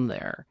goes on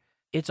there.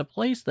 It's a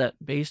place that,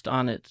 based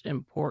on its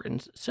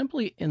importance,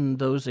 simply in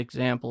those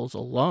examples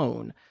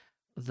alone,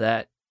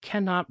 that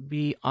cannot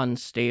be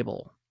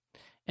unstable.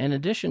 In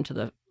addition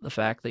to the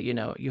fact that,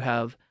 you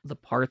have the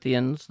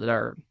Parthians that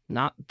are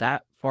not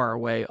that far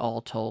away,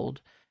 all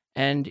told,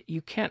 and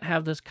you can't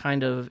have this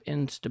kind of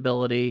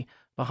instability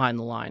behind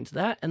the lines.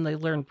 That, and they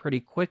learned pretty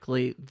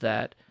quickly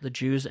that the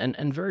Jews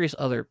and various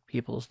other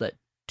peoples that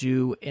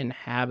do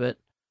inhabit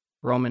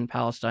Roman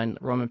Palestine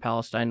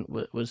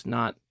was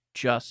not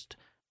just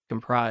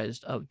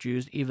comprised of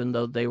Jews, even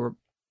though they were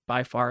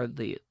by far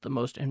the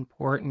most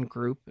important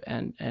group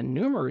and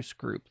numerous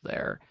group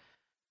there.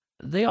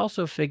 They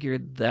also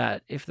figured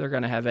that if they're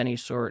going to have any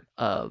sort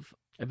of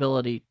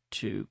ability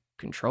to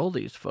control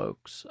these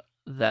folks,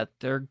 that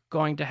they're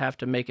going to have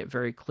to make it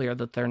very clear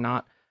that they're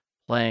not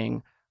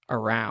playing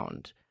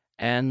around.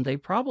 And they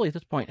probably at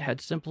this point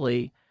had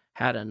simply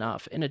had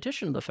enough. In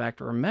addition to the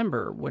fact,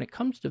 remember, when it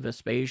comes to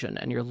Vespasian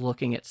and you're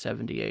looking at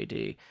 70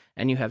 AD,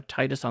 and you have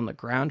Titus on the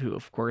ground, who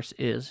of course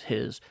is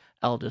his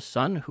eldest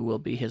son, who will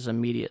be his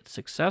immediate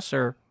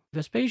successor,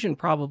 Vespasian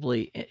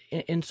probably,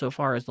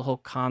 insofar as the whole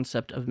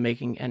concept of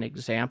making an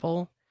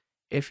example,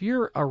 if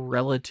you're a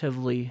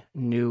relatively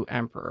new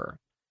emperor,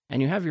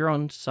 and you have your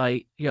own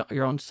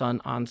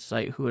son on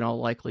site, who in all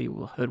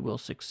likelihood will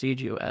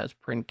succeed you as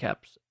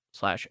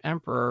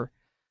princeps/emperor,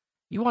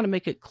 you want to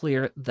make it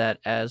clear that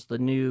as the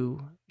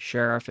new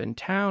sheriff in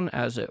town,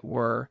 as it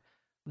were,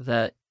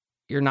 that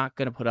you're not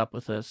going to put up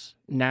with this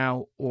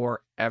now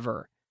or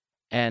ever.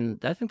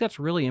 And I think that's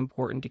really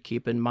important to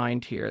keep in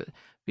mind here,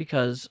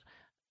 because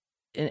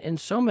in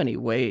so many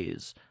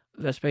ways,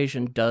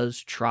 Vespasian does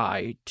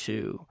try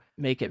to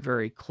make it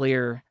very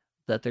clear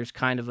that there's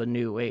kind of a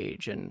new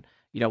age. And,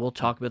 we'll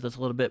talk about this a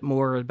little bit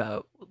more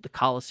about the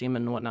Colosseum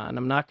and whatnot, and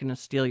I'm not going to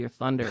steal your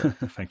thunder.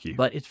 Thank you.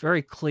 But it's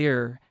very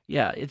clear.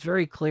 Yeah, it's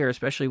very clear,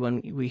 especially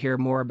when we hear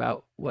more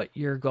about what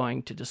you're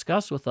going to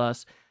discuss with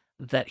us,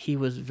 that he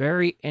was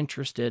very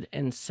interested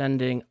in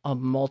sending a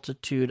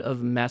multitude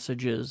of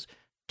messages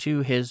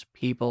to his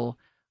people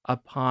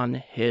upon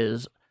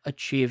his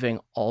achieving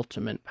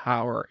ultimate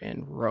power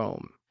in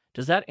Rome.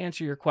 Does that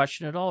answer your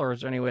question at all, or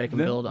is there any way I can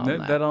build on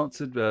that? That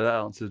answered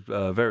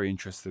very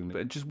interestingly.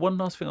 But just one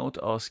last thing I want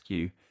to ask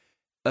you.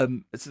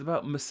 It's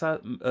about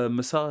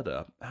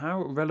Masada.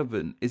 How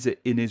relevant is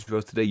it in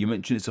Israel today? You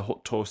mentioned it's a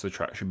hot tourist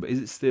attraction, but is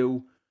it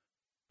still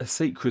a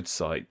sacred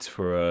site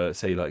for,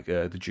 say, like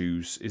the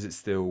Jews? Is it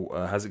still,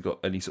 has it got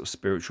any sort of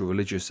spiritual,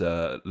 religious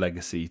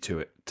legacy to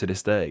it to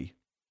this day?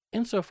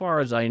 Insofar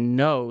as I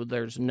know,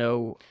 there's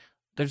no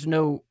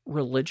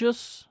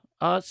religious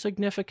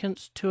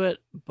significance to it,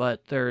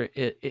 but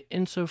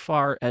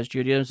insofar as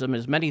Judaism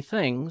is many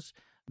things,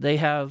 they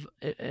have,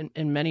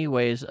 in many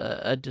ways,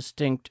 a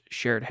distinct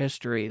shared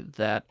history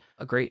that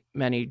a great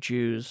many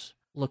Jews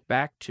look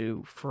back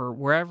to for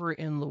wherever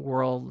in the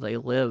world they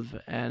live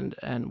and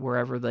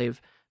wherever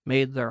they've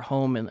made their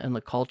home in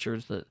the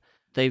cultures that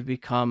they've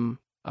become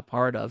a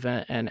part of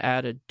and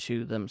added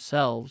to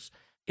themselves.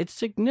 Its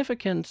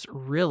significance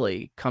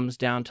really comes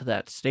down to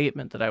that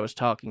statement that I was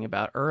talking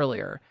about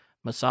earlier: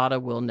 Masada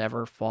will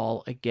never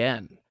fall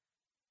again.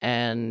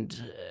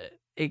 And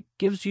it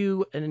gives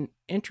you an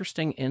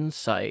interesting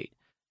insight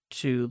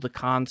to the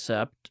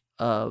concept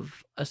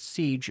of a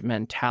siege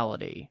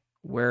mentality,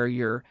 where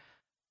you're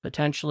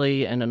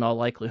potentially and in all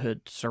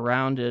likelihood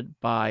surrounded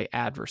by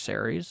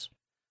adversaries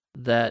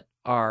that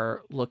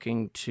are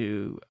looking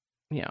to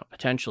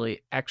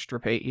potentially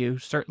extirpate you,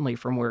 certainly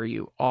from where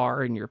you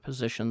are in your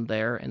position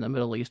there in the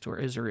Middle East where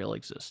Israel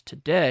exists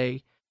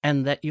today,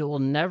 and that you will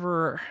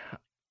never,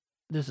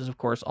 this is of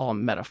course all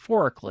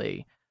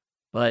metaphorically,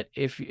 but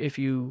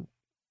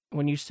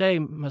when you say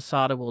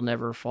Masada will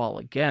never fall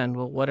again,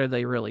 well, what are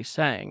they really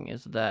saying?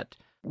 Is that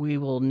we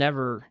will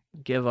never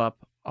give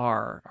up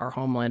our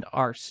homeland,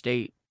 our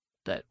state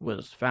that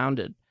was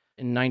founded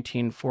in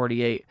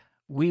 1948.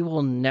 We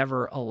will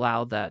never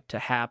allow that to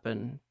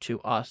happen to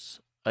us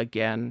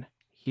again,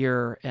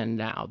 here and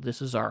now.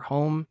 This is our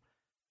home,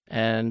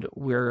 and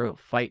we'll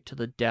fight to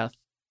the death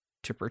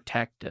to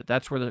protect it.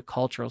 That's where the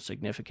cultural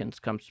significance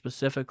comes,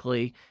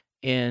 specifically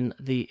in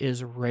the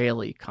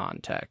Israeli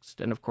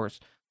context. And of course,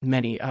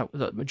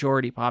 the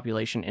majority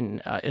population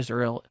in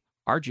Israel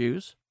are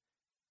Jews,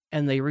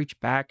 and they reach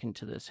back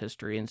into this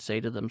history and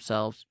say to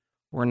themselves,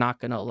 we're not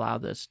going to allow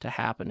this to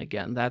happen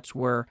again. That's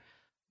where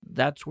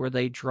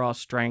they draw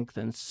strength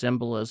and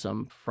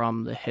symbolism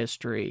from the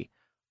history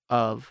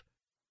of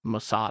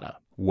Masada.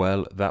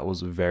 Well, that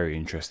was very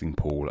interesting,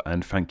 Paul,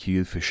 and thank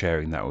you for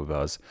sharing that with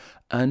us.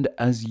 And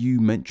as we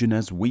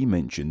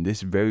mentioned,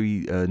 this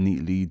very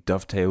neatly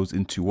dovetails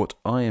into what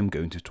I am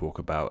going to talk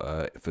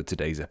about for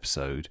today's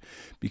episode,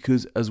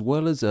 because as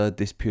well as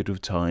this period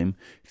of time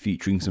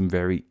featuring some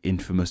very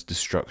infamous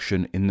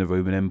destruction in the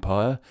Roman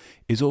Empire,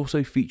 is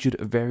also featured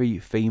a very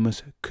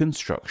famous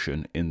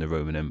construction in the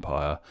Roman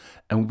Empire,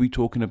 and we'll be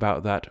talking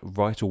about that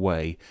right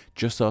away,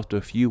 just after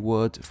a few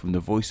words from the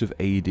voice of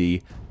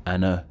AD,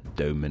 Anna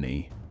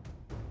Domini.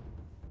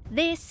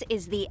 This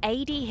is the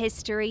AD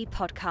History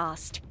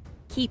Podcast.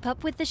 Keep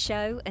up with the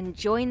show and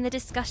join the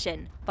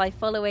discussion by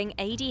following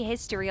AD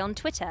History on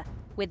Twitter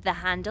with the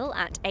handle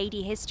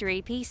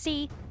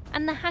 @ADHistoryPC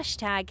and the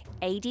hashtag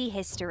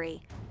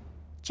ADHistory.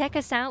 Check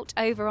us out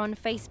over on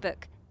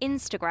Facebook,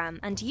 Instagram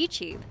and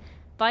YouTube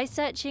by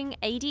searching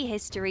AD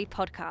History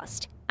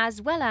Podcast, as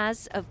well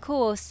as, of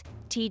course,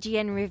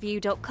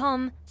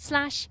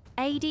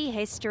 tgnreview.com/AD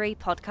History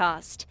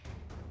Podcast.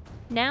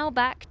 Now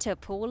back to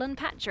Paul and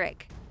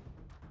Patrick.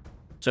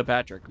 So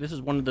Patrick, this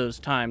is one of those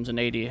times in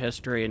AD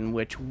history in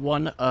which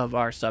one of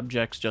our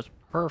subjects just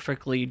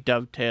perfectly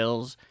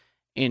dovetails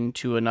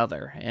into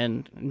another,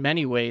 and in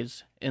many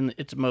ways, in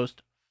its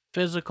most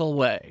physical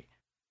way.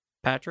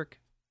 Patrick,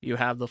 you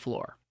have the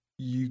floor.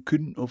 You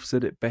couldn't have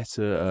said it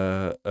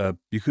better.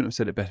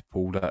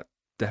 Paul. That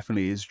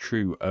definitely is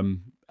true.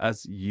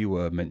 As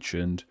you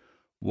mentioned,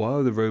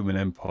 while the Roman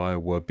Empire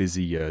were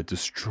busy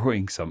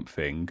destroying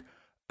something,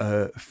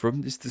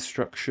 from this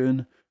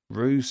destruction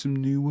rose some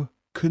new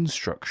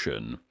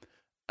construction.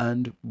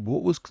 And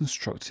what was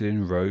constructed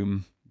in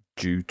Rome,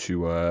 due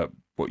to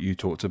what you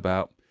talked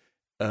about,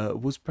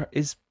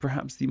 is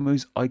perhaps the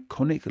most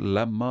iconic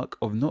landmark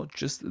of not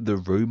just the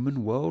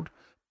Roman world,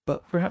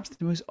 but perhaps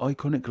the most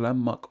iconic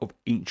landmark of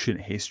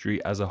ancient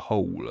history as a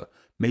whole.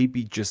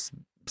 Maybe just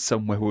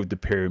somewhere with the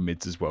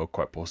pyramids as well,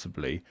 quite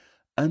possibly.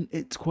 And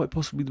it's quite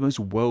possibly the most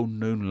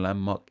well-known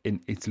landmark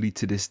in Italy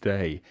to this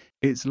day.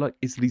 It's like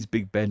Italy's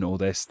Big Ben or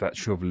their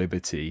Statue of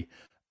Liberty.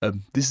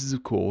 This is,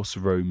 of course,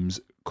 Rome's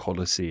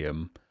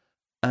Colosseum.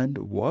 And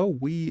while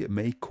we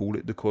may call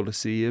it the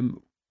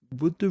Colosseum,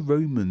 would the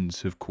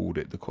Romans have called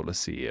it the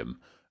Colosseum?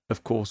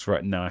 Of course,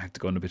 right now I have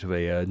to go on a bit of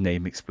a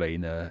name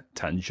explainer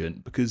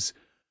tangent, because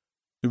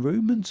the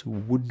Romans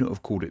would not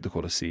have called it the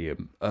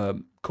Colosseum.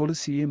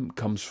 Colosseum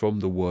comes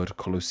from the word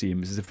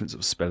Colosseum. It's a different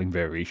sort of spelling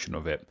variation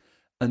of it.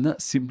 And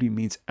that simply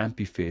means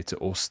amphitheatre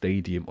or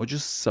stadium, or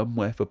just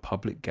somewhere for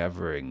public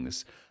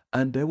gatherings.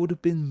 And there would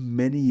have been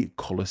many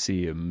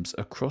Colosseums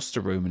across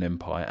the Roman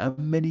Empire, and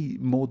many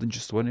more than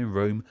just one in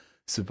Rome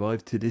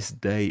survive to this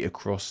day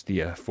across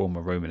the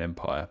former Roman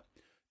Empire.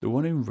 The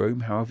one in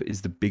Rome, however,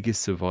 is the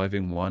biggest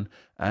surviving one,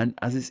 and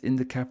as it's in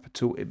the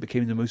capital, it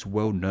became the most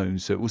well-known,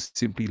 so it was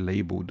simply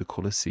labelled the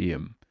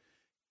Colosseum.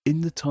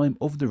 In the time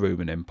of the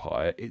Roman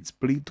Empire, it's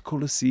believed the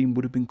Colosseum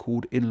would have been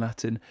called in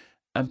Latin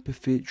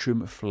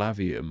Amphitheatrum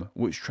Flavium,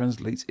 which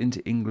translates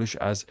into English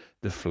as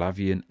the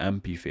Flavian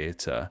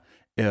Amphitheatre.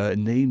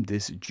 Named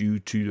this due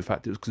to the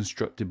fact it was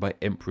constructed by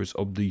emperors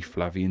of the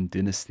Flavian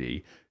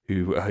dynasty,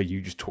 who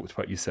you just talked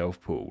about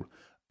yourself, Paul.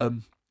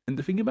 And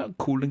the thing about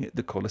calling it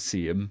the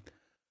Colosseum,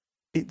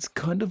 it's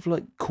kind of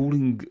like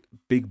calling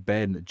Big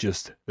Ben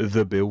just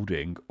the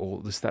building,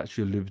 or the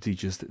Statue of Liberty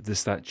just the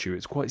statue.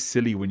 It's quite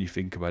silly when you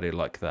think about it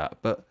like that,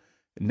 but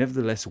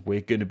nevertheless,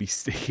 we're going to be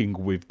sticking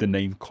with the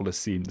name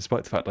Colosseum,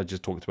 despite the fact I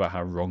just talked about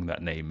how wrong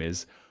that name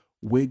is.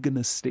 We're going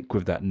to stick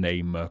with that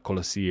name,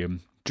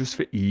 Colosseum, just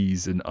for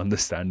ease and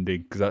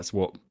understanding, because that's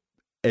what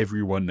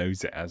everyone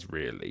knows it as,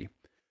 really.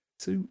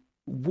 So,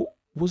 what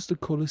was the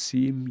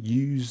Colosseum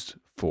used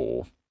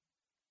for?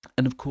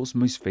 And of course,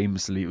 most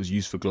famously, it was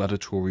used for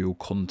gladiatorial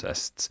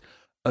contests.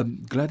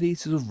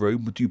 Gladiators of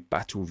Rome would do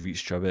battle with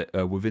each other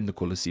within the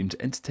Colosseum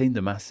to entertain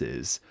the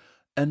masses,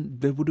 and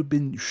there would have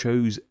been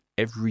shows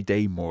every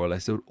day, more or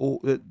less.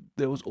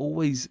 There was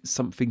always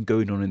something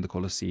going on in the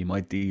Colosseum,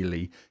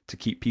 ideally, to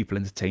keep people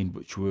entertained,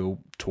 which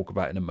we'll talk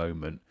about in a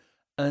moment.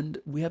 And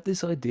we have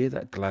this idea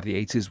that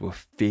gladiators were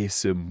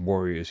fearsome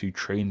warriors who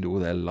trained all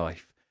their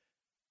life.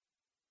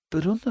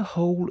 But on the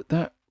whole,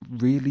 that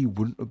really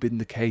wouldn't have been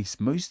the case.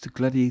 Most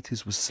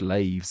gladiators were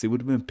slaves. They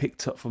would have been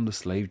picked up from the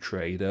slave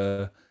trade.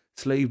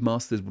 Slave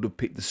masters would have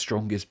picked the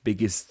strongest,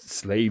 biggest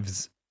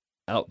slaves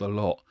out the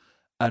lot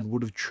and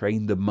would have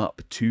trained them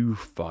up to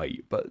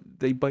fight. But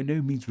they by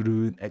no means would have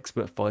been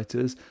expert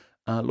fighters.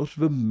 A lot of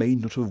them may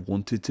not have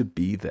wanted to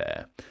be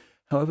there.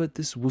 However,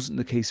 this wasn't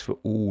the case for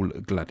all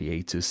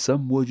gladiators.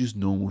 Some were just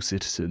normal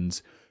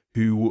citizens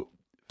who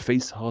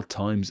faced hard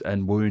times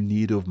and were in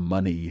need of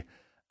money.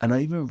 And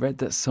I even read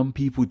that some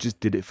people just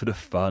did it for the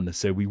fun.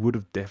 So we would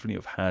have definitely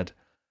have had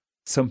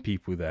some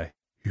people there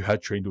who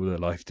had trained all their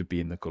life to be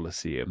in the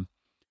Colosseum.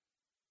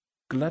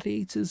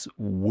 Gladiators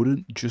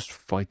wouldn't just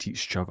fight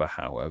each other,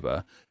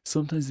 however.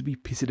 Sometimes they'd be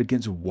pitted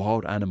against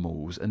wild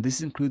animals, and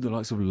this includes the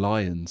likes of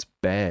lions,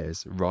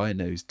 bears,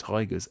 rhinos,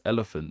 tigers,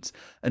 elephants,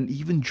 and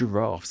even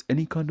giraffes.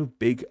 Any kind of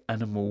big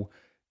animal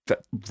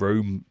that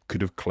Rome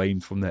could have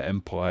claimed from their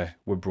empire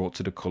were brought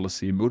to the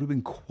Colosseum. It would have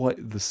been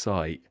quite the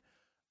sight.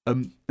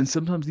 And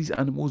sometimes these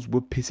animals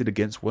were pitted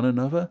against one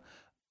another,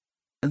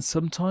 and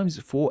sometimes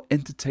for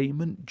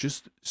entertainment,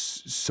 just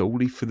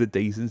solely for the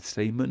day's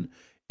entertainment,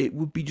 it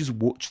would be just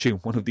watching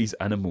one of these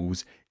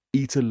animals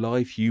eat a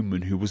live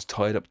human who was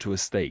tied up to a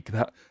stake.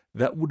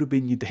 That would have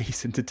been your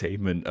day's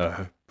entertainment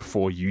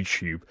before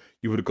YouTube.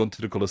 You would have gone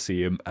to the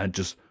Colosseum and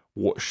just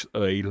watched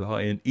a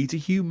lion eat a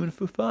human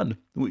for fun,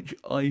 which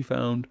I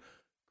found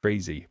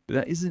crazy. But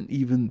that isn't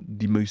even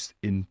the most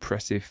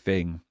impressive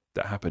thing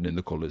that happened in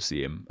the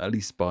Colosseum, at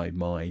least by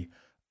my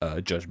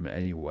judgment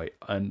anyway.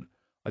 And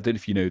I don't know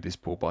if you know this,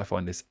 Paul, but I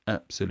find this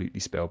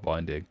absolutely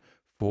spellbinding.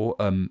 For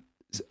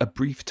a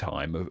brief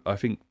time of, I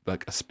think,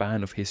 like a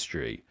span of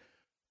history,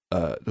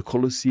 the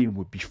Colosseum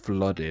would be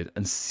flooded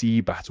and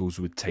sea battles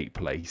would take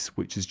place,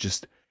 which is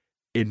just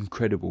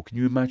incredible. Can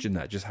you imagine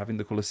that? Just having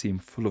the Colosseum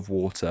full of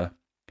water,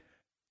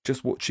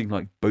 just watching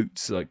like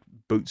boats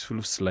full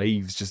of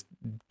slaves just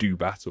do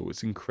battle.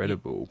 It's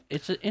incredible.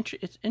 It's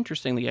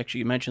interesting that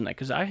you mentioned that,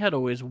 because I had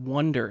always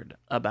wondered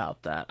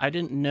about that. I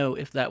didn't know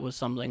if that was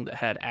something that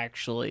had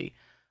actually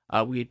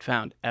we'd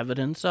found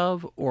evidence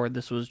of, or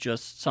this was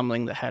just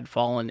something that had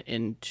fallen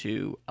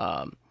into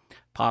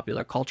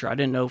popular culture. I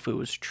didn't know if it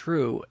was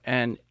true.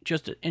 And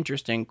just an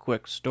interesting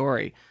quick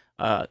story.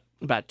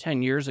 About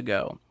 10 years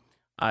ago,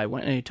 I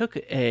went and I took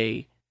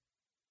a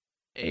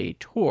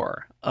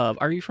tour of,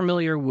 are you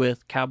familiar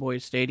with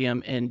Cowboys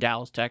Stadium in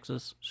Dallas,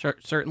 Texas?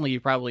 Certainly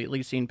you've probably at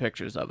least seen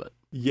pictures of it.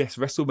 Yes,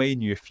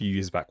 WrestleMania a few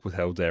years back was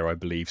held there, I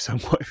believe, so I'm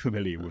quite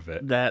familiar with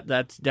it.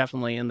 That's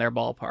definitely in their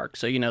ballpark.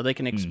 So, they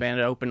can expand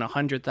it, open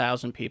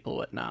 100,000 people,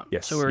 whatnot.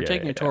 Yes, so we were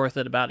taking a tour with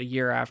it about a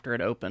year after it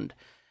opened,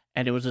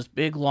 and it was this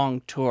big,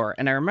 long tour.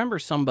 And I remember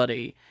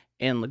somebody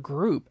in the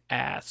group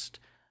asked,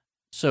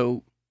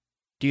 so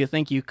do you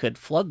think you could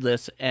flood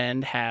this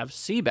and have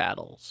sea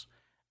battles?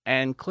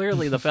 And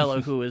clearly the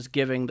fellow who was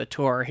giving the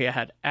tour, he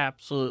had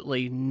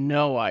absolutely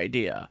no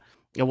idea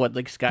what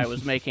this guy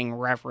was making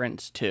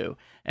reference to.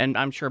 And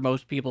I'm sure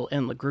most people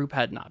in the group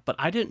had not. But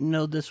I didn't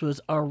know this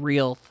was a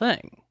real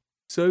thing.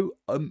 So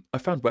I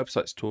found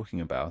websites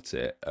talking about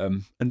it,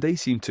 and they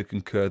seem to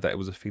concur that it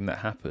was a thing that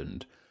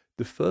happened.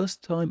 The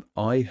first time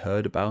I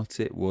heard about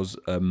it was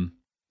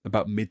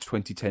about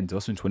mid-2010,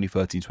 also in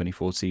 2013,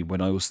 2014,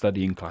 when I was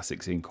studying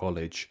classics in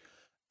college.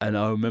 And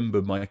I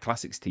remember my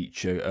classics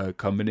teacher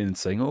coming in and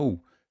saying, oh,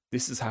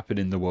 this has happened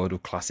in the world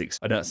of classics.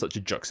 I know that's such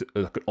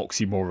like an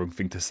oxymoron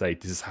thing to say.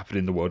 This has happened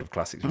in the world of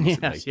classics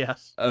recently.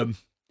 Yes. But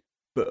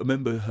I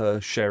remember her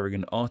sharing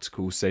an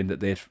article saying that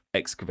they had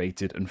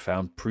excavated and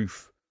found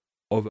proof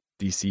of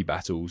these sea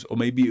battles. Or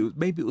maybe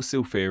it was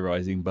still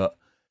theorizing, but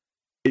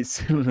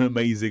it's still an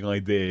amazing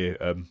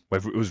idea,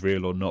 whether it was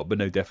real or not. But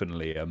no,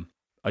 definitely,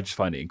 I just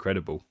find it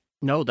incredible.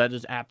 No, that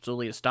is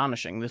absolutely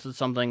astonishing. This is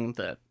something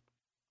that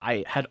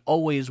I had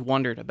always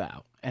wondered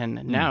about,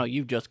 and now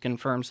you've just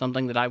confirmed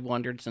something that I've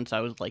wondered since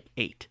I was like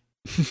 8.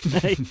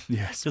 Yes,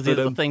 because these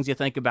are the things you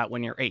think about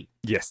when you're 8.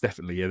 Yes,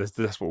 definitely. Yeah,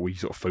 that's what we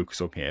sort of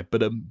focus on here.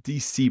 But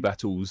these sea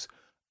battles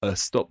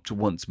stopped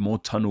once more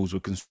tunnels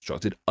were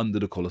constructed under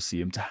the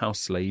Colosseum to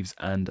house slaves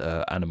and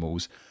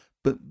animals.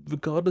 But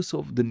regardless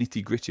of the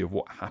nitty gritty of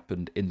what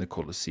happened in the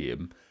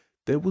Colosseum,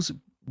 there was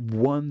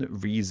one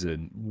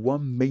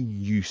main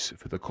use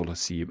for the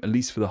Colosseum, at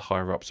least for the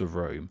higher ups of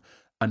Rome.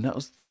 And that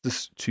was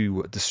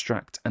to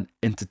distract and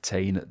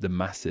entertain the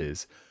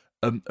masses.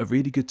 A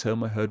really good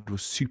term I heard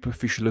was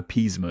superficial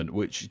appeasement,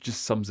 which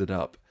just sums it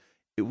up.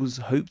 It was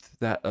hoped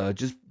that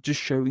just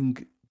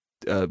showing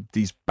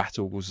these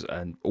battles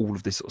and all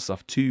of this sort of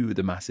stuff to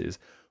the masses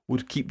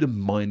would keep them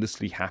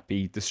mindlessly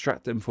happy,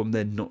 distract them from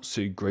their not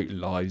so great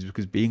lives,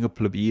 because being a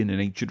plebeian in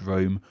ancient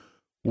Rome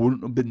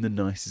wouldn't have been the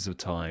nicest of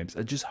times,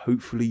 and just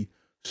hopefully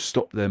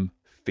stop them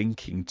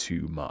thinking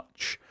too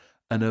much.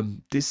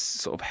 And this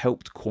sort of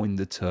helped coin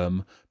the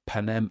term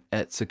panem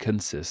et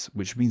circenses,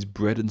 which means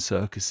bread and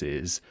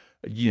circuses.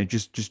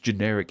 Just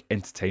generic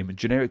entertainment,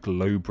 generic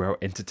lowbrow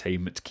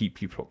entertainment to keep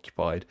people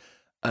occupied.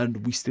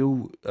 And we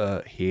still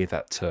hear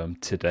that term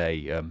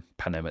today,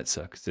 panem et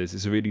circuses.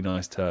 It's a really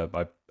nice term.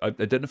 I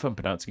don't know if I'm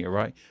pronouncing it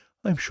right.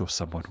 I'm sure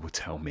someone will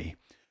tell me.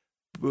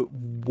 But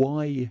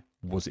why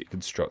was it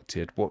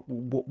constructed?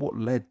 What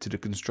led to the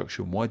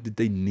construction? Why did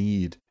they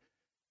need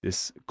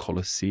this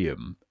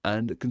Colosseum?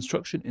 And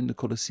construction in the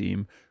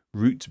Colosseum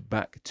roots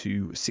back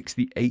to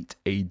 68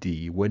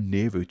 AD when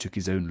Nero took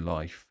his own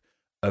life.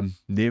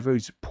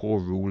 Nero's poor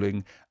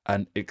ruling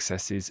and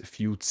excesses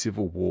fueled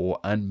civil war,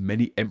 and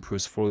many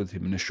emperors followed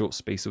him in a short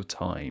space of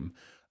time.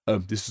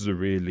 This was a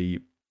really,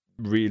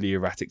 really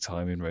erratic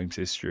time in Rome's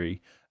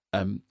history.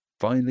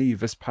 Finally,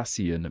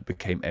 Vespasian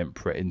became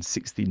emperor in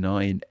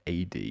 69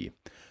 AD,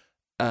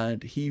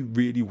 and he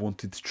really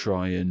wanted to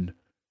try and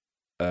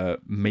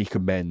make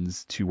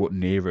amends to what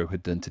Nero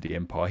had done to the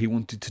empire. He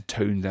wanted to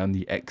tone down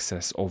the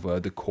excess of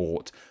the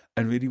court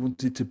and really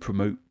wanted to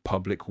promote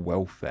public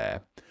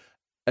welfare.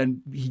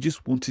 And he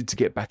just wanted to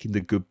get back in the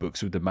good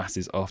books with the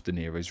masses after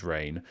Nero's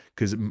reign,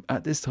 because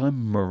at this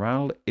time,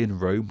 morale in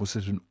Rome was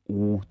at an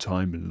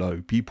all-time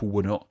low. People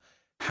were not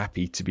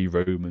happy to be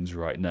Romans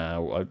right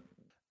now.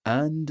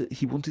 And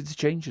he wanted to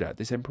change that.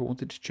 This emperor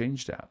wanted to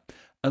change that.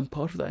 And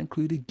part of that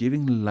included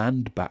giving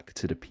land back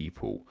to the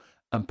people.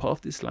 And part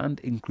of this land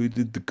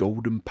included the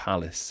Golden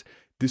Palace.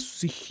 This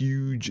was a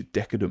huge,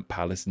 decadent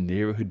palace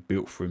Nero had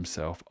built for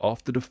himself.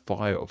 After the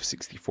fire of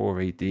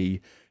 64 AD,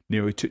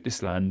 Nero took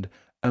this land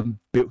and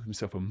built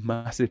himself a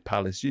massive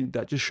palace.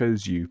 That just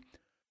shows you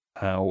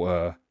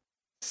how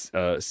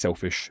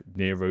selfish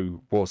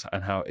Nero was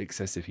and how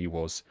excessive he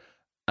was.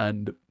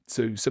 And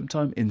so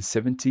sometime in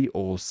 70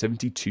 or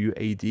 72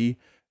 AD,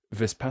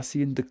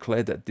 Vespasian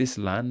declared that this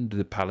land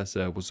the palace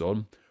was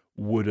on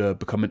would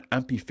become an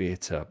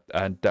amphitheatre,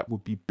 and that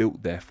would be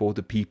built there for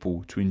the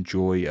people to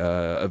enjoy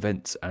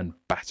events and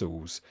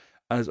battles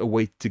as a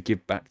way to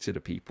give back to the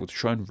people, to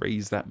try and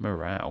raise that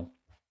morale.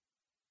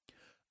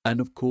 And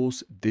of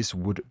course, this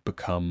would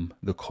become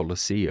the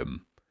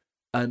Colosseum.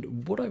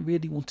 And what I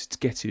really wanted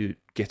to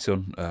get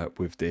on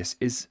with this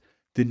is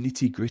the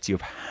nitty-gritty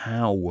of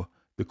how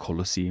the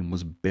Colosseum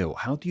was built.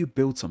 How do you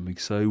build something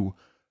so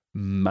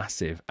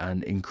massive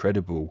and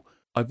incredible?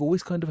 I've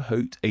always kind of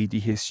hoped AD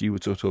history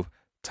would sort of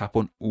tap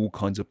on all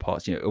kinds of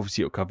parts.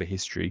 Obviously it'll cover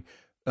history.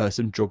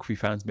 Some geography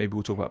fans maybe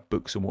will talk about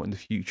books and what in the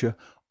future.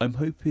 I'm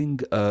hoping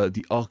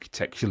the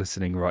architecture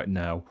listening right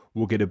now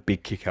will get a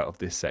big kick out of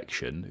this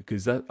section,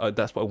 because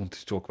that's what I wanted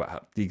to talk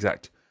about, the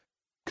exact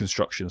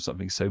construction of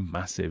something so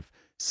massive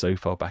so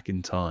far back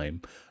in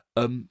time.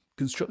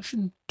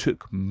 Construction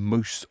took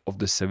most of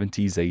the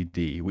 70s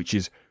AD, which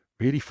is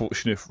really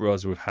fortunate for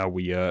us with how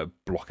we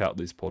block out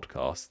this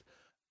podcast.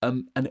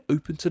 And it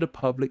opened to the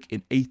public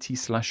in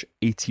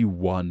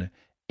 80/81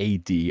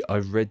 AD.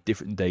 I've read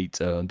different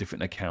dates on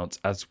different accounts,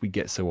 as we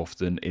get so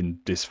often in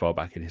this far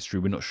back in history.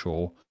 We're not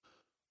sure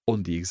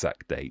on the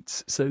exact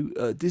dates. So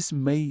this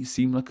may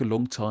seem like a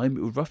long time.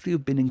 It would roughly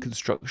have been in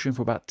construction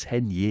for about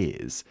 10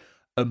 years.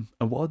 And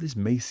while this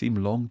may seem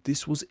long,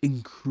 this was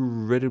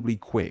incredibly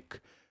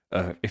quick.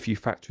 If you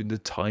factor in the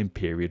time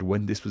period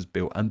when this was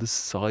built and the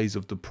size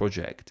of the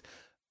project,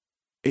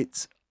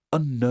 it's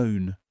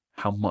unknown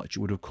how much it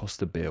would have cost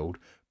to build.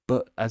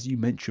 But as you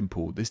mentioned,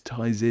 Paul, this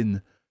ties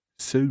in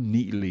so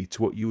neatly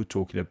to what you were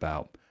talking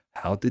about.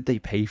 How did they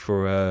pay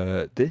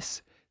for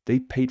this? They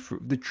paid for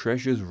the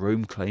treasures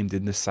Rome claimed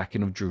in the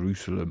sacking of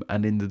Jerusalem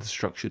and in the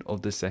destruction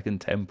of the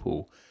Second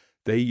Temple.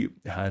 They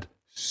had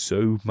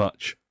so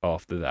much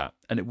after that,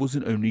 and it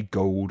wasn't only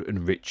gold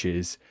and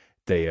riches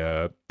they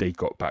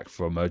got back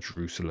from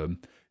Jerusalem.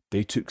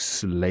 They took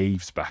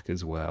slaves back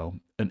as well.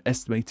 An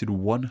estimated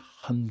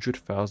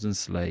 100,000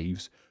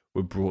 slaves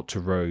were brought to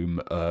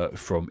Rome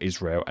from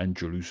Israel and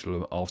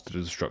Jerusalem after the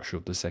destruction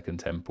of the Second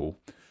Temple.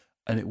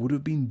 And it would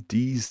have been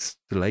these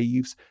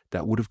slaves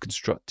that would have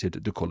constructed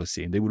the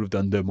Colosseum. They would have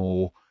done the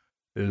more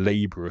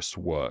laborious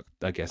work,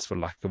 I guess, for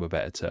lack of a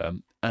better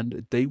term.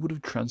 And they would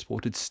have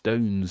transported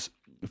stones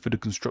for the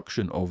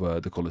construction of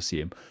the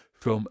Colosseum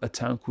from a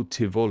town called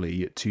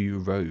Tivoli to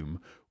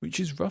Rome, which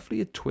is roughly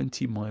a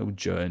 20-mile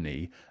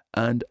journey.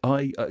 And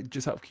I,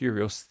 just out of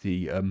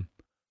curiosity,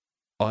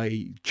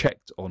 I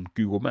checked on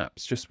Google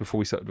Maps just before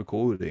we started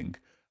recording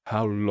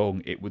how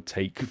long it would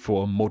take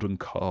for a modern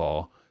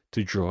car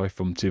to drive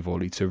from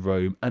Tivoli to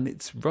Rome. And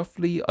it's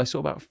roughly, I saw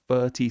about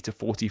 30 to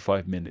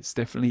 45 minutes,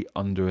 definitely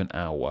under an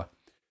hour.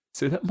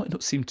 So that might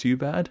not seem too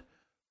bad.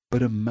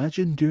 But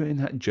imagine doing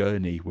that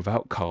journey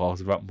without cars,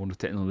 without modern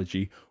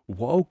technology,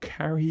 while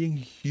carrying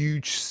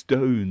huge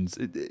stones.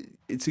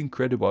 It's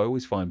incredible. I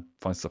always find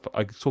stuff.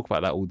 I could talk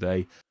about that all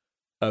day.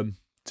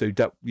 So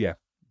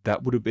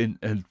that would have been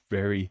a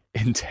very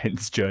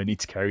intense journey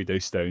to carry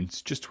those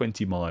stones, just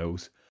 20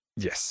 miles.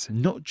 Yes,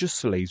 not just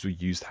slaves were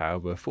used,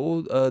 however,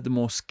 for the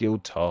more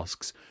skilled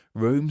tasks.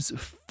 Rome's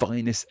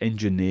finest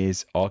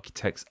engineers,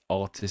 architects,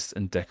 artists,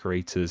 and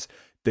decorators,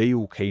 they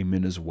all came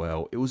in as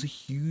well. It was a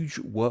huge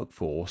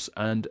workforce,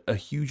 and a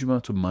huge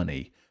amount of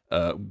money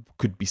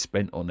could be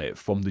spent on it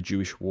from the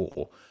Jewish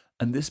war.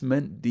 And this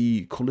meant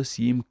the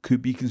Colosseum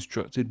could be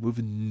constructed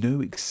with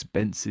no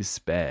expenses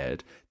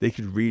spared. They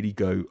could really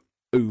go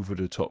over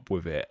the top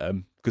with it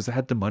because they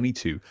had the money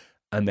to,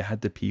 and they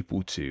had the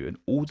people to. And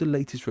all the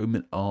latest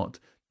Roman art,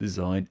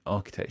 design,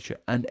 architecture,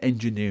 and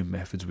engineering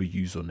methods were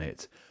used on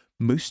it.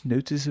 Most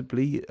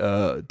noticeably,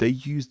 they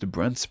used the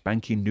brand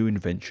spanking new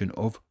invention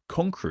of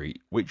concrete,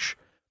 which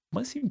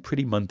might seem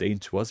pretty mundane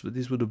to us, but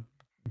this would have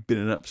been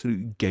an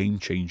absolute game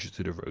changer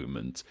to the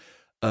Romans.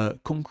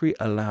 Concrete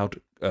allowed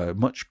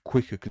much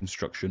quicker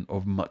construction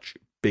of much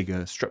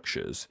bigger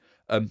structures.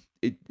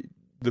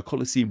 The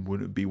Colosseum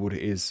wouldn't be what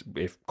it is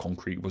if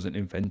concrete wasn't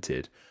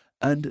invented,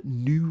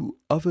 and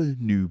other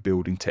new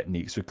building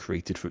techniques were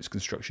created for its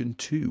construction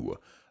too.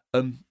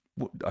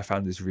 I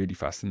found this really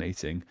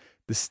fascinating.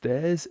 The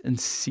stairs and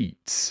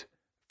seats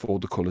for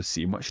the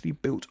Colosseum were actually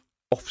built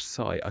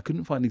off-site. I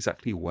couldn't find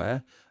exactly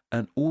where,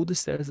 and all the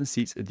stairs and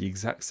seats are the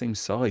exact same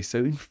size. So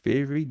in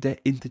theory, they're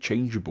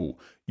interchangeable.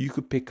 You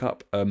could pick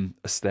up a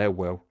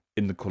stairwell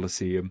in the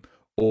Colosseum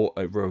or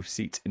a row of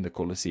seats in the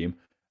Colosseum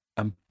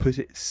and put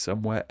it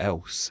somewhere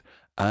else.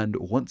 And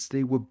once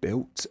they were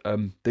built,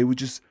 they were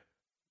just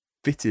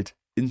fitted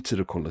into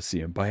the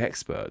Colosseum by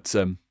experts.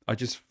 I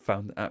just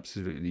found that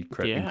absolutely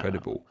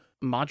incredible.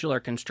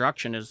 Modular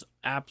construction is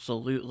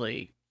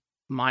absolutely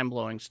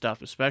mind-blowing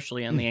stuff,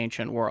 especially in the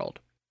ancient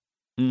world.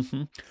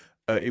 Mm-hmm.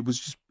 It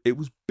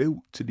was built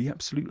to the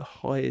absolute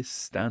highest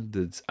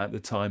standards at the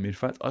time. In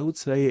fact, I would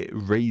say it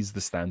raised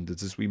the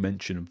standards, as we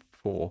mentioned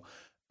before.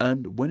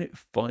 And when it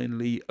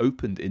finally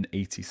opened in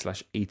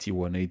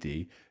 80/81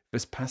 AD,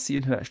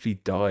 Vespasian had actually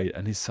died,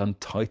 and his son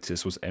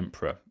Titus was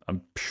emperor.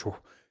 I'm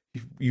sure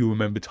you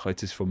remember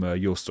Titus from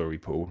your story,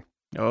 Paul.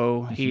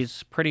 Oh,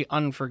 he's pretty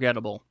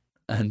unforgettable.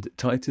 And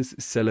Titus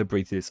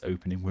celebrated its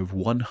opening with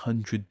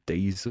 100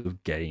 days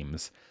of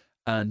games.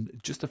 And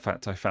just the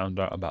fact I found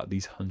out about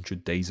these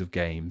 100 days of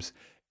games,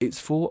 it's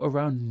for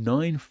around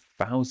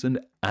 9,000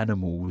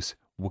 animals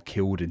were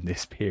killed in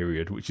this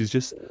period, which is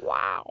just...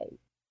 Wow.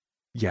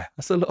 Yeah,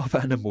 that's a lot of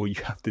animal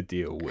you have to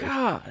deal with.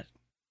 God.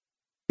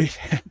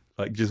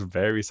 Like just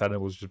various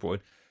animals just brought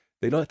in.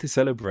 They like to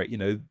celebrate,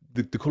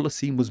 the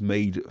Colosseum was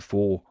made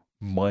for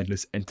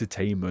mindless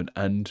entertainment,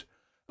 and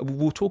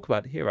we'll talk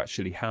about here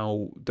actually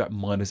how that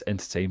mindless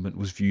entertainment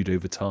was viewed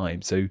over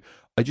time. So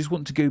I just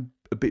want to go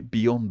a bit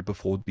beyond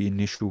before the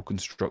initial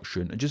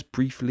construction and just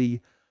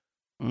briefly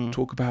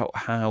talk about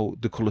how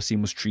the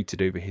Colosseum was treated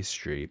over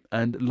history.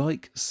 And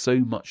like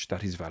so much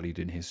that is valued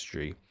in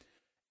history,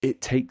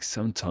 it takes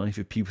some time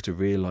for people to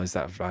realize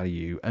that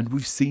value. And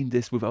we've seen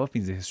this with other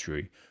things in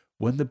history.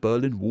 When the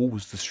Berlin Wall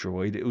was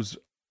destroyed, it was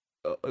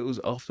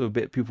after a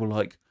bit, people were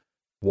like,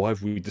 why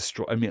have we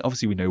destroyed? I mean,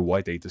 obviously we know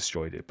why they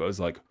destroyed it, but it was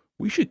like,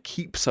 we should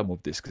keep some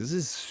of this because this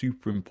is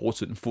super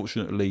important.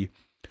 Unfortunately,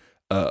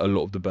 a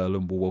lot of the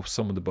Berlin Wall, well,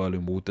 some of the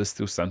Berlin Wall does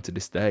still stand to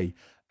this day.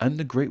 And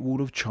the Great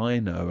Wall of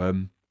China,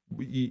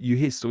 you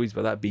hear stories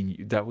about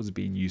that was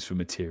being used for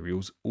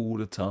materials all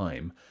the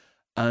time.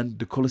 And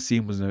the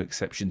Colosseum was no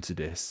exception to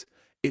this.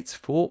 It's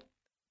thought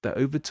that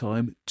over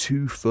time,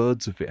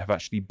 2/3 of it have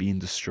actually been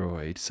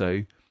destroyed.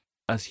 So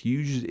as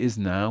huge as it is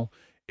now,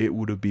 it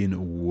would have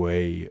been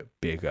way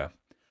bigger.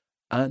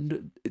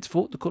 And it's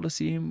thought the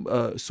Colosseum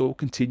saw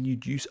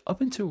continued use up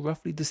until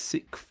roughly the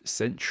 6th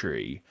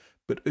century.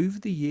 But over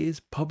the years,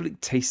 public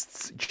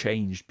tastes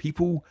changed.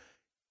 People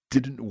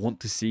didn't want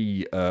to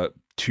see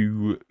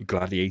two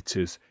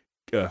gladiators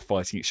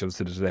fighting each other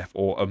to the death,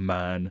 or a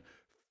man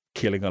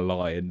killing a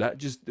lion.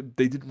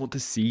 They didn't want to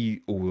see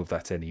all of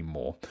that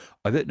anymore.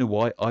 I don't know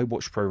why. I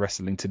watch pro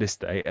wrestling to this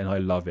day and I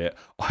love it.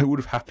 I would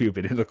have happily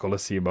been in the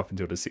Colosseum up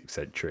until the 6th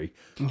century.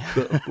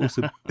 But of course,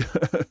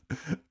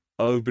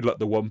 I would be like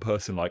the one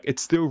person like,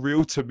 it's still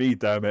real to me,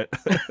 damn it.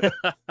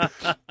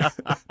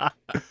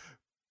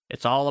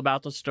 It's all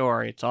about the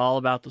story. It's all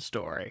about the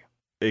story.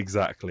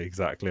 Exactly.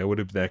 I would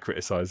have been there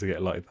criticizing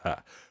it like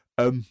that.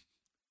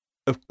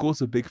 Of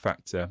course, a big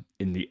factor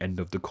in the end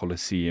of the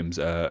Colosseum's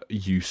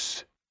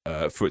use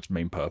for its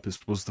main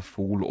purpose was the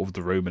fall of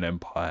the Roman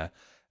Empire.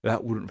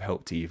 That wouldn't have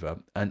helped either.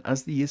 And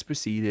as the years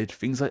proceeded,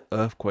 things like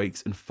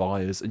earthquakes and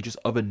fires and just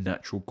other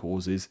natural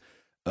causes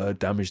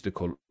damaged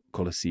the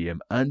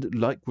Colosseum. And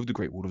like with the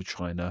Great Wall of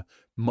China,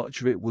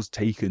 much of it was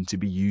taken to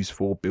be used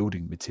for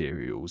building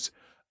materials.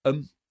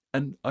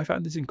 And I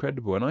found this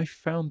incredible, and I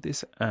found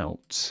this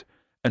out,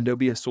 and there'll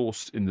be a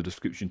source in the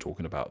description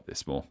talking about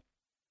this more.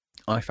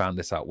 I found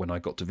this out when I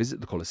got to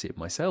visit the Colosseum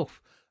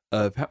myself.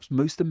 Perhaps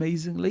most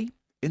amazingly,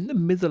 in the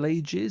Middle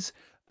Ages,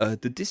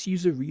 the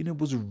disused arena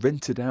was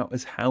rented out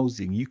as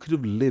housing. You could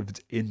have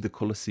lived in the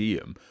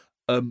Colosseum.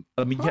 You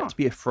had to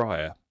be a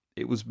friar.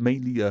 It was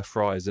mainly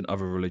friars and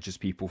other religious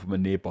people from a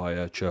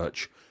nearby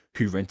church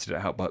who rented it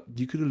out, but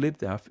you could have lived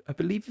there. I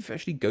believe if you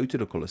actually go to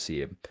the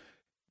Colosseum,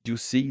 you'll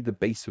see the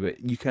base of it.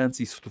 You can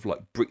see sort of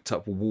like bricked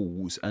up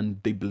walls,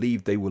 and they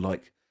believe they were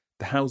like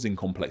the housing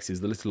complexes,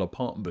 the little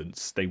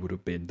apartments they would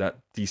have been that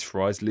these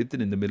friars lived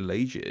in the Middle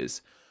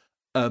Ages.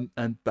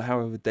 But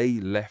however, they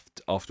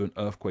left after an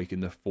earthquake in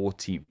the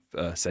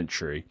 14th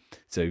century,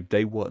 so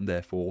they weren't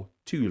there for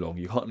too long.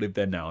 You can't live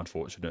there now,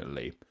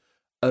 unfortunately.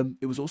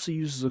 It was also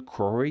used as a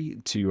quarry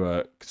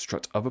to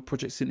construct other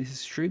projects in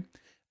history,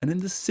 and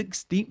in the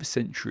 16th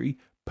century,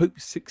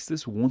 Pope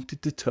Sixtus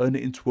wanted to turn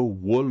it into a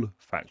wool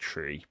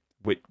factory,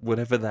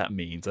 whatever that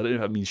means. I don't know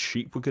if that means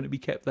sheep were going to be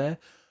kept there,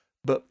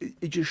 but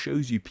it just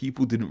shows you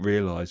people didn't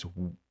realise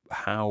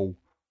how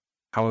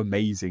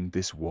amazing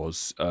this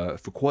was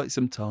for quite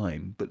some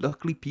time. But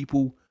luckily,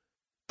 people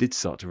did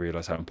start to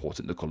realize how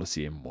important the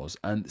Colosseum was,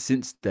 and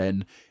since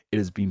then it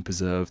has been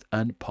preserved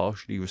and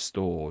partially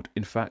restored.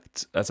 In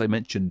fact, as I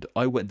mentioned,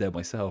 I went there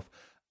myself,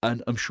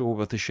 and I'm sure we'll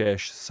have to share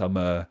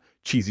some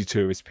cheesy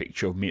tourist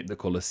picture of me at the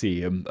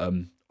Colosseum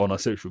on our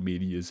social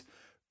medias.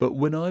 But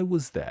when I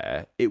was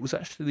there, it was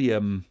actually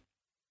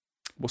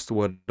what's the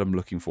word I'm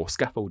looking for?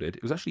 Scaffolded.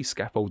 It was actually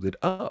scaffolded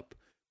up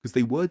because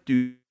they were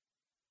doing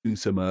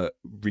some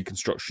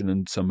reconstruction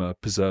and some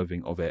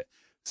preserving of it.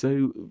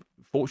 So,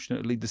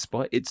 fortunately,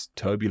 despite its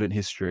turbulent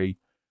history,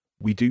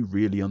 we do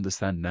really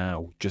understand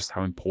now just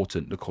how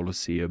important the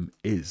Colosseum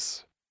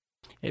is.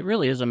 It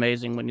really is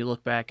amazing when you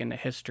look back into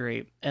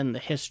history and the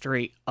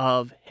history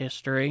of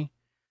history.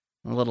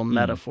 A little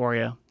meta for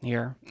you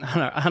here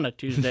on a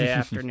Tuesday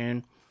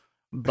afternoon.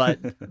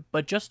 But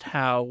just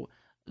how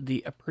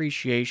the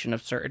appreciation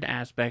of certain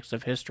aspects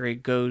of history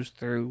goes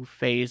through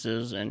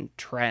phases and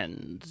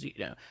trends.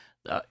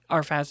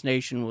 Our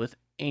fascination with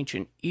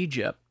ancient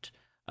Egypt,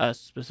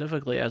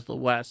 specifically as the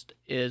West,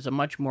 is a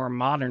much more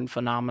modern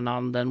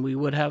phenomenon than we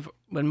would have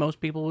when most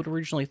people would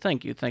originally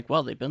think. You'd think,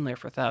 well, they've been there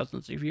for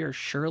thousands of years.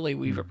 Surely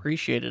we've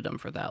appreciated them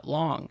for that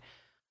long.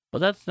 But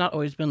that's not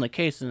always been the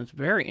case, and it's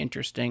very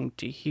interesting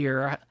to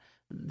hear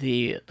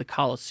the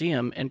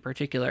Colosseum in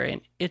particular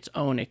in its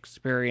own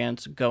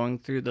experience going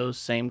through those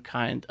same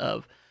kind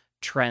of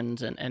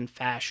trends and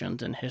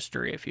fashions in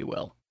history, if you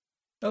will.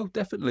 Oh,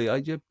 definitely. I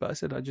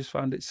just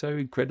found it so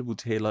incredible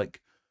to hear like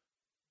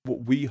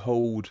what we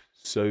hold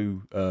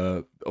so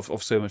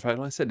of so much value.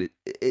 Like I said,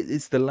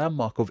 it's the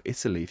landmark of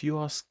Italy. If you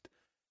asked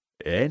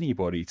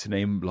anybody to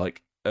name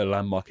like a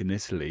landmark in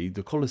Italy,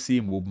 the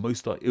Colosseum will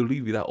most likely it'll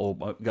leave you that,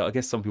 or I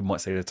guess some people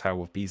might say the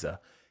Tower of Pisa.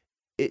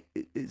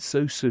 It's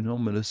so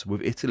synonymous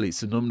with Italy. It's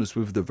synonymous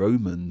with the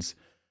Romans,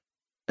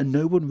 and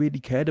no one really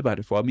cared about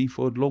it for. I mean,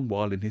 for a long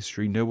while in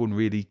history, no one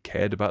really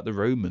cared about the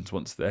Romans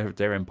once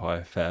their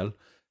empire fell.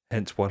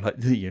 Hence why, like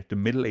the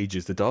Middle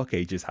Ages, the Dark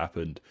Ages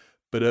happened.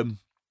 But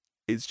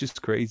it's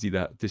just crazy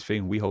that this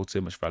thing we hold so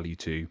much value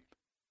to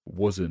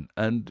wasn't.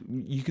 And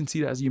you can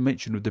see that, as you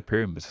mentioned, with the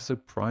pyramids. That's a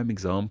prime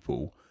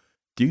example.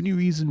 The only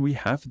reason we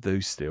have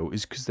those still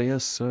is because they are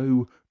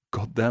so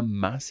goddamn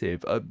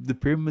massive. The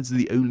pyramids are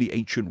the only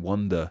ancient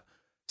wonder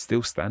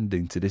still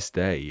standing to this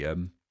day.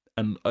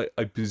 And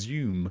I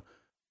presume,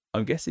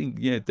 I'm guessing,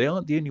 they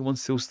aren't the only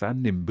ones still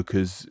standing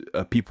because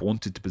people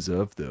wanted to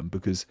preserve them.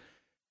 Because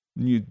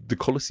the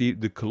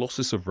Colosseum, the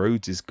Colossus of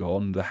Rhodes is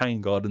gone. The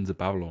Hanging Gardens of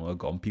Babylon are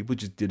gone. People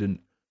just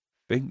didn't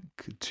think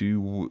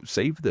to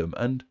save them.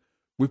 And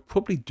we're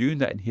probably doing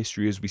that in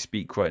history as we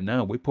speak right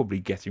now. We're probably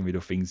getting rid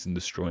of things and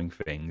destroying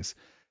things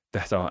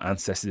that our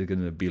ancestors are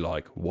going to be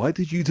like, why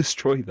did you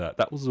destroy that?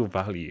 That was of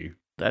value.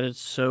 That is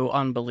so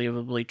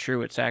unbelievably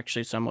true. It's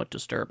actually somewhat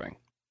disturbing.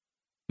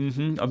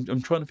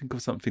 I'm trying to think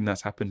of something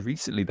that's happened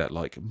recently that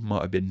like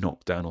might have been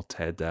knocked down or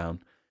teared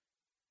down,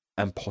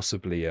 and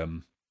possibly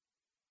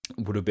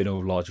would have been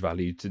of large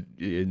value to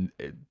in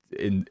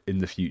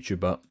the future.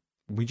 But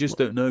we just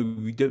don't know.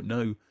 We don't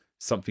know.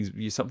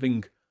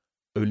 Something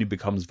only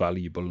becomes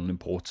valuable and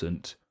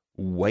important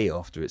way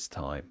after its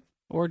time.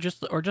 Or just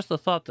the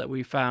thought that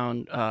we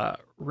found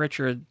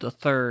Richard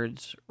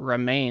III's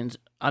remains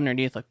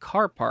underneath a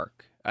car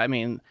park. I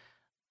mean,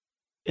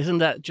 isn't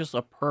that just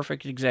a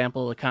perfect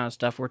example of the kind of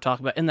stuff we're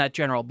talking about in that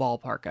general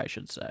ballpark, I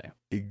should say?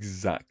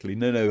 Exactly.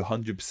 No,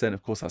 100%.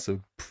 Of course, that's a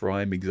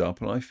prime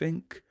example, I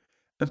think.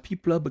 And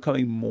people are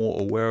becoming more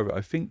aware of it.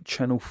 I think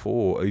Channel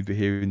 4 over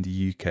here in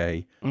the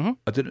UK,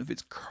 I don't know if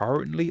it's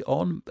currently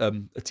on, a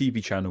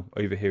TV channel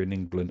over here in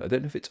England. I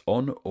don't know if it's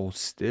on or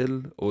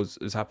still or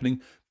is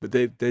happening, but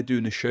they're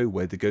doing a show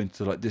where they're going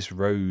to like this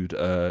road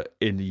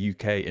in the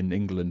UK, in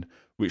England,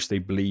 which they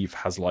believe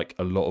has like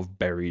a lot of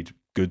buried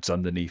goods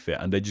underneath it.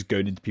 And they're just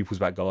going into people's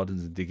back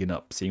gardens and digging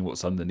up, seeing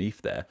what's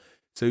underneath there.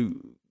 So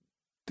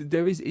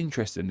there is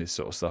interest in this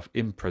sort of stuff,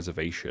 in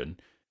preservation.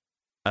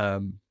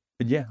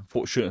 And yeah,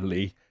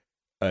 unfortunately,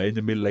 in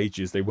the Middle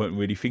Ages, they weren't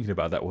really thinking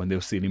about that when they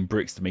were stealing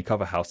bricks to make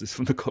other houses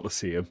from the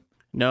Colosseum.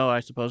 No,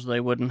 I suppose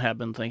they wouldn't have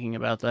been thinking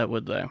about that,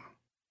 would they?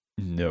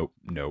 Nope.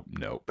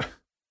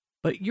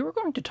 But you were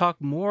going to talk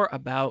more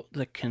about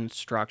the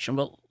construction.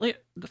 Well,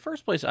 the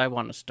first place I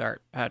want to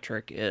start,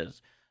 Patrick,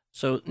 is,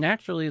 so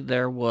naturally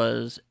there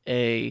was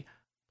a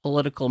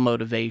political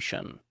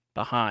motivation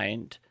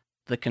behind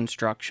the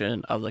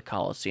construction of the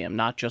Colosseum,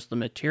 not just the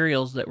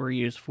materials that were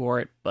used for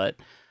it, but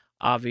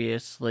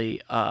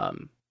obviously,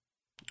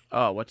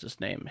 what's his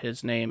name?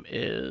 His name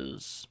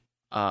is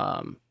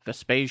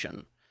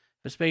Vespasian.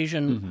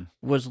 Vespasian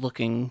was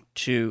looking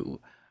to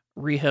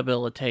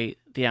rehabilitate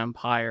the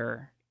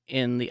empire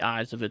in the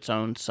eyes of its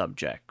own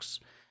subjects.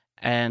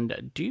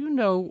 And do you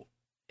know,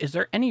 is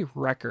there any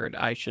record,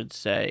 I should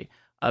say,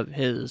 of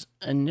his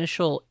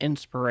initial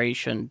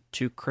inspiration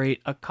to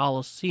create a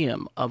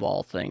Colosseum of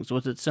all things?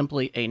 Was it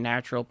simply a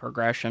natural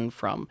progression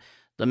from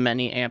the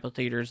many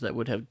amphitheaters that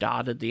would have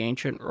dotted the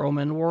ancient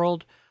Roman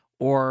world,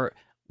 or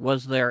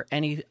was there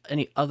any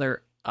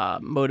other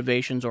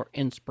motivations or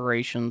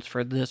inspirations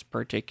for this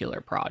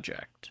particular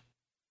project?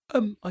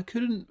 I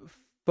couldn't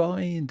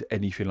find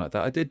anything like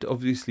that. I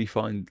didn't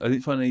find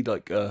any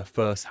like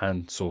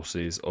first-hand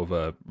sources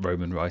of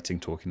Roman writing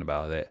talking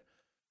about it,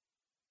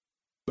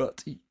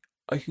 but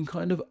I can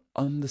kind of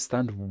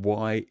understand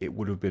why it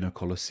would have been a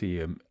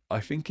Colosseum. I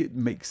think it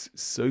makes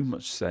so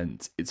much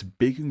sense. It's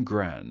big and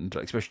grand,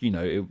 like,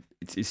 especially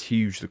it's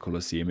huge. The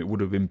Colosseum. It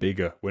would have been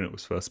bigger when it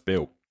was first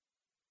built.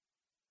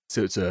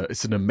 So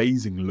it's an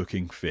amazing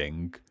looking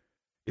thing.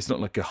 It's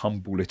not like a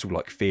humble little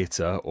like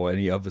theatre or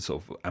any other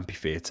sort of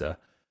amphitheatre.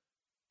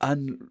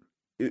 And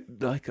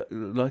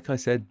like I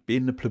said,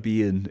 being a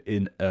plebeian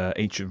in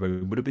ancient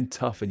Rome would have been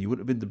tough, and you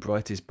wouldn't have been the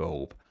brightest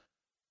bulb.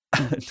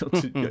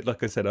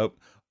 Like I said,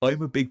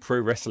 I'm a big pro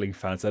wrestling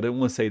fan, so I don't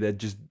want to say they're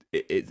just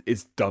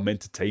it's dumb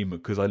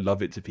entertainment, because I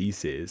love it to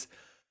pieces.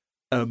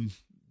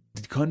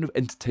 The kind of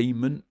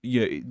entertainment,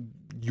 you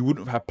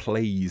wouldn't have had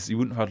plays, you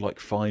wouldn't have had like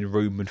fine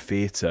Roman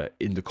theatre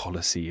in the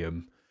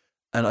Colosseum,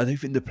 and I don't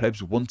think the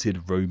plebs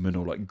wanted Roman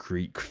or like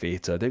Greek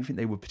theatre. I don't think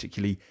they were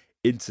particularly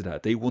into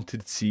that. They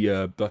wanted to see,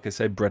 like I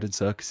said, bread and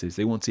circuses.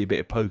 They want to see a bit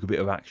of poke, a bit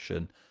of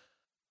action,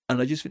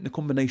 and I just think the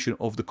combination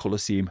of the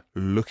Colosseum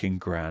looking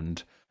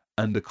grand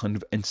and the kind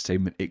of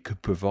entertainment it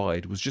could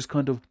provide was just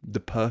kind of the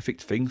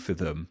perfect thing for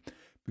them.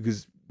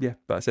 Because, yeah,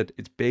 but I said,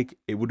 it's big,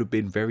 it would have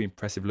been very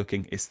impressive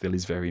looking, it still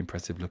is very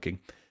impressive looking,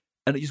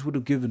 and it just would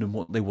have given them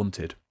what they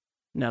wanted.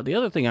 Now, the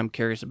other thing I'm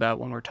curious about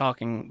when we're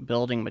talking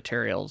building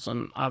materials,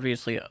 and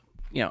obviously,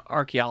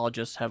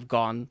 archaeologists have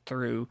gone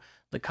through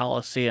the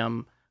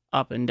Colosseum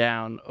up and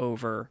down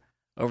over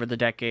the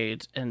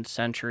decades and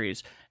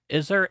centuries.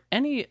 Is there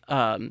any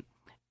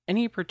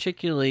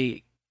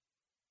particularly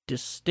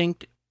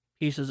distinct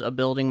pieces of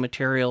building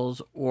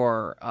materials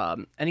or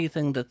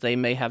anything that they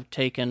may have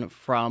taken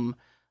from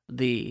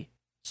the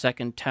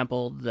Second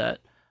Temple that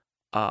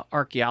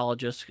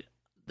archaeologists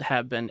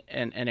have been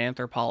and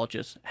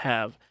anthropologists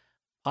have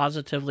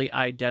positively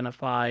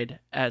identified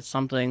as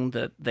something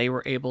that they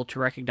were able to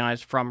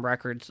recognize from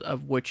records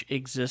of which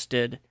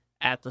existed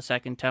at the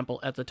Second Temple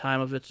at the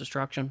time of its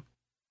destruction?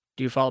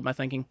 Do you follow my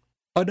thinking?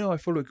 I know, I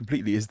follow it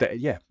completely.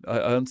 I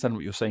understand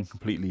what you're saying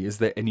completely. Is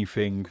there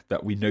anything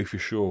that we know for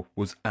sure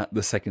was at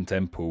the Second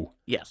Temple?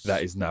 Yes.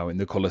 That is now in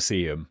the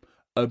Colosseum?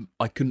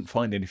 I couldn't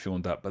find anything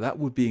on that, but that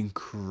would be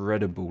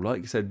incredible.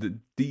 Like I said,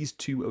 these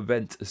two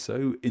events are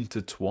so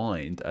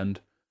intertwined,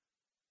 and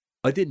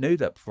I didn't know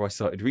that before I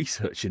started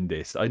researching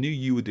this. I knew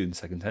you were doing the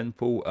Second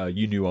Temple.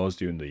 You knew I was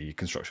doing the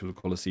construction of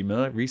the Colosseum,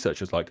 and I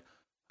researched was like,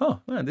 oh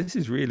man, this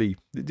is really,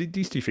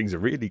 these two things are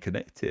really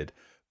connected.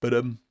 But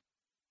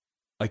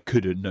I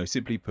couldn't, no,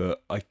 simply put,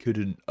 I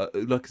couldn't,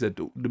 like I said,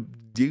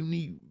 the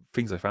only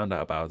things I found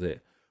out about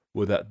it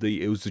were that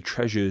it was the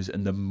treasures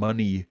and the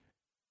money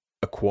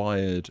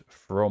acquired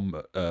from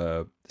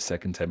the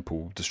Second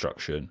Temple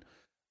destruction,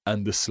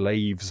 and the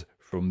slaves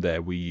from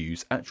there we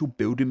use actual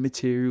building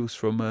materials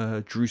from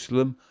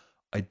Jerusalem.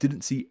 I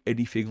didn't see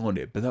anything on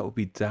it, but that would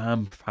be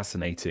damn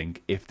fascinating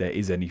if there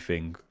is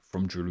anything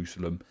from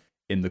Jerusalem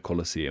in the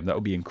Colosseum. That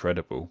would be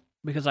incredible.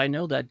 Because I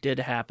know that did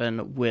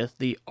happen with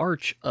the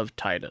Arch of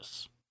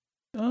Titus.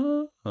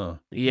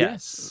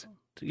 Yes,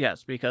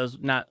 because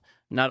not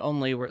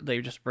only were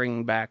they just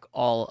bringing back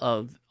all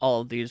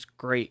of these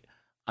great,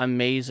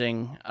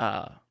 amazing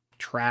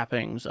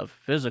trappings of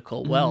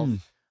physical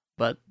wealth,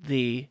 but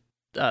the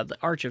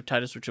Arch of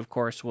Titus, which of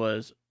course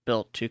was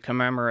built to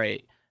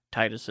commemorate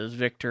Titus's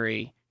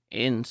victory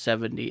in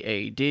 70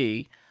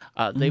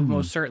 AD, they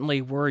most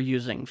certainly were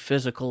using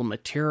physical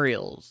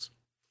materials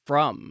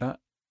from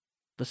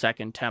the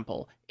Second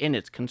Temple in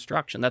its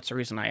construction. That's the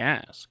reason I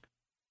ask.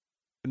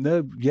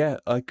 No, yeah,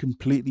 I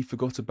completely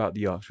forgot about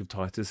the Arch of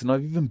Titus, and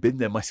I've even been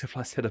there myself.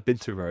 Like I said, I've been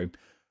to Rome.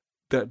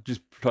 That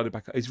just played it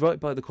back. It's right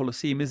by the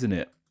Colosseum, isn't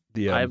it?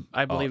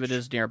 I believe Arch. It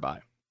is nearby.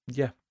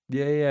 Yeah.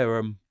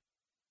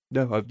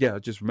 No, I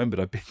just remembered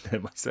I've been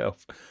there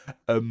myself.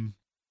 Like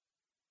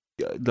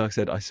I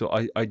said,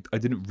 I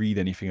didn't read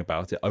anything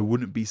about it. I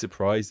wouldn't be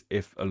surprised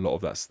if a lot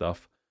of that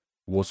stuff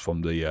was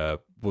from the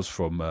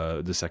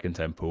Second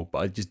Temple,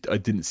 but I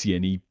didn't see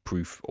any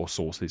proof or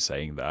sources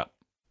saying that.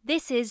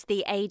 This is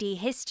the AD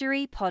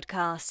History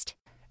Podcast.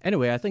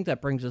 Anyway, I think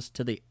that brings us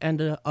to the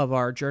end of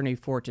our journey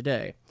for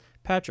today.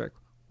 Patrick,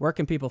 where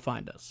can people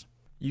find us?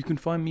 You can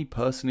find me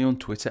personally on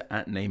Twitter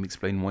at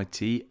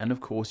NameExplainYT, and of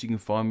course you can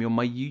find me on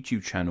my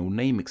YouTube channel,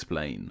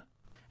 NameExplain.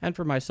 And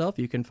for myself,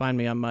 you can find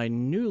me on my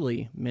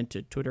newly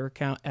minted Twitter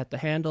account at the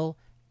handle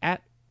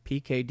at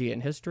PKD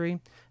in History,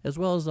 as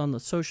well as on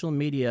the social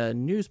media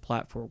news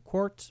platform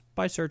Quartz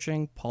by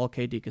searching Paul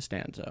K.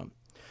 DiCostanzo.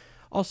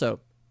 Also,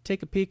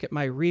 take a peek at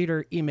my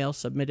reader email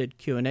submitted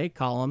Q&A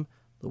column,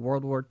 the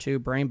World War II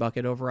Brain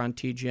Bucket over on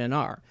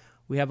TGNR.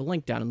 We have a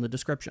link down in the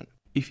description.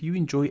 If you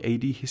enjoy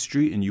AD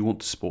History and you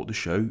want to support the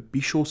show, be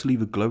sure to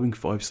leave a glowing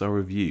 5-star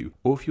review,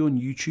 or if you're on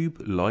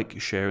YouTube, like,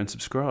 share and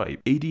subscribe.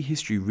 AD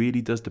History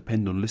really does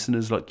depend on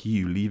listeners like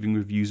you leaving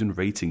reviews and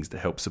ratings to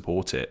help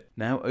support it.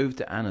 Now over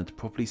to Anna to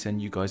properly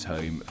send you guys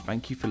home.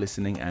 Thank you for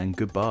listening and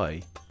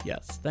goodbye.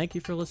 Yes, thank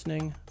you for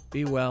listening.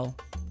 Be well.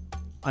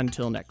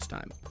 Until next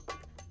time.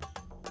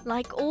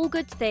 Like all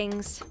good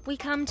things, we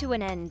come to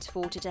an end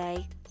for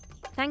today.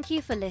 Thank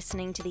you for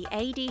listening to the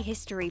AD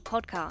History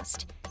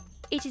podcast.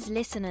 It is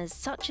listeners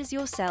such as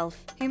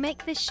yourself who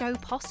make this show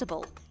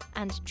possible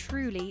and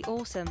truly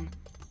awesome.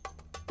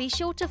 Be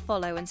sure to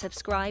follow and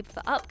subscribe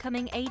for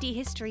upcoming AD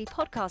History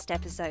podcast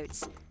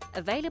episodes,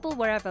 available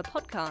wherever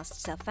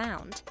podcasts are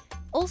found.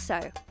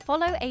 Also,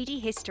 follow AD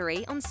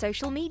History on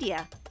social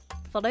media.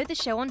 Follow the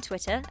show on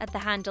Twitter at the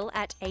handle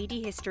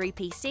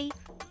 @ADHistoryPC,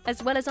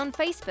 as well as on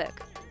Facebook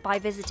by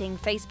visiting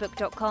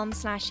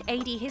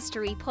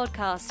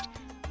facebook.com/ADHistoryPodcast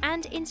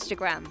and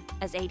Instagram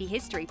as AD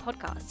History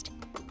Podcast,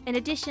 in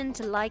addition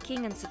to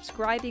liking and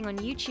subscribing on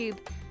YouTube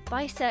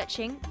by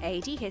searching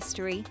AD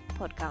History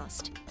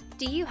Podcast.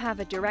 Do you have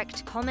a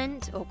direct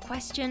comment or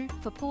question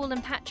for Paul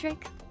and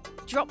Patrick?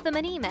 Drop them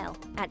an email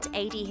at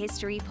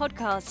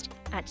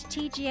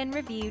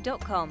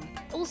adhistorypodcast@tgnreview.com.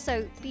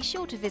 Also, be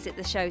sure to visit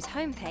the show's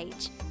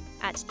homepage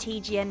at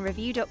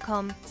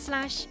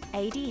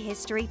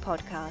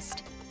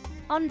tgnreview.com/ADHistoryPodcast.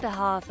 On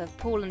behalf of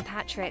Paul and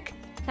Patrick,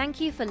 thank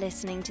you for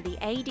listening to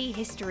the AD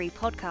History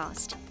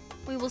podcast.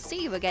 We will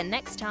see you again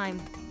next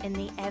time in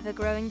the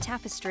ever-growing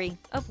tapestry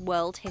of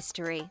world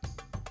history.